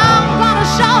 Well, I'm gonna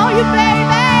show you, baby,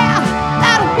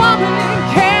 that a woman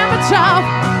can be tough.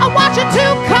 I want you to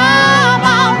come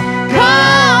on,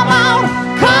 come on,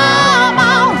 come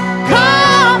on,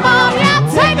 come on. Yeah,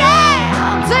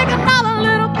 take another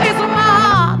little piece of my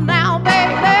heart now,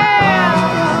 baby.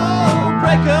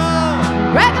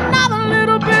 Break another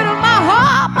little bit of my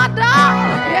heart, my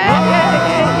darling. Yeah.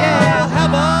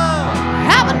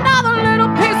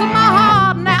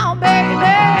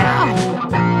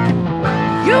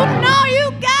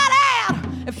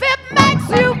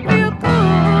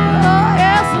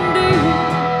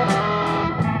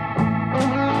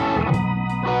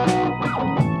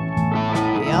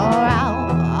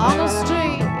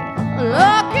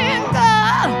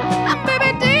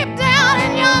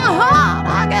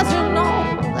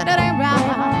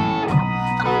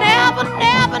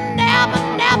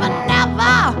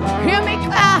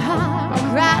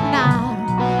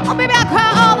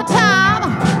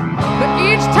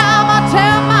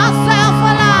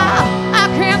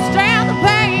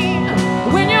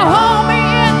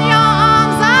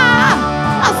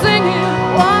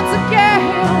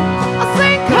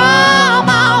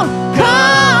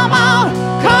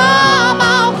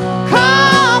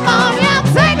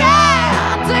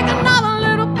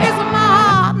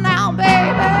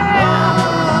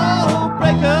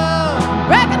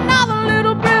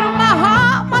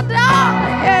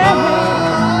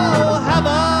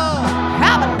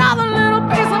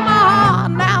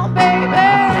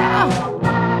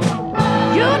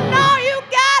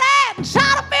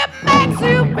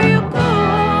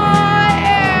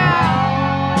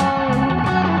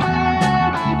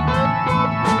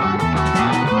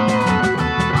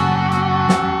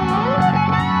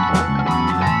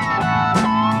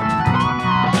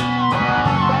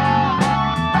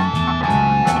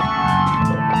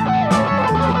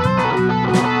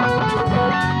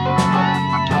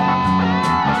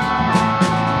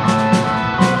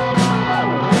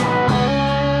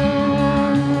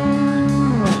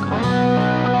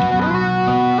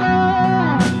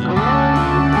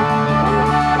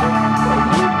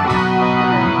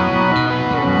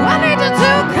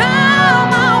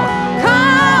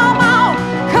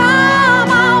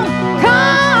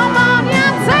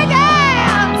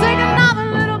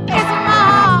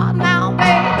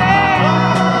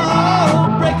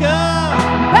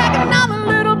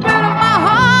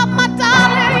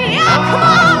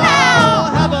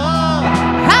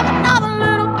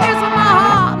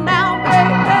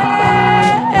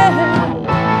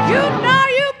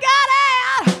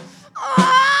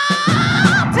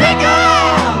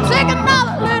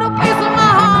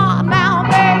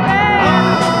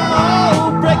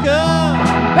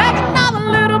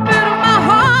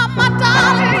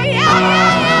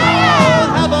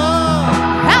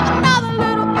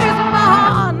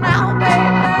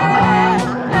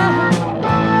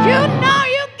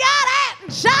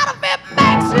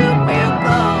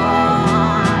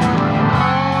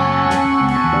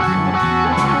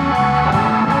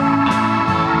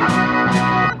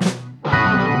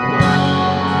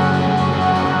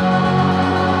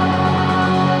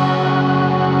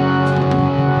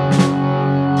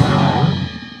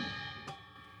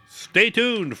 Stay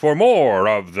tuned for more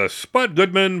of the Spud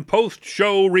Goodman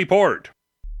Post-Show Report.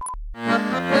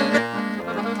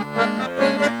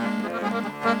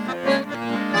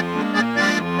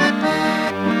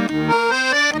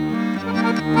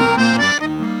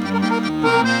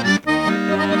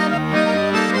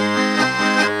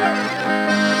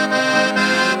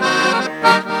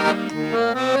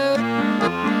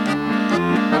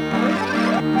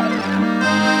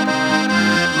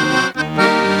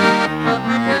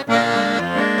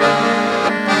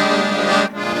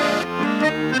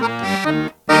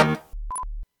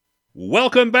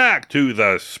 Welcome back to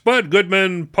the Spud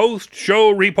Goodman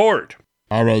Post-Show Report.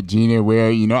 All right, Gina. Well,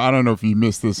 I don't know if you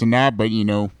missed this or not, but,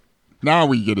 now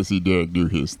we get to see Derek do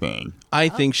his thing. I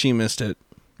think she missed it.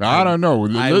 I don't know.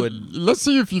 Let's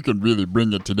see if you can really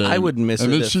bring it today. I would miss it.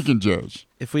 And then she can judge.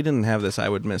 If we didn't have this, I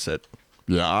would miss it.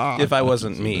 Yeah. If I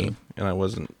wasn't me and I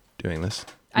wasn't doing this.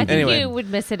 I think you would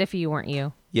miss it if you weren't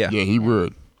you. Yeah. Yeah, he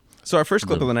would. So our first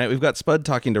clip of the night, we've got Spud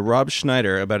talking to Rob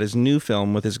Schneider about his new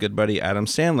film with his good buddy Adam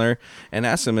Sandler, and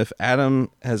asks him if Adam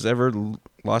has ever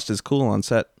lost his cool on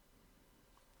set.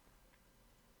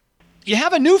 You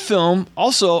have a new film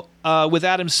also with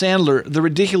Adam Sandler, The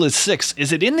Ridiculous Six.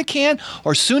 Is it in the can,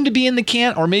 or soon to be in the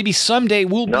can, or maybe someday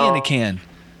will be in the can?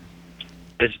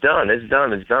 It's done. It's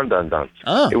done.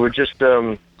 Oh. It was just it's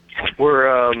going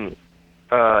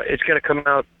to come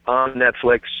out on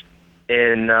Netflix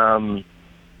in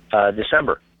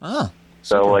December. Oh.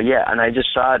 So and I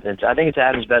just saw it. And I think it's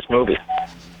Adam's best movie.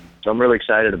 So I'm really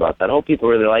excited about that. I hope people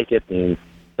really like it and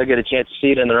they'll get a chance to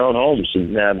see it in their own homes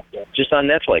and just on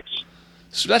Netflix.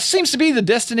 So that seems to be the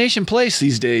destination place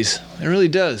these days. It really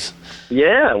does.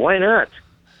 Yeah, why not?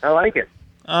 I like it.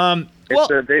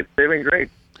 They've been great.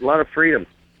 A lot of freedom.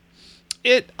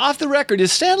 Off the record,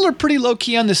 is Sandler pretty low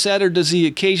key on the set, or does he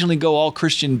occasionally go all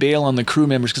Christian Bale on the crew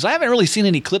members? Because I haven't really seen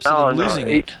any clips of him losing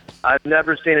it. I've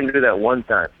never seen him do that one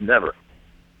time. Never.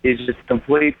 He's just a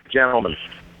complete gentleman,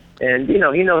 and he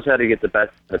knows how to get the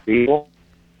best of the people.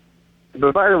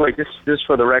 But by the way, just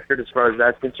for the record, as far as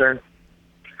that's concerned,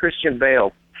 Christian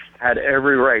Bale had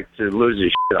every right to lose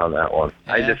his shit on that one.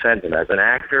 Yeah. I defend him as an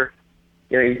actor.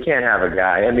 You can't have a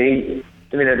guy. You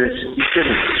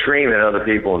shouldn't scream at other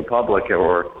people in public,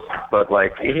 but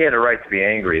he had a right to be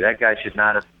angry. That guy should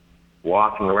not have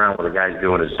walking around with a guy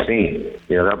doing his scene.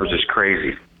 That was just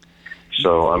crazy.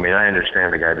 So, I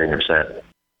understand the guy being upset.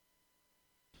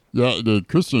 Yeah, the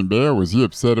Christian Bale, was he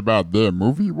upset about their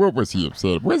movie? What was he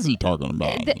upset? What is he talking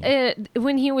about?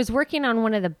 When he was working on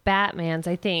one of the Batmans,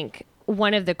 I think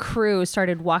one of the crew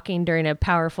started walking during a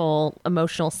powerful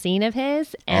emotional scene of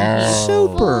his, and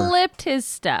he flipped his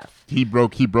stuff. He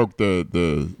broke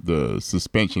the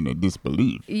suspension of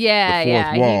disbelief. Yeah, the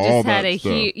fourth wall, he just had a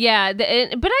stuff. huge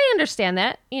but I understand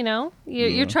that.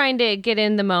 You're trying to get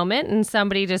in the moment, and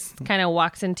somebody just kind of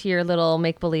walks into your little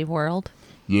make believe world.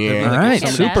 Yeah, all right,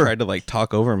 super. Tried to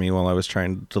talk over me while I was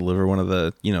trying to deliver one of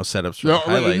the setups for the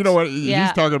highlights. You know what?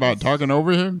 He's talking about talking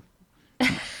over him.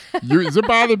 Does it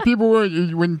bother people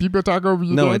when people talk over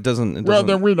you? No, it doesn't. Well,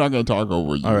 then we're not going to talk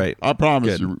over you. All right, I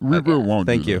promise you, we won't.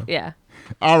 Thank you. Yeah.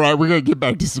 All right, we're going to get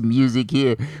back to some music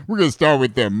here. We're going to start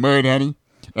with the Mud Honey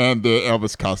and the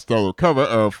Elvis Costello cover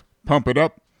of "Pump It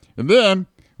Up," and then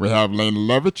we have Lena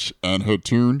Lovitch and her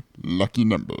tune "Lucky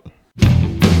Number."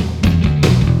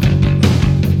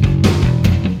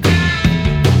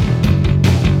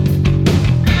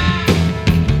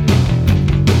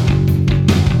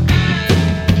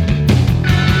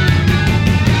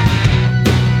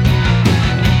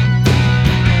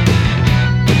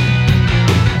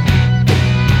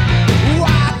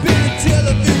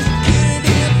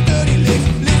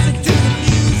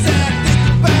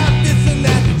 Listen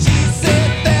that, she said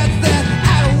that's that. I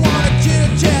don't wanna chit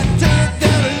chat, turn it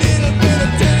down a little.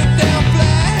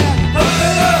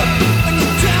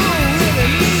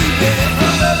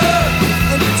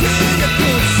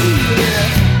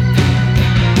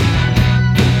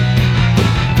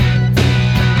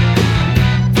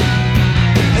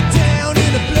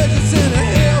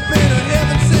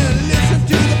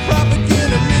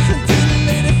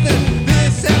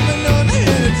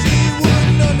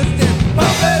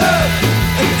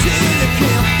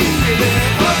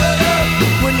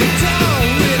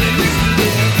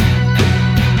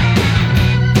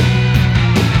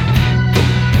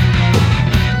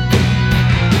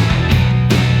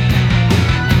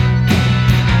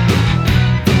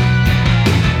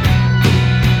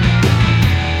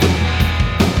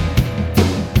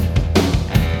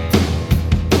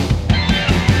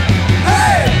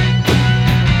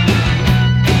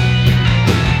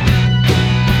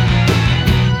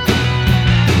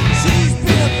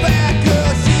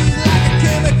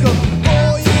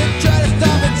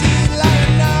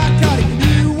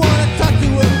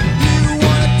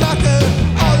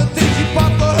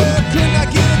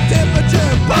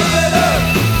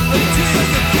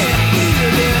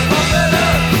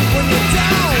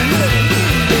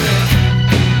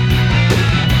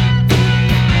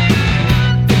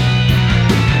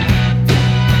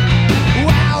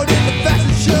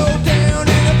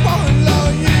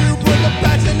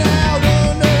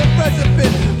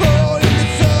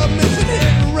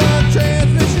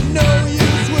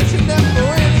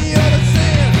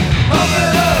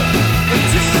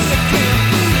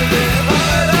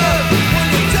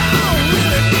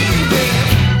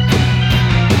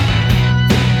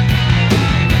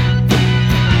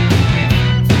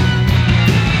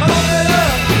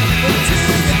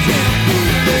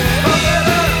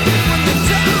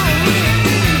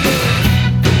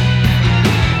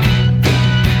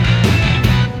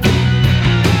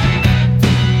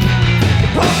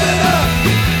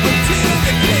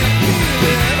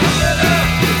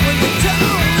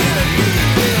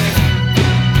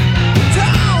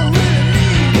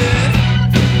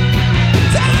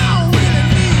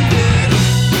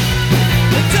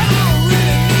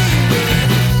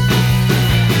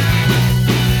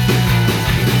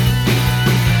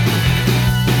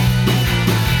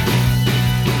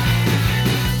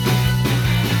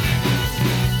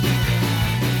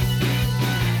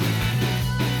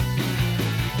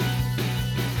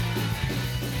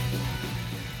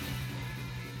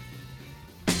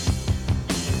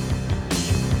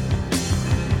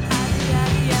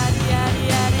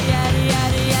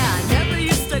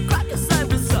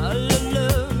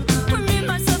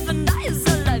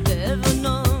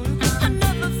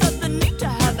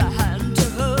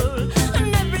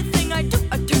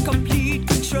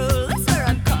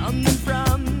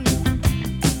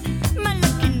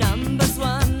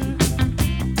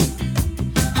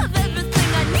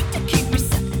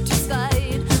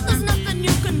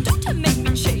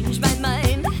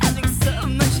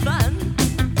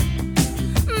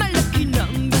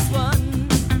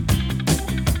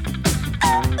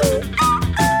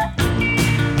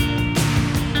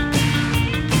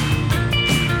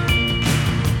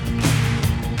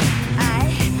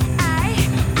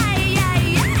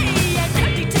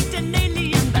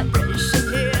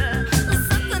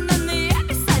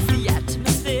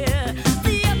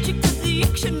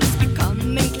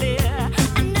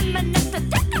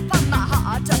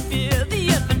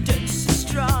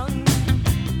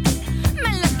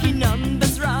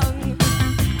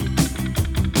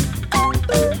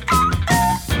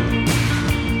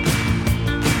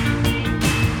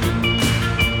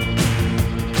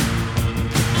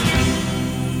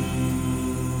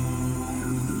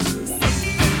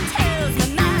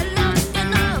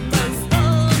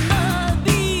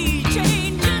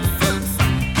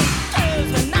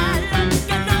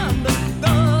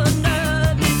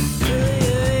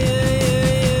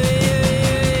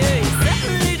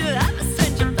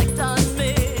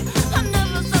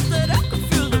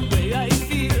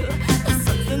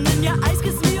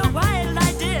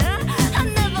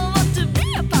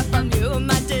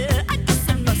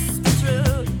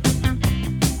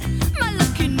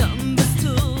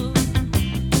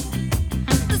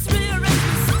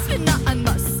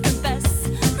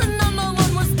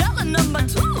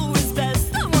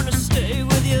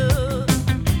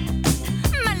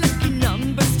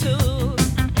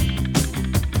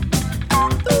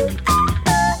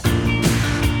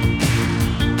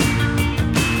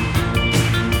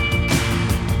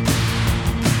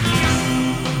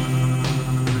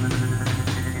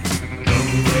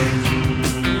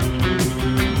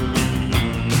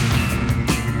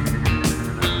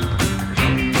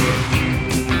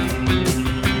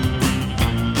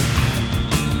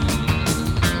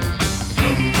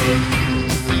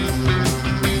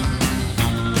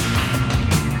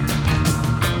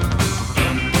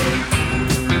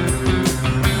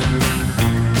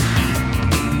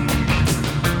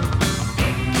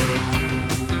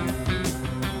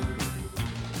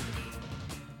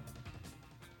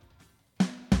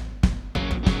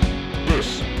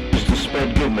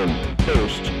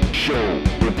 Show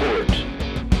Report.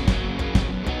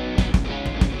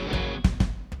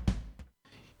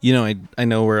 You know, I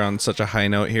know we're on such a high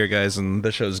note here, guys, and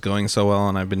the show's going so well,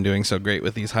 and I've been doing so great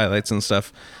with these highlights and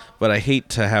stuff. But I hate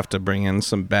to have to bring in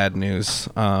some bad news.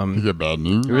 You get bad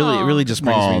news? It really just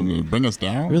brings me bring us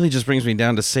down. Really just brings me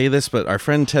down to say this, but our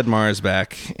friend Ted Marr is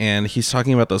back, and he's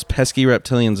talking about those pesky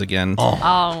reptilians again.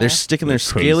 Oh. They're sticking their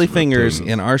scaly fingers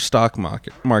in our stock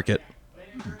market.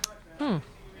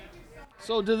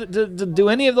 So do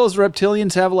any of those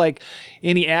reptilians have like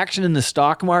any action in the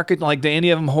stock market? Like do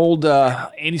any of them hold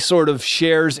any sort of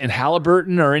shares in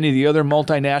Halliburton or any of the other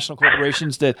multinational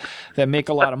corporations that make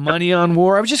a lot of money on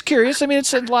war? I was just curious. I mean,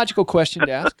 it's a logical question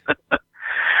to ask.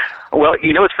 Well,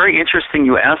 you know, it's very interesting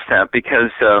you asked that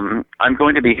because I'm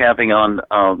going to be having on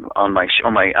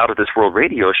my Out of This World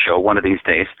radio show one of these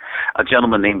days a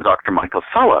gentleman named Dr. Michael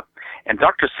Sala. And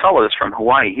Dr. Sala is from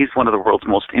Hawaii. He's one of the world's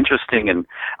most interesting, and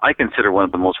I consider one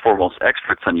of the most foremost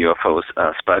experts on UFOs,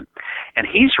 Spud. And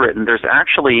he's written, there's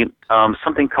actually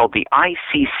something called the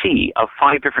ICC of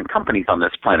 5 different companies on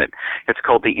this planet. It's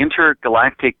called the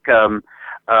Intergalactic Consortium,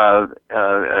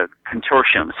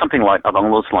 something like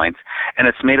along those lines. And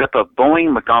it's made up of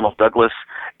Boeing, McDonnell Douglas,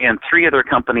 and 3 other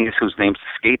companies whose names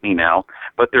escape me now.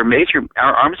 But they're major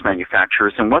arms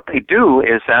manufacturers, and what they do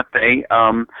is that they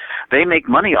make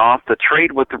money off the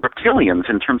trade with the reptilians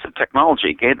in terms of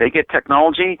technology. Okay? They get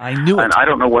technology, I knew it. And I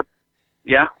don't know what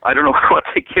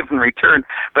they give in return.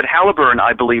 But Halliburton,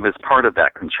 I believe, is part of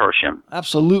that consortium.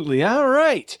 Absolutely. All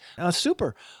right.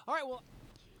 Super. All right. Well.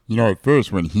 You know, at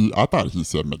first I thought he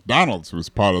said McDonald's was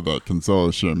part of that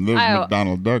consortium. There's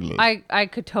McDonnell Douglas. I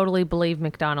could totally believe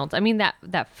McDonald's. I mean,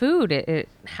 that food, it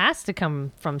has to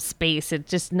come from space. It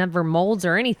just never molds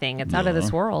or anything. It's out of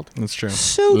this world. That's true.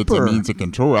 Super. It's a means of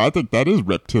control. I think that is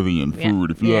reptilian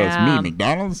food, if you ask me.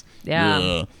 McDonald's?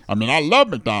 Yeah. I mean, I love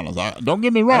McDonald's. Don't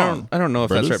get me wrong. I don't know if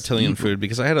that's reptilian food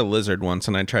because I had a lizard once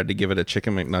and I tried to give it a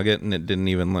chicken McNugget and it didn't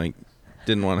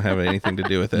want to have anything to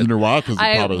do with it. You know why? Because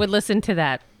I would listen to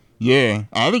that. Yeah,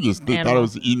 I think they thought it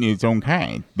was eating its own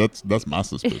kind. That's my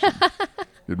suspicion.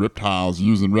 The reptiles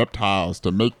using reptiles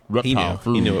to make reptile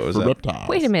food. He knew it was for up. reptiles.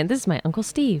 Wait a minute, this is my Uncle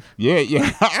Steve.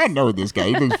 Yeah, I know this guy.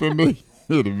 He looks familiar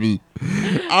to me.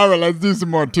 All right, let's do some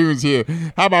more tunes here.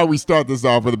 How about we start this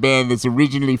off with a band that's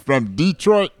originally from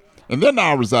Detroit, and they're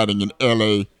now residing in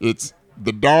L.A. It's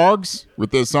The Dogs with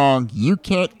their song "You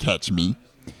Can't Catch Me."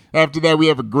 After that, we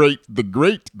have the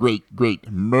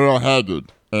great Merle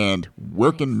Haggard and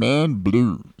Working Man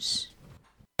Blues.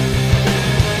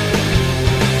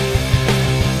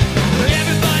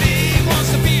 Everybody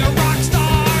wants to be a rock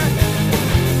star.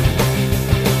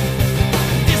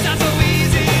 It's not so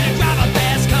easy to drive a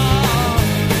fast car.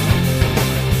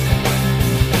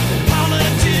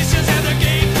 Politicians have their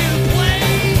game to play,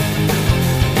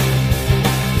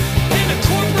 and the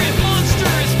corporate monster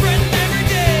is spreading every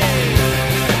day.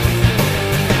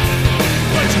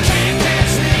 But you can't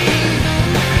catch me.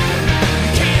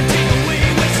 You can't take away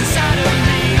what's inside.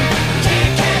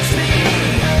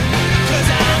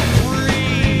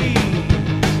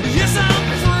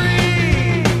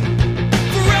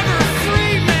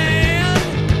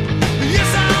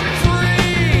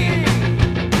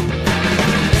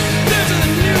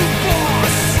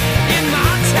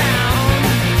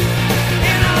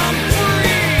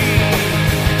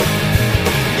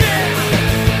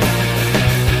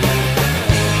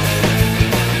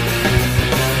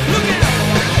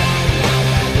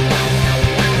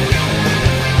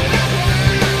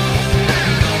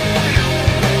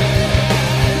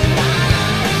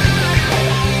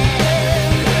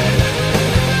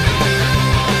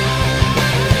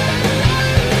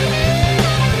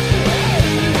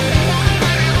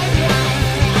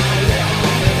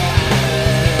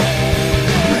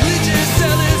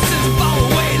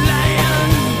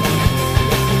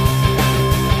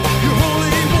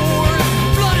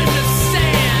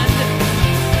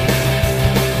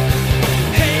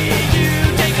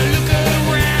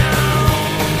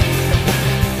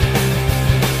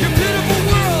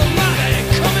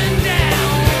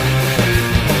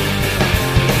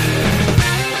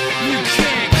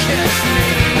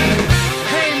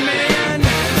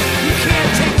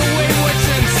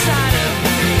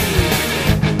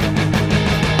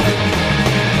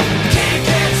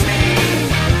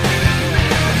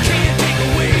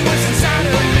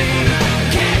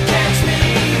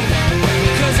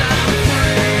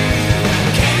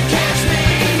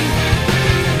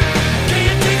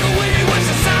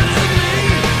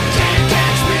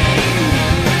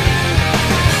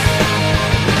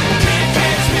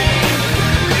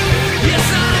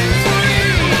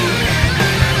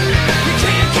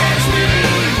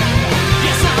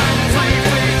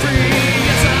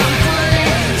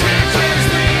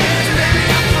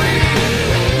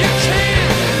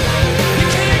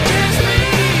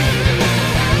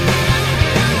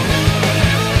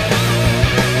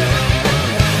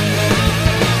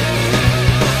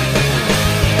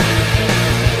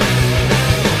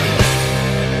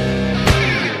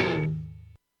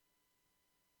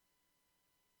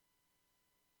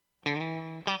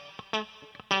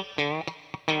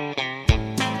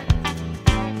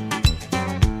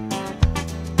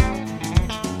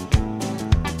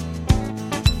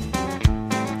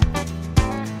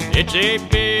 It's a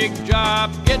big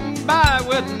job getting by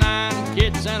with 9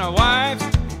 kids and a wife.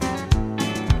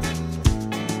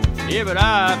 Yeah, but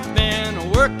I've been a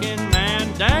working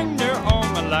man dang near all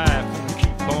my life.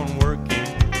 Keep on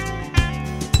working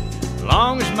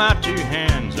long as my 2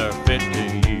 hands are fit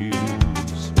to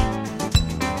use.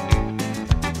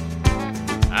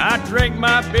 I drink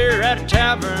my beer at a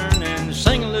tavern and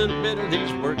sing a little bit of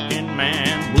these working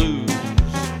man blues.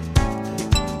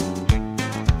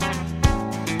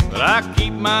 But I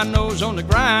keep my nose on the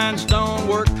grindstone,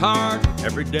 work hard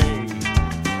every day.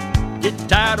 Get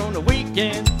tired on the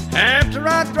weekend after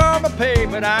I draw my pay,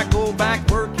 but I go back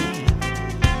working.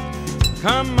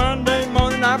 Come Monday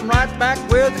morning, I'm right back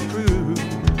with the crew.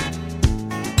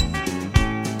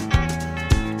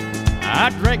 I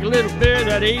drank a little beer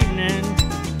that evening,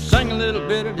 sing a little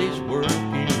bit of these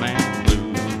working man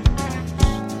blues.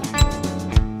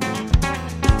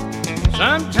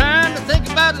 Sometimes I think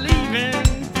about leaving,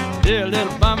 still a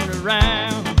little bummed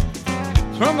around.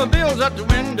 Throw my bills out the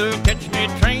window, catch me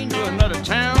a train to another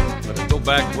town, but I go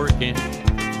back working.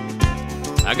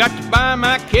 I got to buy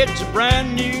my kids a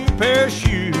brand new pair of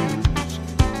shoes.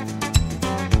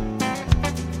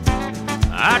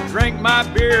 I drink my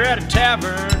beer at a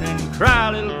tavern and cry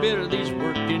a little bit of these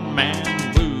working man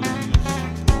blues.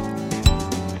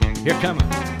 Here come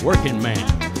a working man.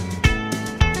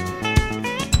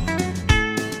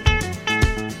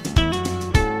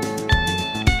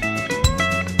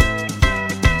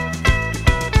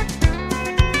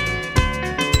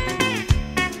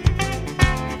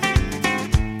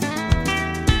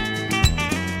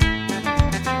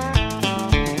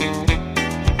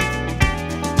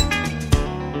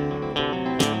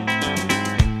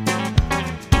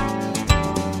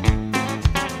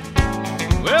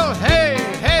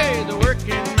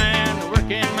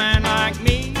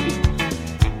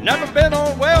 Never been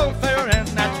on welfare, and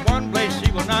that's one place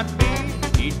he will not be.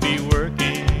 He'd be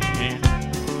working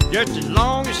just as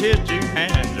long as his 2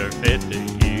 hands are fit to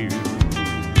use.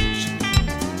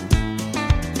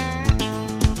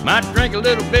 Might drink a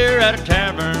little beer at a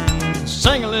tavern,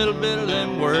 sing a little bit of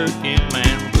them working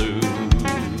man blues.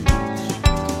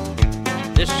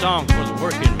 This song's for the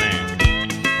working man.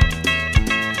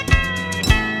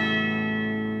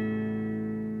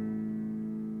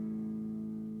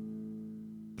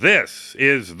 This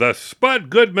is the Spud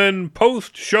Goodman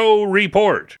post-show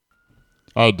report.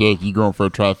 All right, Dick, you going for a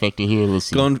trifecta here? Let's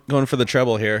see. Going for the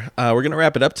treble here. We're going to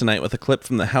wrap it up tonight with a clip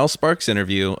from the Hal Sparks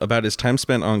interview about his time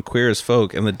spent on Queer as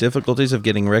Folk and the difficulties of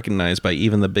getting recognized by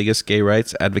even the biggest gay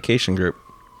rights advocacy group.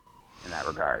 In that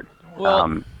regard.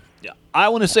 Well, I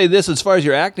want to say this as far as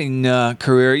your acting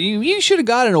career. You should have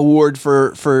got an award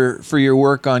for your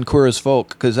work on Queer as Folk,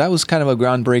 because that was kind of a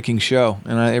groundbreaking show,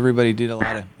 and everybody did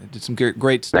some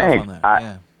great stuff Thanks. on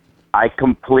that. I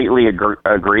completely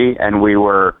agree, and we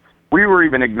were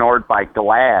even ignored by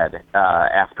GLAAD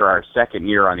after our second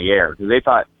year on the air, because they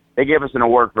thought they gave us an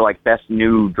award for like best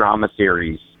new drama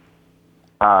series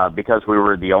because we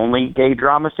were the only gay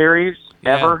drama series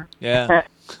ever. Yeah.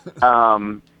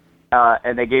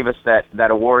 And they gave us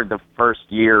that award the first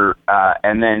year,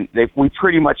 and then we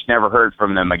pretty much never heard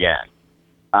from them again.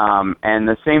 And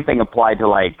the same thing applied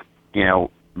to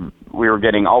we were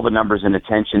getting all the numbers and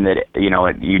attention that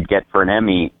you'd get for an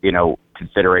Emmy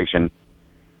consideration.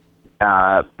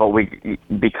 But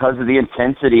because of the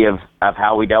intensity of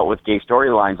how we dealt with gay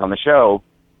storylines on the show,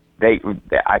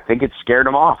 I think it scared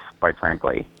them off, quite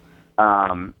frankly.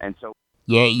 And so.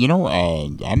 Yeah,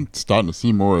 I'm starting to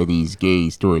see more of these gay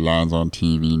storylines on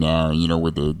TV now,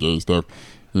 with the gay stuff.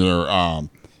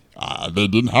 They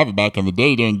didn't have it back in the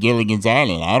day during Gilligan's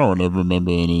Island. I don't ever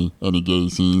remember any gay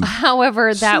scenes.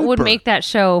 However, that would make that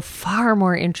show far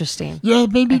more interesting. Yeah,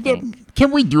 maybe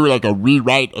can we do like a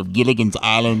rewrite of Gilligan's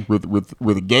Island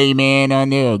with a gay man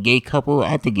on there, a gay couple?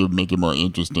 I think it would make it more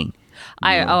interesting.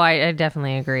 I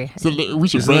definitely agree. So we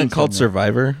should. Isn't it called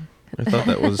Survivor? I thought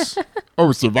that was.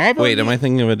 Oh, Survivor? Wait, am I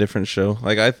thinking of a different show?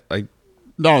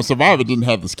 No, Survivor didn't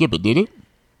have the skipper, did it?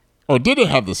 Or did it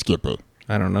have the skipper?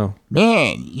 I don't know.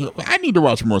 Man, I need to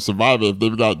watch more Survivor. If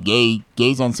they've got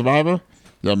gays on Survivor,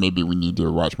 yeah, maybe we need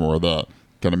to watch more of that.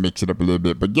 Kind of mix it up a little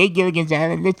bit. But Gay Gilligan's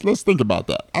Island, let's think about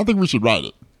that. I think we should write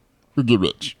it. We'll get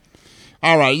rich.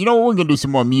 All right, we're gonna do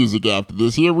some more music after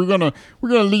this. Here we're gonna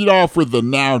lead off with the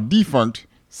now defunct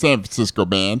San Francisco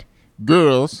band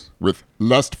Girls with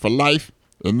Lust for Life,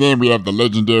 and then we have the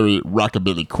legendary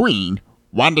rockabilly queen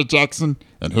Wanda Jackson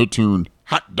and her tune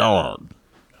Hot Dog.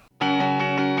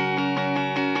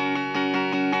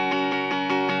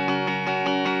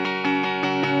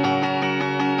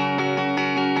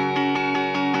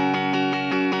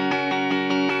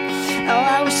 Oh,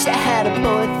 I wish I had a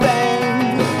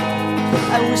boyfriend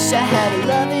I wish I had a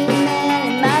loving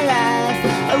man in my life.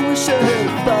 I wish I had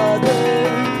a father.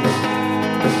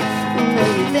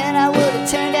 Maybe then I would have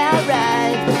turned out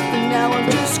right. But now I'm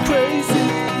just crazy.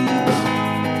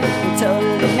 I'm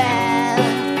totally mad.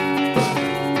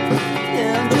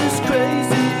 Yeah, I'm just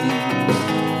crazy.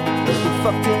 I'm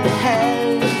fucked in the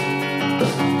head.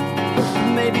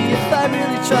 Maybe if I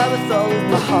really try with all of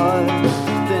my heart,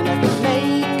 then I could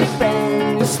make a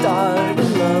brand new start in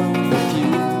love with you.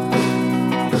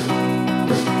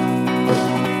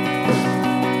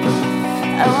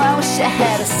 Oh, I wish I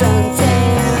had a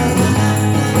suntan.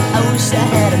 I wish I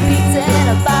had a pizza and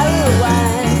a bottle of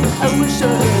wine. I wish I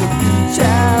had a beach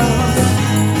house,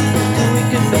 and we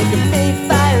could make a big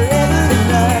fire every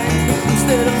night.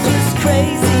 Instead I'm just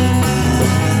crazy,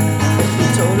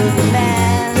 totally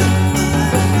mad.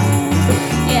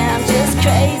 Yeah, I'm just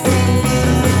crazy,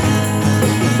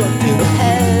 fucked in the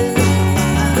head.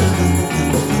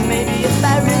 Maybe if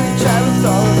I really try with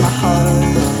all of my heart,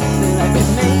 then I could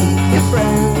make a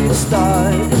brand new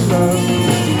start in love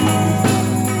with you.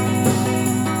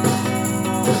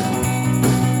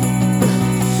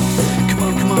 Come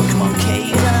on, come on, come on,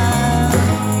 Kayla.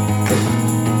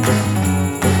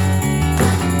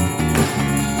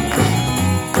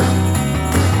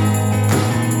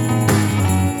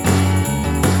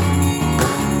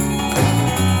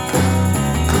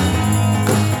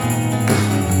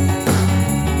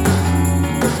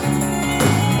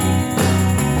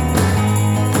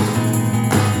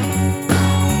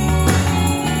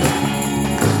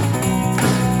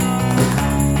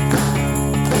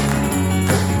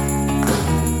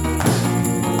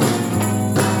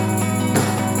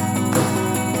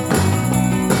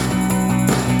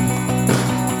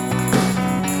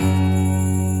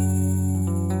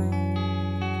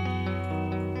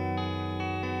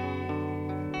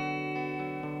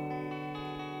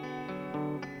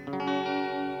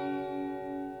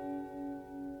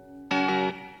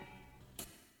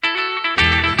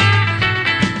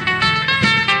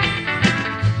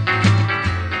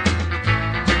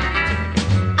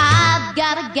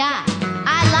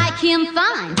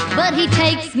 But he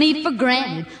takes me for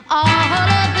granted all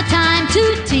of the time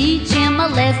to teach him a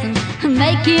lesson,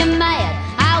 make him mad.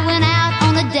 I went out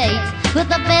on a date with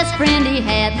the best friend he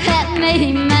had. That made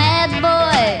him mad,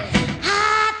 boy.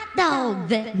 Hot dog,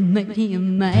 that made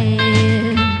him mad.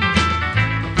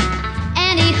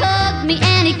 And he hugged me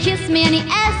and he kissed me and he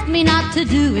asked me not to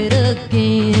do it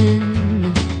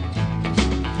again.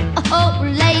 Oh,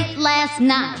 late last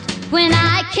night when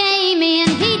I came in,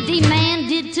 he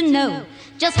demanded to know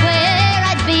just where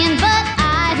I'd been, but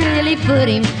I really put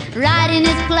him right in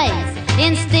his place.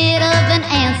 Instead of an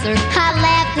answer, I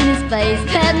laughed in his face.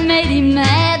 That made him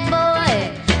mad,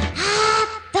 boy. Hot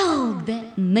dog,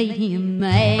 that made him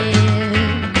mad.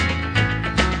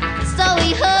 So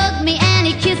he hugged me and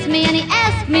he kissed me and he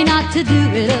asked me not to do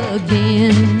it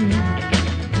again.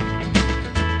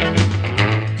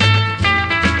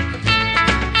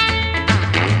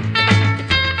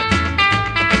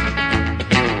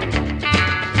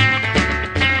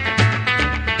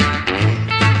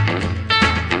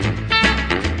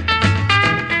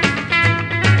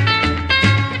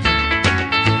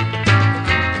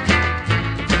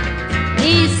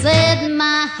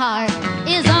 Heart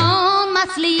is on my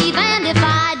sleeve, and if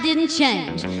I didn't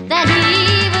change, that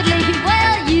he would leave.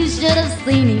 Well, you should have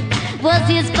seen him. Was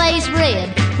his face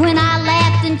red when I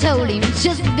laughed and told him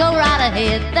just go right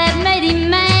ahead? That made him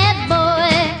mad, boy.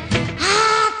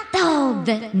 Hot dog,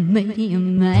 that made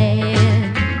him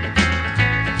mad.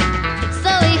 So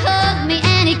he hugged me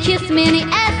and he kissed me and he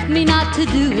asked me not to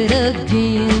do it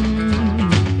again.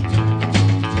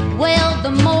 Well,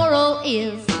 the moral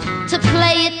is to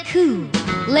play it cool.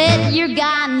 Let your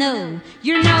guy know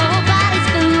you're nobody's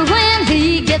fool. When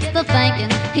he gets to thinking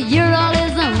you're all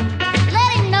his own,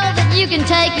 let him know that you can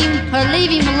take him or leave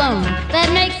him alone.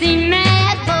 That makes him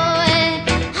mad, boy.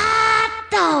 Hot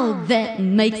dog, that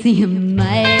makes him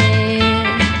mad.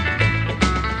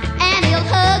 And he'll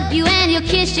hug you and he'll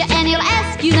kiss you and he'll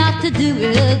ask you not to do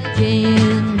it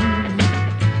again.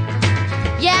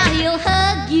 Yeah, he'll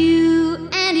hug you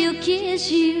and he'll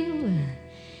kiss you.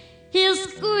 He'll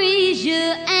squeeze you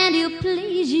and he'll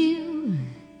please you,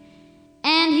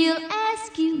 and he'll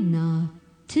ask you not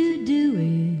to do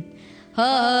it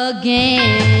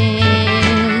again.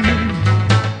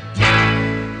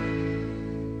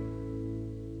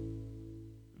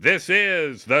 This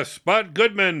is the Spud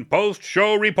Goodman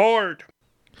Post-Show Report.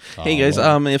 Hey guys,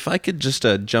 if I could just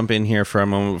jump in here for a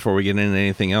moment before we get into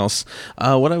anything else.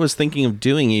 What I was thinking of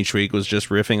doing each week was just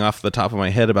riffing off the top of my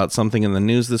head about something in the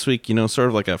news this week, sort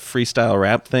of like a freestyle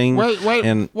rap thing. Wait,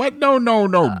 what?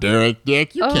 No, Derek, you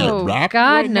can't rap.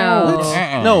 God, no.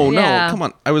 No, come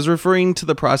on. I was referring to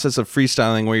the process of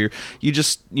freestyling where you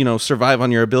just, survive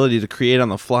on your ability to create on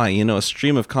the fly, a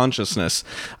stream of consciousness.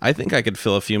 I think I could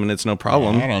fill a few minutes, no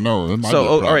problem. I don't know.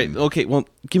 All right, okay, well,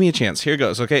 give me a chance. Here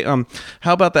goes, okay?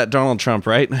 How about that Donald Trump,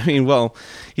 right? I mean, well,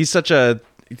 he's such a...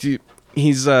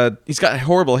 He's got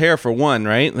horrible hair for one,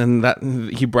 right? And that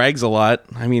he brags a lot.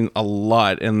 I mean, a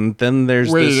lot. And then there's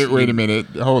wait a minute.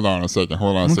 Hold on a second.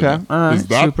 Okay. All right. Is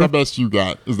that the best you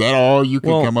got? Is that all you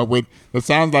can come up with? It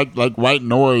sounds like white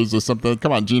noise or something.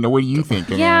 Come on, Gina. What do you think?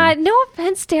 Yeah, no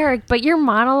offense, Derek, but your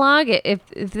monologue, if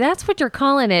that's what you're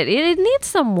calling it, it needs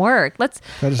some work. Let's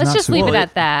just leave it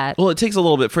at that. Well, it takes a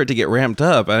little bit for it to get ramped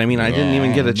up. I mean, I didn't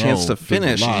even get a chance to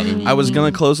finish. I was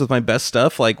gonna close with my best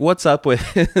stuff. Like, what's up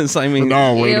with this? I mean,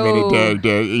 no, wait a minute, Derek.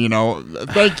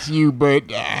 Thanks you, but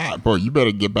boy, you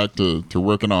better get back to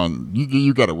working on.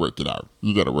 You got to work it out.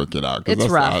 It's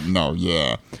rough.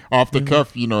 Off the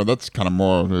cuff. That's kind of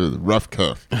more rough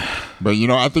cuff. But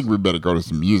I think we better go to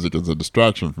some music as a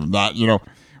distraction from that.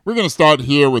 We're gonna start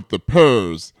here with the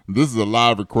Purrs. This is a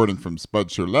live recording from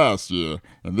Spud Show last year,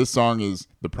 and this song is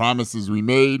 "The Promises We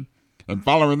Made." And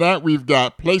following that, we've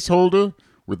got Placeholder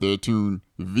with their tune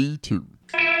V2.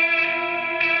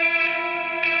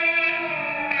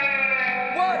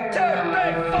 1, 2,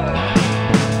 3, 4.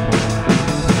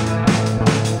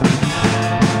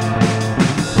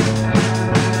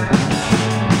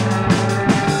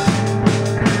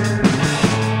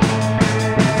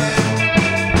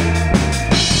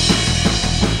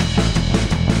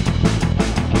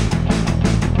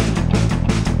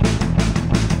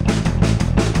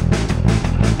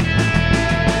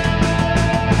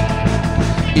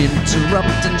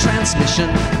 Interrupting transmission.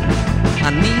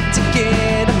 I need to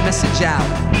get a message out.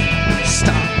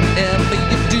 Stop whatever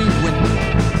you're doing,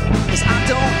 'cause I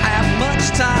don't have much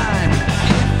time.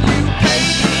 If you pay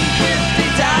me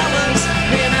 $50,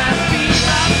 then I'd be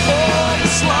right for the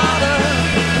slaughter.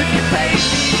 If you pay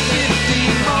me 50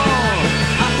 more,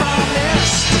 I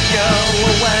promise to go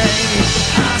away.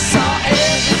 I saw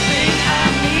everything I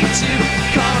need to.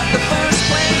 Caught the first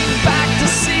plane back to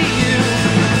see you.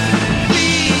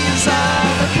 These are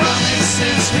the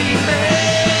promises we made.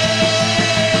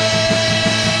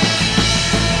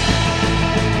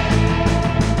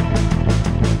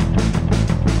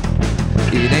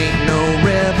 It ain't no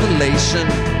revelation.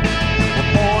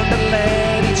 We're born to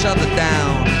let each other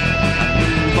down. I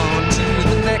move on to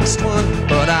the next one,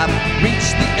 but I've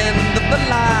reached the end of the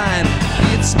line.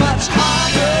 It's much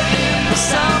harder in the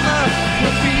summer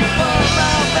when people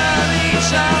love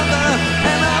each other,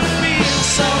 and I feel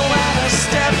so out of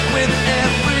step with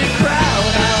every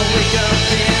crowd I wake up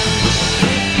in.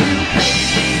 If you pay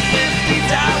me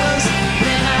 $50,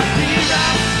 then I'd be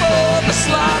right for the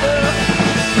slaughter.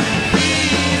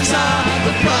 These are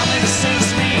the promises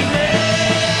we made.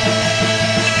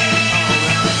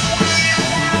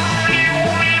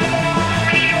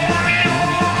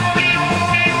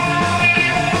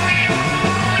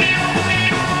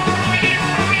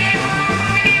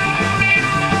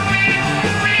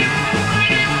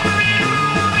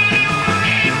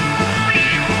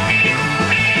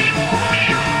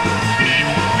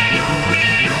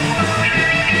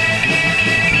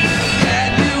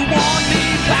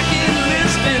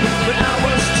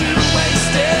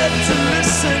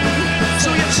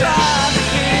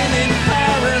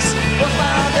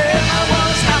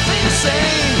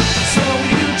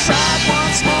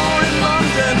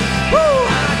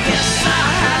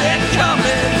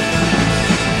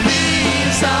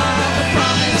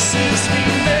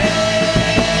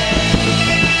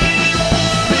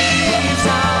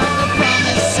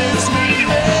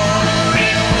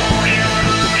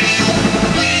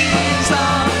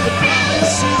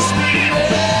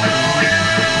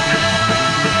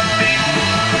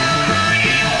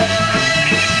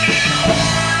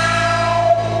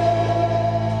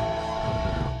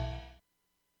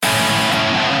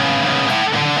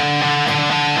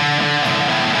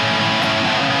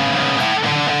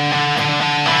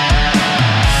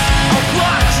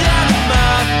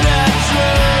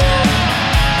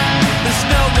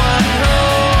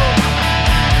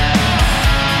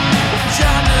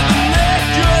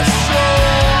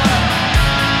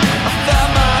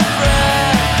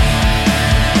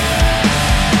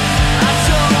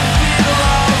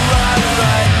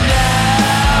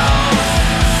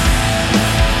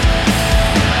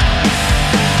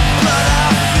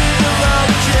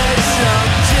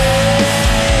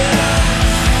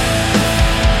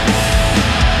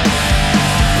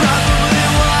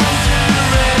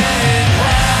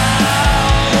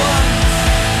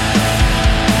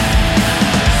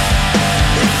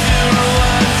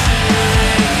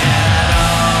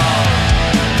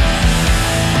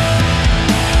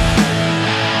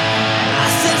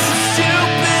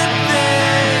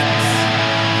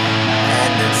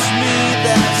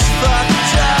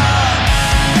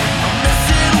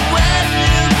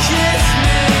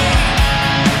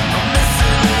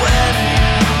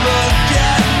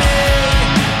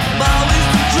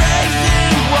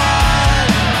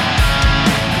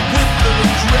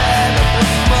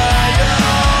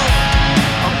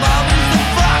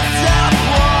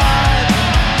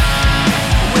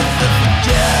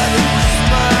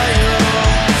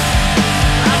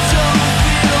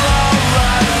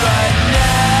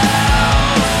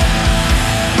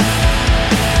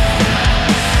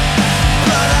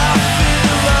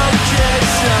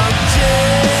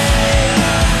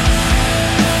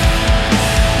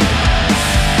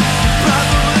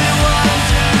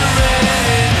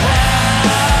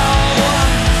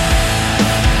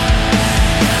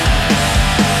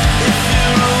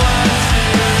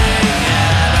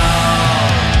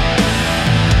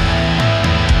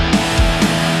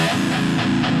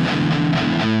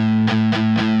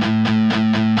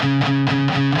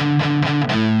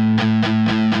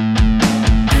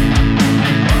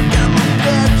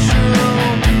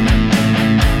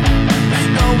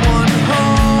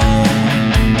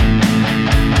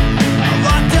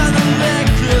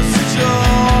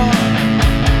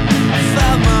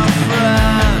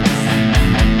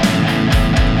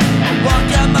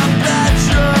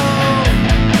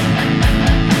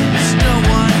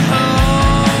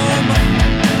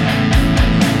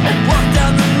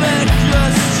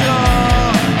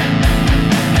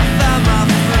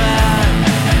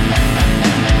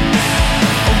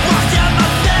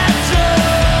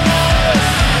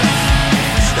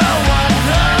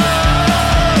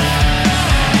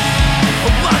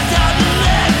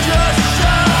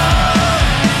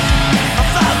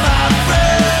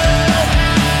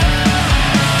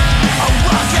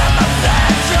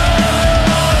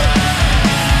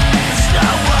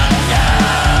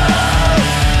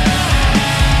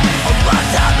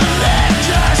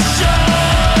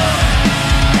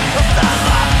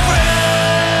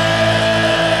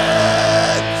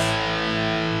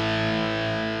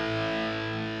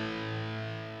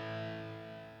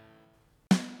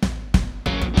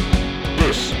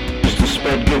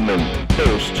 Spud Goodman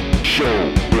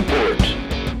Post-Show Report.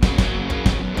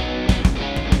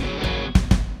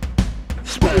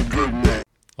 Spud Goodman.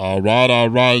 All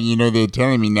right. You know, they're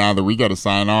telling me now that we got to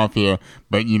sign off here.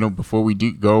 But, you know, before we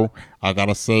do go, I got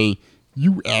to say,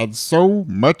 you add so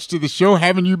much to the show.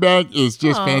 Having you back is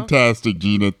just fantastic,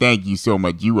 Gina. Thank you so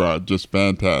much. You are just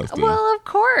fantastic. Well, of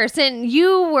course. And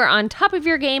you were on top of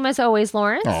your game as always,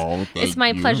 Lawrence. Oh, it's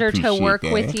my pleasure to work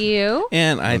with you.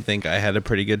 And I think I had a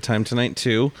pretty good time tonight,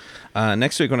 too.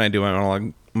 Next week when I do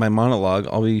my monologue,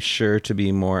 I'll be sure to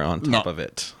be more on top of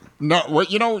it. No, well,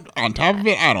 you know, on top of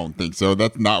it, I don't think so.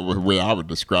 That's not the way I would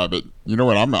describe it. You know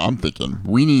what I'm thinking?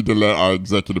 We need to let our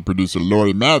executive producer,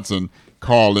 Lori Madsen,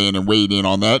 call in and weigh in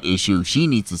on that issue. She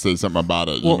needs to say something about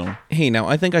it, you know? Hey, now,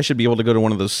 I think I should be able to go to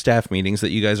one of those staff meetings that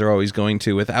you guys are always going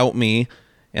to without me,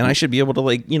 and I should be able to,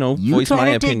 voice my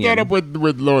opinion. Take that up with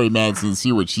Lori Madsen and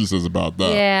see what she says about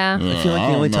that. Yeah. I feel like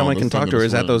the only time I can talk to her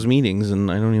is at those meetings, and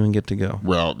I don't even get to go.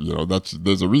 Well, you know,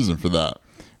 there's a reason for that.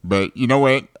 But you know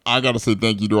what? I got to say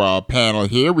thank you to our panel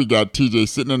here. We got TJ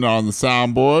sitting in on the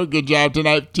soundboard. Good job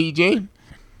tonight, TJ.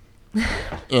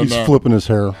 He's flipping his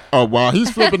hair. Oh, while he's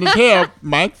flipping his hair,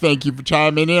 Mike, thank you for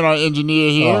chiming in, our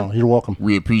engineer here. Oh, you're welcome.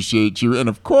 We appreciate you. And,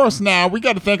 of course, now we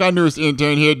got to thank our newest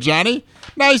intern here, Johnny.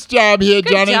 Nice job here,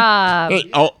 Johnny. Good job.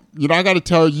 Hey, you know, I got to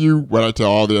tell you what I tell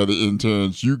all the other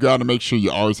interns. You got to make sure you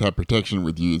always have protection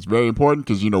with you. It's very important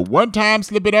because, you know, one time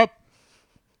slip it up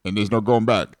and there's no going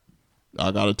back.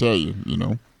 I got to tell you, you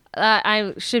know.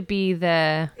 I should be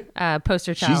the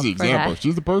poster child. She's the example.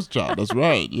 She's the poster child. That's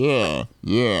right. Yeah.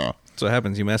 So what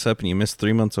happens? You mess up and you miss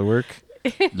 3 months of work?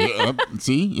 Yeah.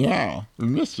 See? Yeah. We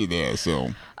missed you there,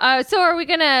 so. So are we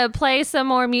going to play some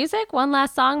more music? One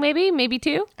last song, maybe? Maybe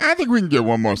two? I think we can get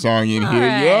one more song in All here.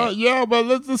 right. Yeah, but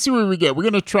let's see what we get. We're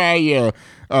going to try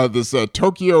this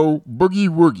Tokyo Boogie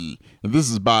Woogie. And this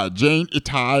is by Jane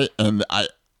Itai and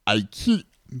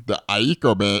the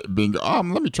Aiko Bingo.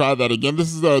 Let me try that again.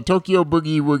 This is Tokyo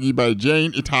Boogie Woogie by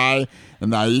Jane Itai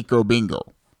and the Aiko Bingo.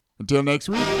 Until next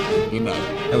week, good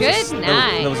night. Good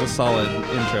night. That was a solid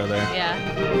intro there. Yeah.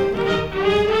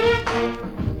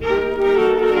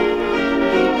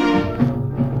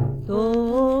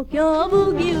 東京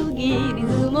ブギウギリ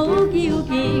ズムウキウ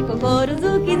キ心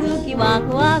ズキズキワ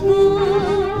クワク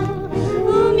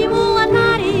海も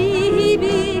渡り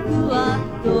響くわ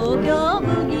東京ブ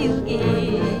ギウギ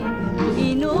ブ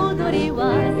ギの踊りは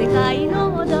世界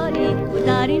の踊り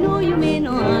二人の夢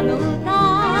のあの歌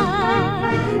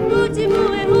内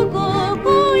笛吹こう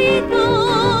恋と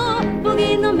ブ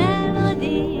ギのメロディ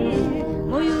ー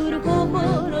燃ゆる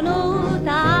心の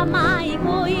歌甘い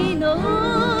恋の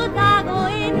歌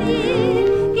声に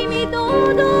君と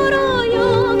踊ろうよ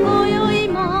今宵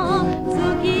も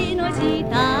月の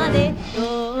下で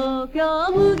東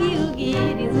京ブギウギ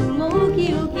リズムウ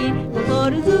キウキ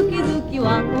心ズキズキ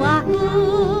ワクワク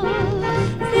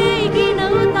正義な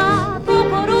歌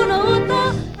心の歌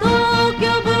東京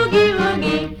ブギウ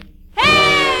ギ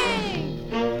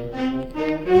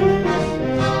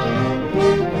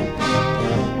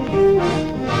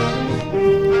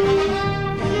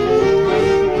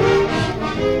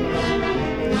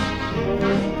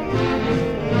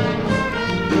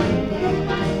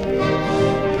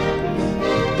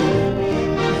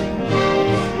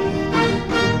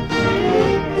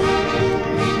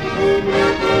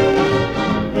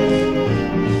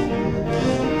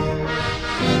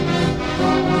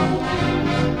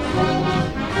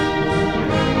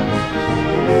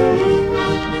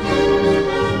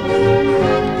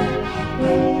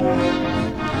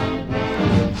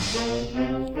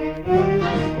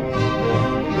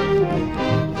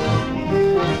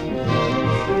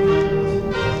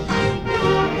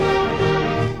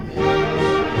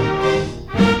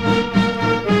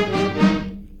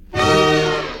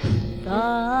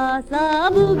さ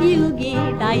あブギウギ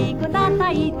太鼓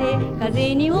叩いて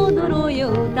風に踊ろうよ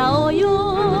歌おう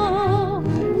よ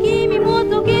君も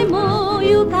時も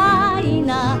愉快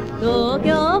な東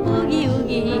京ブギウ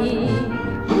ギ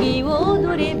ブギを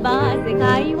踊れば世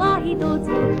界は一つ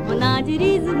同じ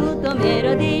リズムとメ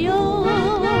ロディーよ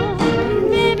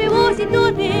手拍子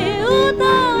と手歌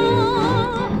お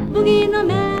うブギの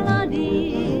メロデ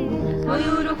ィー燃ゆ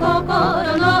る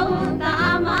心の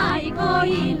歌甘い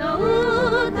恋の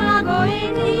歌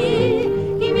声に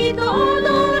君と踊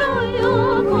ろうよ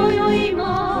今宵も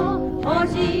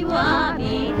星を浴び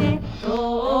て東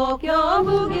京ブ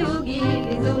ギウギ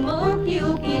リズムウキウ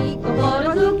キ心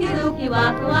ズキズキワ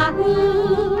クワク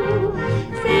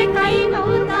世界の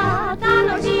歌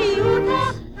楽しい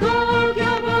歌東京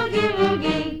ブギウギ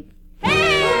ブギ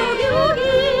ウギ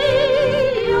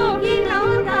陽気な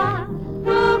歌東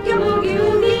京ブギウ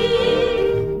ギ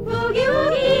ブギウ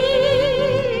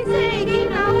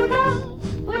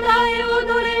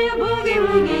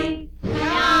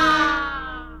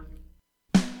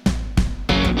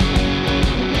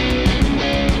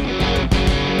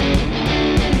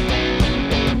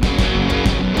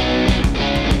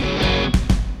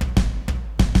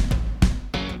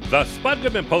The Spud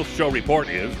Goodman Post-Show Report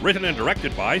is written and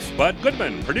directed by Spud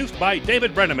Goodman, produced by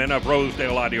David Brenneman of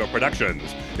Rosedale Audio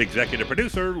Productions. Executive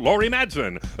producer, Lori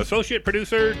Madsen. Associate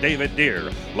producer, David Deere.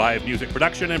 Live music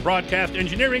production and broadcast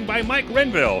engineering by Mike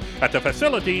Renville at the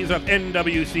facilities of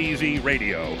NWCZ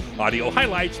Radio. Audio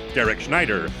highlights, Derek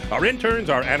Schneider. Our interns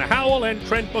are Anna Howell and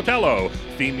Trent Botello.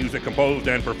 Theme music composed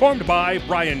and performed by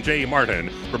Brian J. Martin.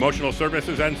 Promotional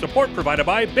services and support provided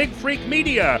by Big Freak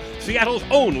Media, Seattle's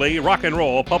only rock and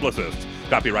roll publicist.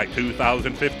 Copyright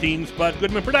 2015 Spud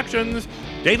Goodman Productions.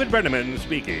 David Brenneman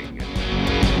speaking.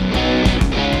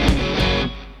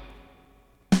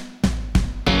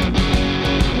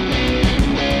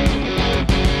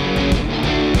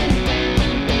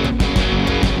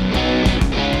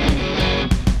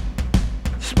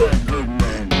 Spud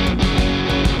Goodman.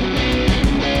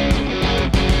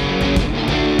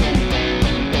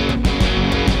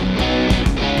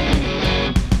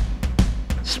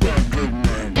 Spud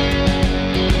Goodman.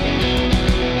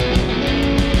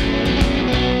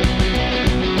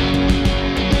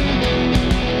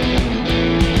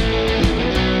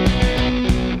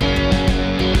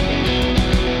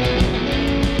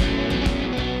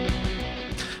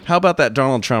 How about that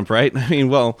Donald Trump, right? I mean,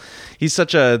 well, he's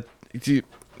such a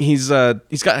he's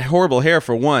got horrible hair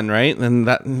for one, right? And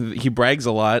that he brags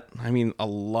a lot. I mean, a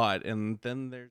lot. And then there's